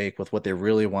Alan Wake with what they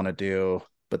really want to do,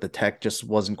 but the tech just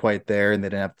wasn't quite there and they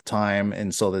didn't have the time.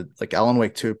 And so the like Alan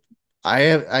Wake 2, I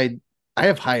have I I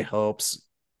have high hopes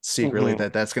secretly mhm.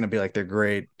 that that's going to be like their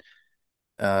great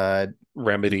uh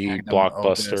Remedy magnum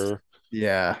opus. blockbuster.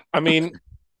 Yeah. I mean,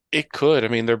 it could. I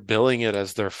mean, they're billing it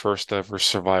as their first ever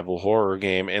survival horror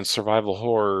game, and survival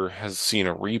horror has seen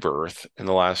a rebirth in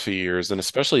the last few years, and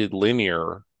especially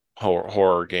linear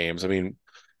horror games. I mean,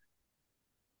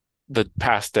 the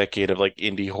past decade of like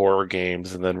indie horror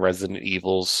games, and then Resident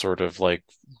Evil's sort of like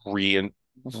re,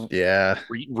 Yeah.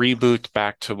 reboot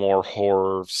back to more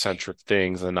horror centric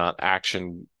things and not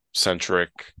action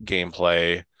centric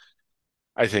gameplay.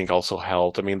 I think also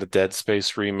helped. I mean, the Dead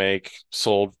Space remake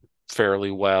sold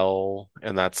fairly well,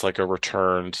 and that's like a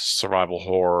return to survival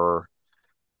horror.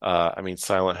 I mean,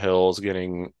 Silent Hill's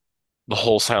getting the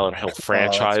whole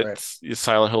Oh, that's right.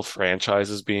 Silent Hill franchise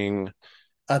is being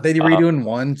Are they uh redoing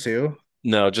one too?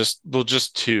 no,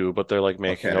 just two, but they're like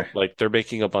Okay. they're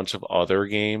making a bunch of other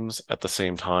games at the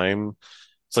same time.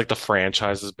 It's like the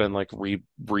franchise has been like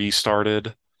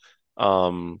restarted.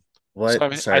 So What?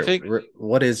 I Sorry. think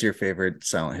What is your favorite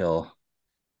Silent Hill?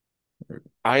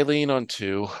 I lean on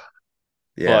two,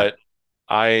 Yeah. but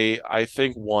I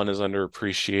think one is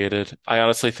underappreciated. I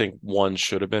honestly think one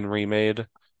should have been remade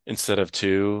instead of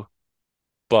two,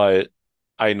 but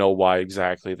I know why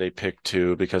exactly they picked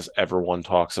two because everyone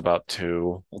talks about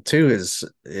two. Well, two is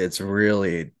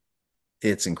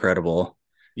it's incredible.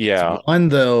 Yeah, One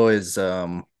though is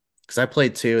because I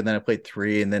played two and then I played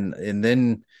three and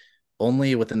then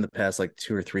only within the past like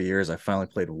 2 or 3 years I finally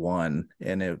played one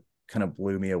and it kind of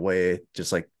blew me away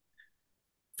just like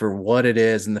for what it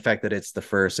is and the fact that it's the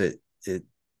first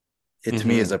it to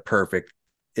me is hmm a perfect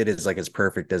it is like as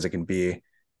perfect as it can be.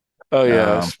 Oh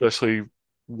yeah, Um especially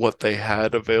what they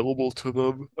had available to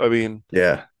them. I mean,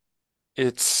 yeah.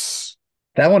 it's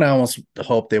That one I almost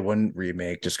hope they wouldn't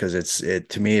remake just because it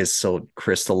to me is so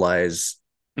crystallized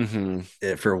hmm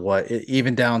for what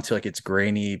even down to like its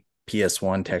grainy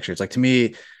PS1 textures. Like to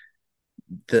me,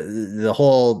 the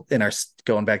whole in our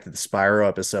going back to the Spyro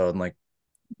episode and like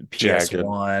jagged.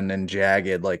 PS1 and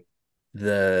jagged, like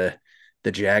the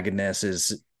the jaggedness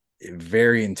is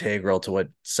very integral to what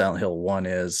Silent Hill 1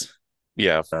 is.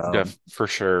 Yeah, Um for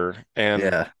sure. And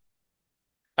yeah.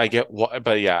 I get why,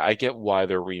 but yeah, I get why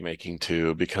they're remaking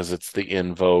two because it's the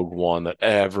in vogue one that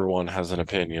everyone has an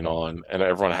opinion on, and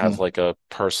everyone has Mhm. like a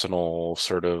personal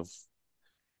sort of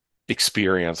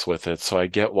experience with it. So I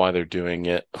get why they're doing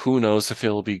it. Who knows if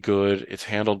it'll be good? It's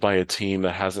handled by a team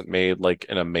that hasn't made like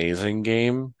an amazing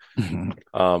game.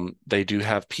 They do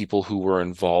have people who were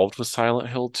involved with Silent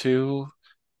Hill 2,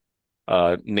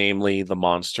 namely the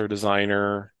monster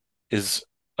designer is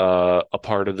a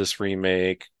part of this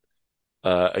remake.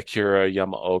 Akira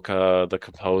Yamaoka, the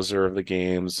composer of the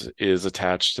games, is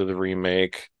attached to the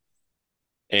remake,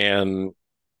 and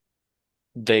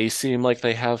they seem like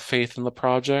they have faith in the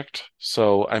project.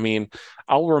 So, I mean,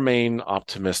 I'll remain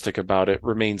optimistic about it.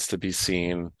 Remains to be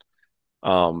seen.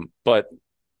 But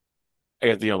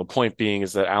the point being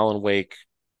is that Alan Wake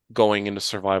going into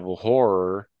survival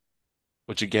horror,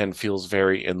 which again feels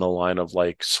very in the line of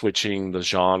like switching the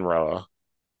genre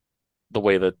the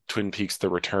way that Twin Peaks The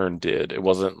Return did. It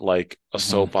wasn't like a Mhm.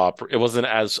 soap opera. It wasn't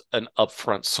as an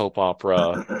upfront soap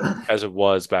opera as it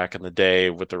was back in the day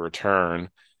with The Return.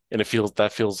 And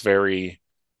that feels very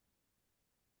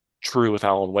true with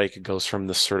Alan Wake. It goes from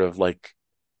this sort of like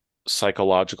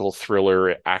psychological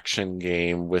thriller action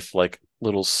game with like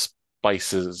little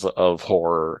spices of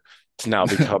horror to now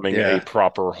becoming a Yeah.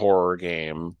 proper horror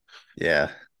game.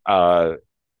 Yeah. Uh,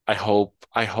 I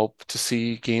hope to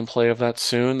see gameplay of that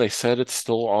soon. They said it's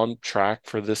still on track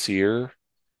for this year.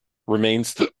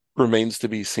 Remains to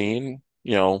be seen.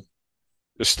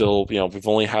 There's still, we've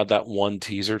only had that one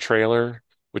teaser trailer,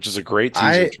 which is a great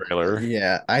teaser I trailer.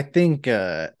 yeah, I think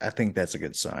that's a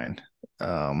good sign.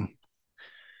 Um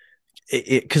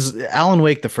it because Alan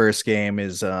Wake, the first game,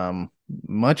 is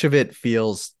much of it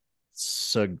feels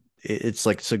so it's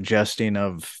like suggesting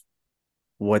of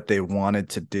what they wanted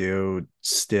to do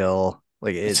still.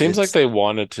 Like It seems like it's they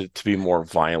wanted to be more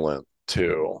violent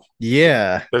too.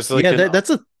 yeah. There's like Yeah, an that's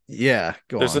a yeah,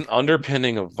 go there's on. an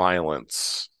underpinning of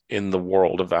violence in the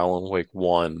world of Alan Wake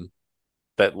 1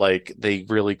 that like they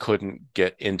really couldn't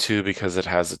get into because it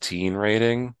has a teen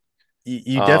rating.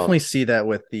 You Um, definitely see that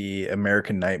with the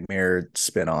American Nightmare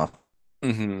spinoff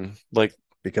like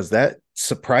because that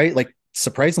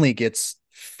surprisingly gets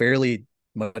fairly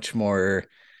much more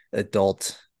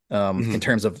adult in mhm,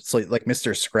 terms of so like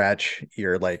Mr. Scratch,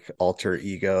 your like alter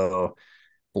ego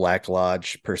Black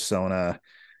Lodge persona.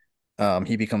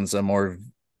 He becomes a more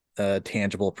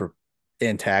tangible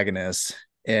antagonist,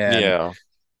 and yeah,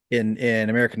 in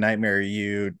American Nightmare,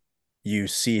 you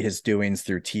see his doings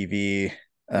through TV.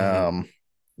 mhm,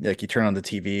 Like you turn on the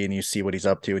TV and you see what he's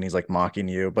up to, and he's like mocking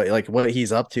you. But like what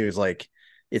he's up to is like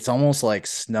it's almost like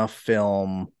snuff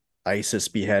film ISIS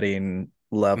beheading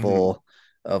mhm. level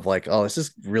of like, oh, this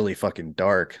is really fucking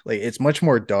dark. Like it's much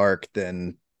more dark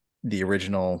than the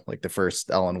original, like the first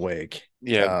Alan Wake.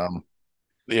 Yeah, Um,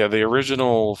 yeah, the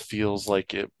original feels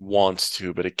like it wants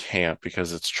to, but it can't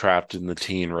because it's trapped in the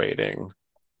teen rating.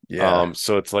 yeah.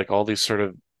 So it's like all these sort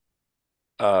of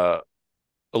uh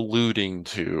alluding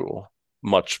to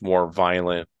much more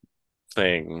violent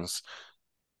things.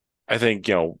 I think,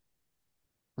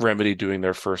 Remedy doing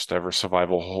their first ever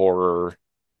survival horror.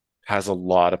 has a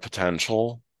lot of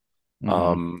potential,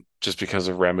 Hmm. just because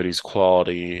of Remedy's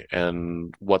quality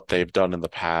and what they've done in the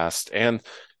past. And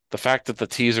the fact that the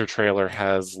teaser trailer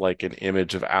has like an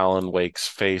image of Alan Wake's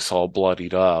face all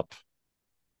bloodied up,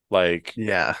 like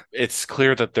Yeah. it's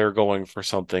clear that they're going for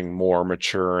something more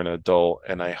mature and adult.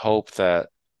 And I hope that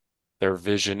their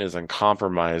vision isn't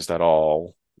compromised at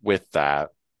all with that.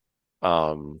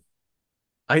 Um,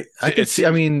 I could it's see,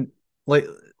 I mean, like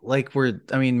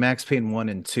I mean, Max Payne 1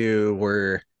 and 2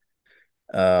 were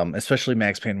especially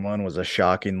Max Payne 1 was a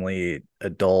shockingly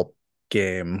adult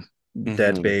game.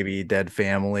 Dead mhm. baby, dead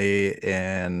family,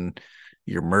 and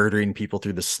you're murdering people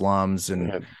through the slums.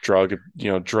 And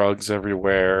Yeah, drugs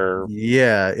everywhere.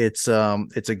 yeah, it's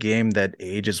a game that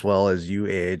ages well as you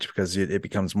age because it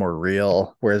becomes more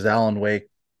real. Whereas Alan Wake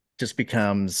just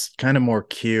becomes kind of more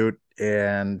cute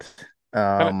and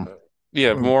Kind um of,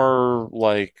 yeah, more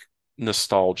like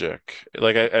nostalgic.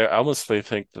 Like I honestly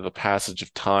think that the passage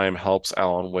of time helps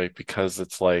Alan Wake because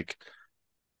it's like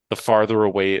the farther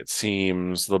away it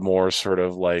seems, the more sort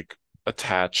of like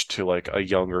attached to like a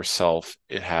younger self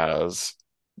it has.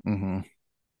 mhm.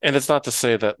 And it's not to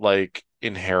say that like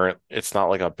inherent, it's not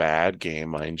like a bad game,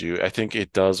 mind you. I think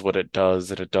it does what it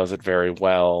does and it does it very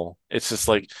well. It's just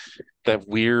like that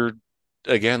weird,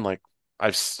 again, like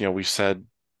we've said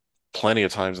plenty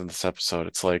of times in this episode,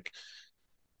 it's like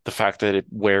the fact that it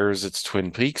wears its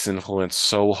Twin Peaks influence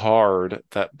so hard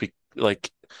that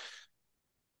like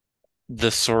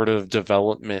the sort of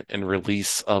development and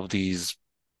release of these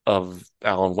of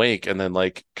Alan Wake, and then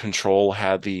like Control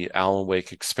had the Alan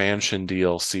Wake expansion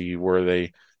DLC where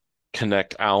they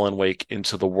connect Alan Wake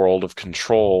into the world of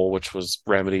Control, which was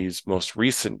Remedy's most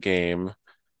recent game.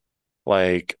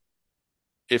 Like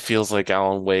it feels like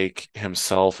Alan Wake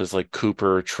himself is like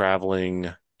Cooper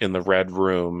traveling in the Red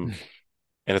Room,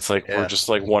 and it's like we're Yeah. just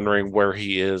like wondering where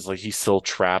he is. Like he's still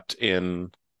trapped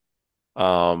in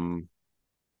um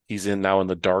he's in now in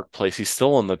the dark place. He's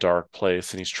still in the dark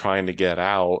place and he's trying to get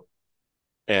out.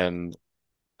 And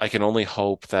I can only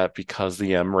hope that because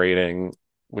the M rating,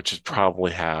 which it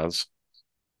probably has,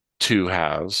 two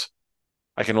has,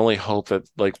 I can only hope that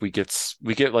like we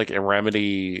get like a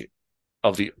remedy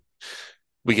of the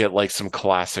we get like some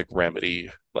classic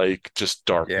remedy, like just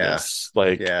Yeah. darkness,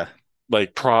 Yeah.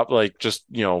 like prop like just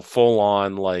full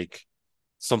on like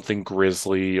something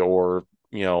grisly or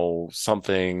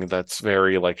something that's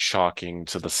very like shocking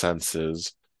to the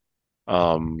senses.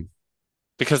 Um,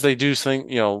 because they do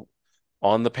think,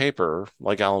 on the paper,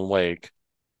 like Alan Wake,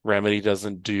 Remedy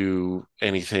doesn't do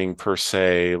anything per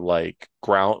se like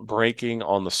groundbreaking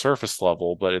on the surface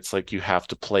level, but it's like you have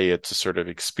to play it to sort of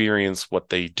experience what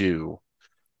they do.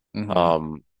 Hmm.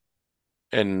 Um,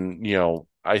 and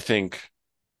I think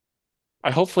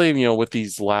I hopefully, with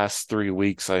these last 3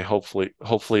 weeks, I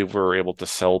hopefully we're able to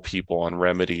sell people on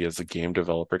Remedy as a game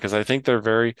developer because I think they're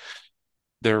very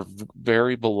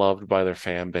beloved by their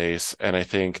fan base, and I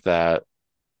think that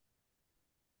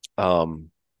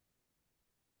um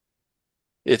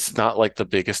it's not like the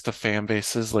biggest of fan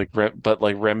bases, but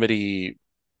like Remedy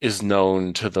is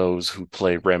known to those who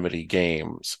play Remedy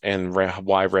games and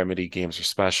why Remedy games are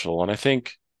special. And I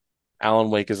think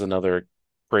Alan Wake is another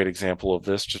great example of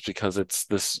this, just because it's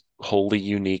this wholly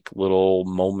unique little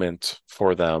moment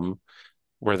for them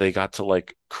where they got to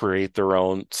like create their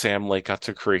own. Sam Lake got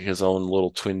to create his own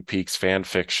little Twin Peaks fan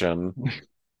fiction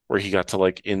where he got to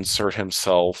like insert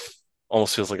himself,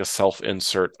 almost feels like a self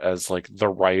insert as like the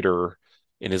writer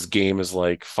in his game is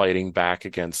like fighting back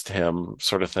against him,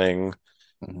 sort of thing.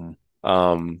 Hmm.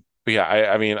 But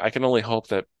yeah, I mean, I can only hope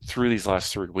that through these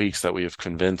last 3 weeks that we have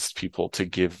convinced people to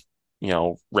give,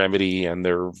 Remedy and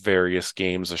their various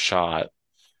games a shot.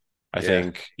 I Yeah.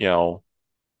 think,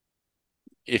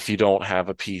 if you don't have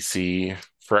a PC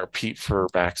for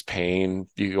Max Payne,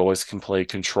 you always can play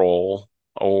Control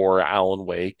or Alan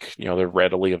Wake. They're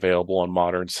readily available on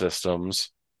modern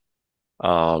systems.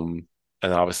 Um,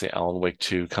 and obviously Alan Wake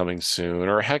 2 coming soon,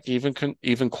 or heck,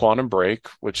 even Quantum Break,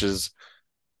 which is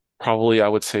probably I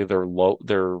would say they're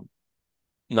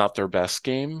not their best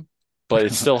game, but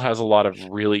it still has a lot of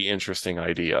really interesting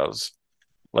ideas,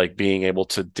 like being able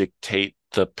to dictate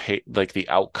like the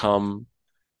outcome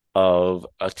of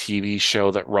a TV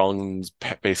show that runs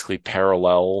basically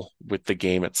parallel with the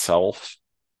game itself.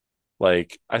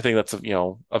 Like, I think that's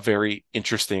a very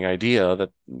interesting idea that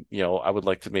I would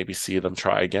like to maybe see them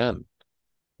try again.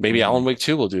 Maybe Alan Hmm. Wake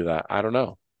 2 will do that. I don't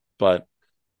know. But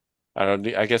I don't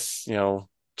I guess,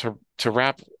 to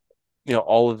wrap,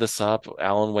 all of this up,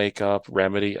 Alan Wake up,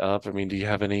 Remedy up. I mean, do you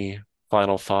have any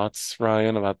final thoughts,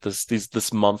 Ryan, about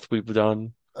this month we've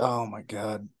done? Oh my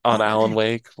God. on Alan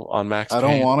Wake, on Max I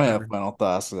don't Payne, want to have whatever. final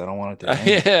thoughts because I don't want it to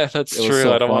end. Yeah, It that's was true.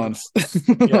 so I don't want fun. this.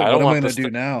 Yeah, I What don't am I want gonna this. do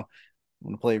now? I'm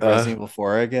gonna play Uh, Resident Evil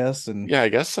 4, I guess, and yeah, I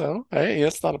guess so. Hey,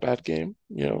 it's not a bad game.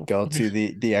 go to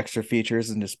the extra features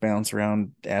and just bounce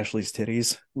around Ashley's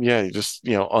titties. Yeah, you just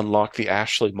unlock the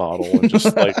Ashley model and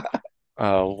just like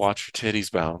watch your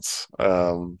titties bounce,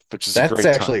 which is a That's great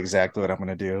time. actually exactly what I'm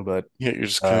gonna do, but Yeah, you're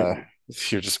just gonna uh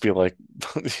you're just be like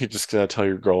you're just gonna tell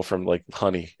your girlfriend like,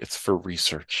 honey, it's for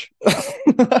research.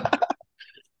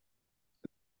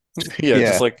 Yeah,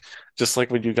 yeah, just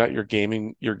like when you got your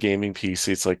gaming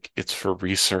PC, it's like it's for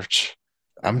research.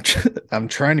 I'm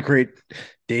trying to create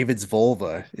David's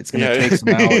vulva. It's gonna Yeah. take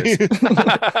some hours.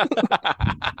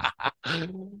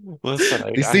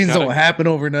 Listen, These I things don't gotta. happen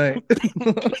overnight.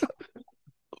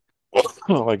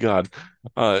 Oh my God.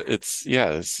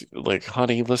 It's like,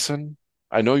 honey, listen,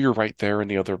 I know you're right there in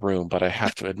the other room, but I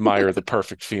have to admire the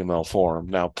perfect female form.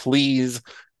 Now, please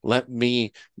let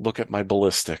me look at my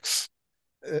ballistics.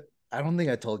 I don't think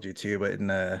I told you too, but in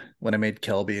when I made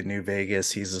Kelby in New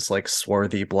Vegas, he's this like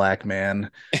swarthy black man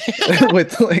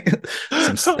with like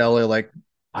some stellar like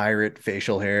pirate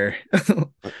facial hair.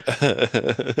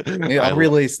 Yeah, I I'll love,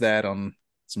 release that on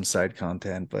some side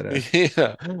content, but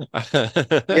yeah.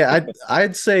 yeah,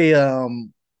 I'd say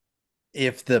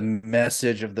if the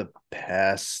message of the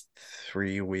past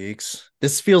 3 weeks,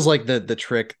 this feels like the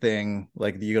trick thing,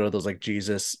 like you go to those like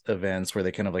Jesus events where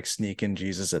they kind of like sneak in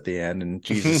Jesus at the end, and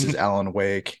Jesus is Alan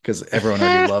Wake because everyone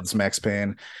already loves Max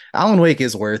Payne. Alan Wake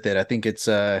is worth it. I think it's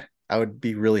I would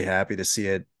be really happy to see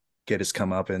it get his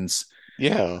comeuppance.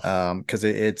 Yeah. Because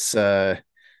it's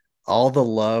all the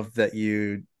love that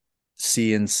you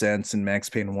see and sense in Max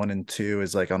Payne 1 and 2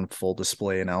 is like on full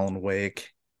display in Alan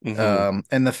Wake. Hmm.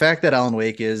 And the fact that Alan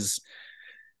Wake is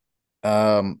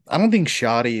I don't think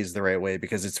shoddy is the right way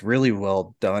because it's really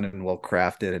well done and well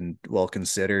crafted and well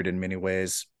considered in many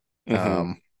ways. Hmm.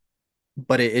 Um,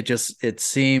 but it just it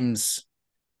seems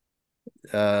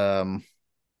um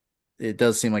it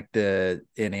does seem like the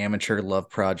an amateur love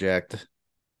project.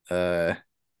 Uh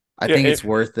I Yeah. think it's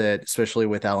worth it, especially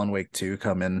with Alan Wake 2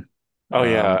 coming. Oh Um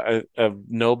yeah.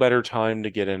 No better time to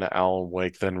get into Alan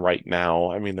Wake than right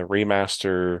now. I mean, the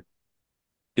remaster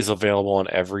is available on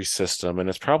every system, and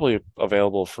it's probably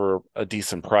available for a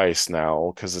decent price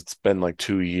now because it's been like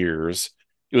 2 years.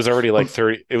 It was already like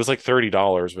 30, it was like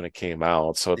 $30 when it came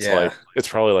out. So it's yeah, like it's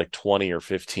probably like 20 or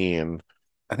 15.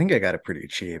 I think I got it pretty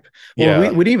cheap. Well, Yeah.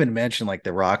 we didn't even mention like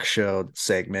the rock show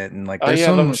segment and like Oh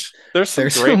yeah, there's some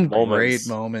there's great some great moments.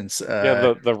 moments.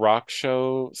 Yeah, the rock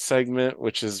show segment,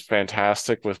 which is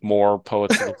fantastic with more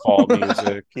Poets of the Fall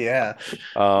music. Yeah.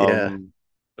 Yeah. Um,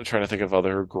 I'm trying to think of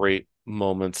other great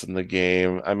moments in the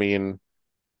game. I mean,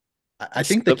 I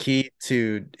think the the key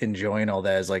to enjoying all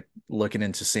that is like looking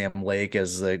into Sam Lake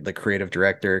as the creative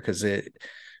director because it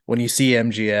when you see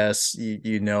MGS,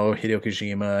 you know Hideo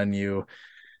Kojima and you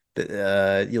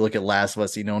look at Last of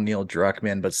Us, you know Neil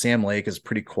Druckmann, but Sam Lake is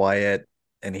pretty quiet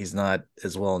and he's not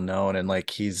as well known and like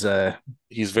he's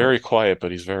very quiet,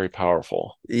 but he's very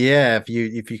powerful. yeah, if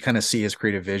you kind of see his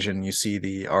creative vision, you see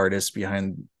the artist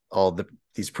behind all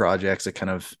these projects, it kind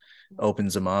of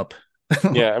opens him up.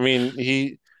 Yeah, I mean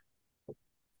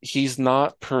he's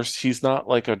not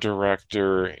like a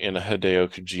director in a Hideo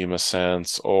Kojima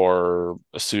sense or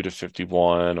a Suda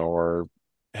 51 or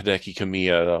Hideki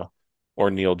Kamiya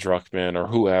or Neil Druckmann or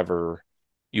whoever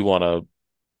you want to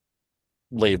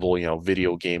label,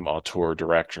 video game auteur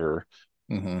director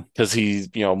Hmm. because he's,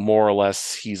 more or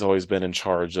less he's always been in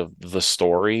charge of the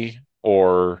story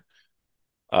or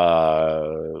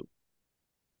uh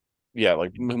yeah,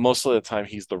 like most of the time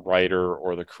he's the writer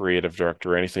or the creative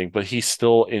director or anything, but he's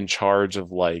still in charge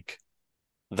of like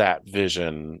that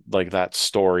vision, like that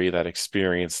story, that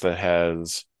experience that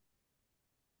has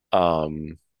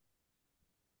um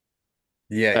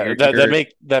Yeah,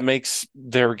 that makes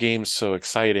their games so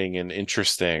exciting and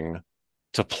interesting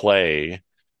to play.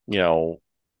 You know,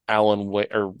 Alan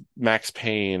Wake or Max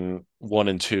Payne 1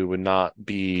 and 2 would not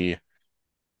be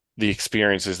the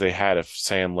experiences they had if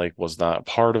Sam Lake was not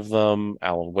part of them.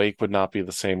 Alan Wake would not be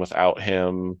the same without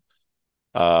him.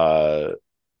 Uh,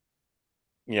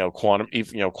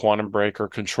 Quantum Break or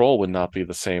Control would not be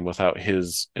the same without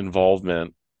his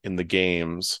involvement in the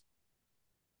games.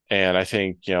 And I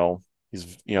think,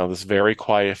 he's, this very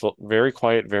quiet,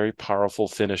 very powerful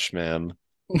Finnish man.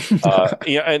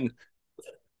 Yeah, and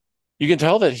you can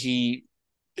tell that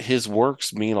his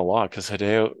works mean a lot because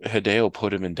Hideo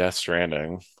put him in Death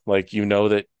Stranding. Like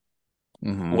that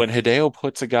Hmm. when Hideo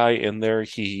puts a guy in there,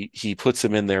 he puts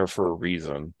him in there for a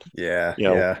reason. Yeah, You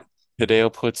know, yeah.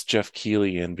 Hideo puts Jeff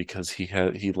Keighley in because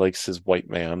he likes his white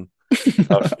man.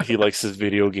 He likes his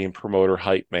video game promoter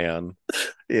hype man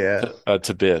Yeah.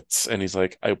 to bits, and he's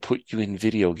like, "I put you in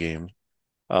video game."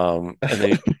 And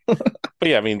they, but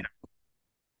yeah, I mean,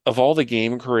 of all the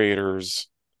game creators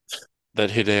that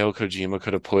Hideo Kojima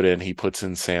could have put in, he puts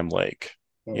in Sam Lake.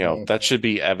 Mhm. That should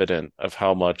be evident of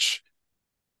how much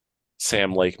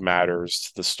Sam Lake matters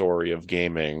to the story of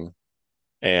gaming.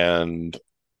 And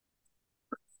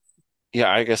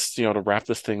yeah, I guess, to wrap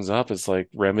this things up, it's like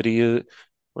Remedy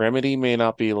may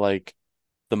not be like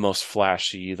the most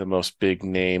flashy, the most big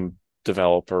name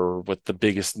developer with the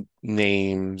biggest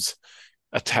names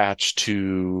attached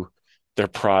to their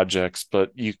projects,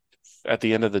 but at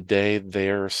the end of the day,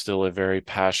 they're still a very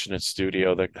passionate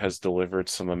studio that has delivered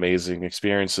some amazing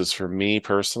experiences for me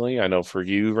personally. I know for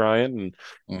you, Ryan, and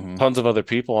Mhm. tons of other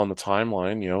people on the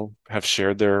timeline, have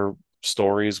shared their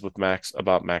stories with Max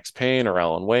about Max Payne or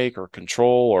Alan Wake or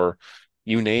Control or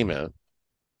you name it.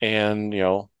 And,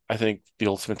 I think the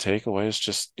ultimate takeaway is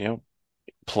just,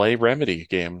 play Remedy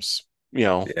games, you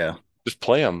know, Yeah. just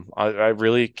play them. I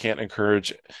really can't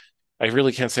say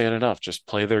it enough. Just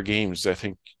play their games. I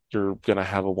think you're going to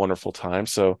have a wonderful time.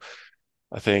 So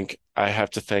I think I have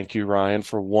to thank you, Ryan,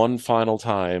 for one final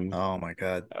time, Oh my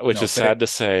God. which No, is sad to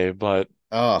say, but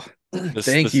oh, thank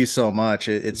this, you so much.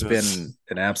 It's this, been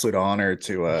an absolute honor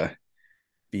to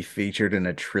be featured in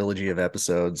a trilogy of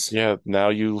episodes. yeah, now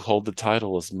you hold the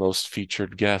title as most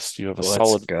featured guest.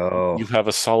 Let's go. You have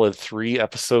a solid 3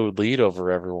 episode lead over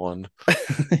everyone.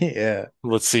 Yeah.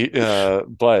 Let's see.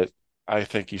 But I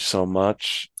thank you so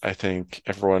much. I thank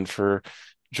everyone for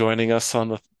joining us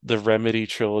on the Remedy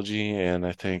trilogy, and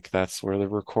I think that's where the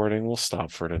recording will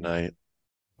stop for tonight.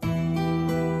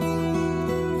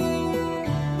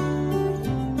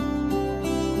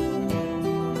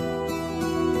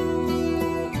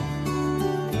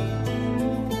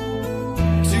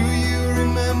 Do you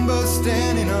remember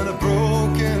standing on a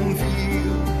broken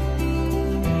field?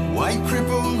 White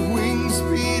crippled wings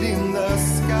beating the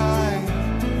sky.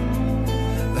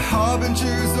 The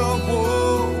harbingers of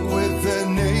war with their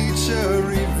nature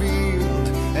revealed,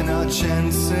 and our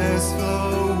chances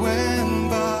flowing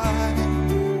by.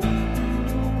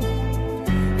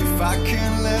 If I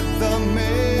can let the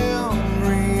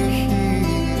memory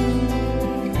heal,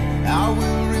 I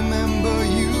will remember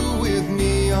you with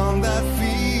me on that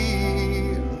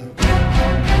field.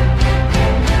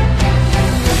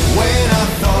 When I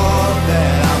thought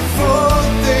that I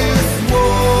fought this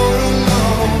war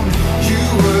alone, you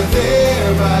were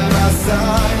there by my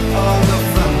side on the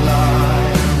front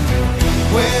line.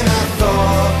 When I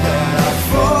thought that I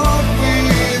fought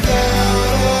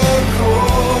without a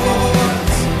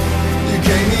cause, you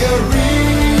gave me a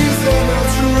reason.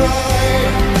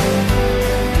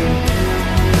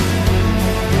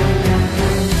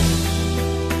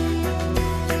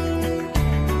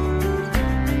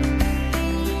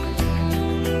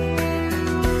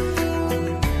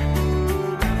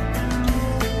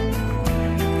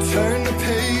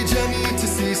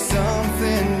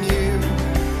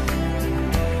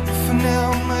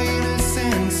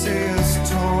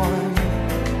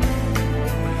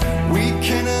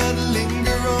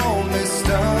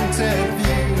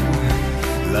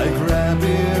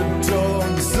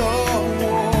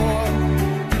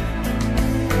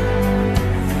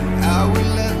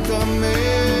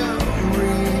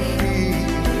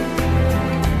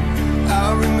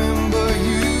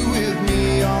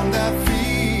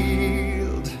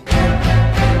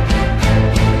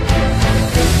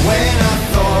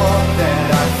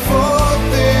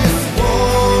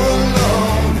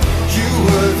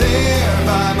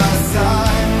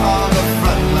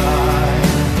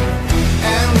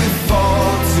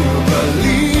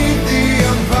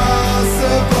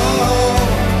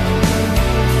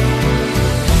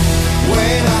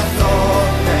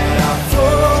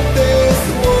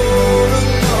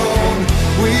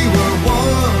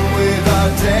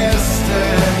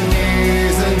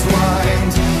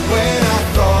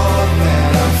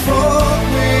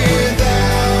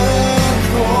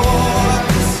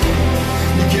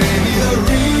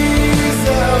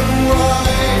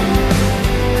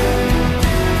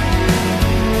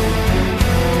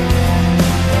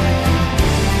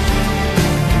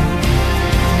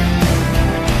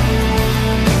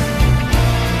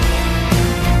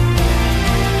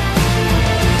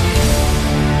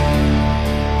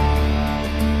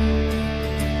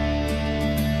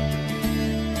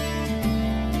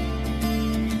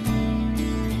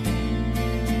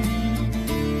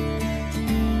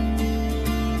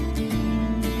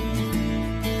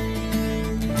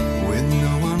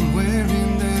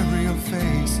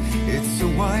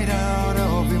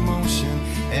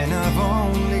 I've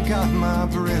only got my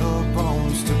brittle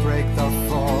bones to break the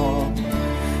fall.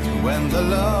 When the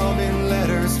love in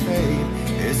letters fade,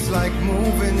 it's like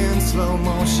moving in slow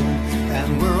motion,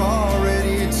 and we're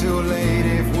already too late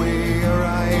if we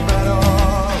arrive at all.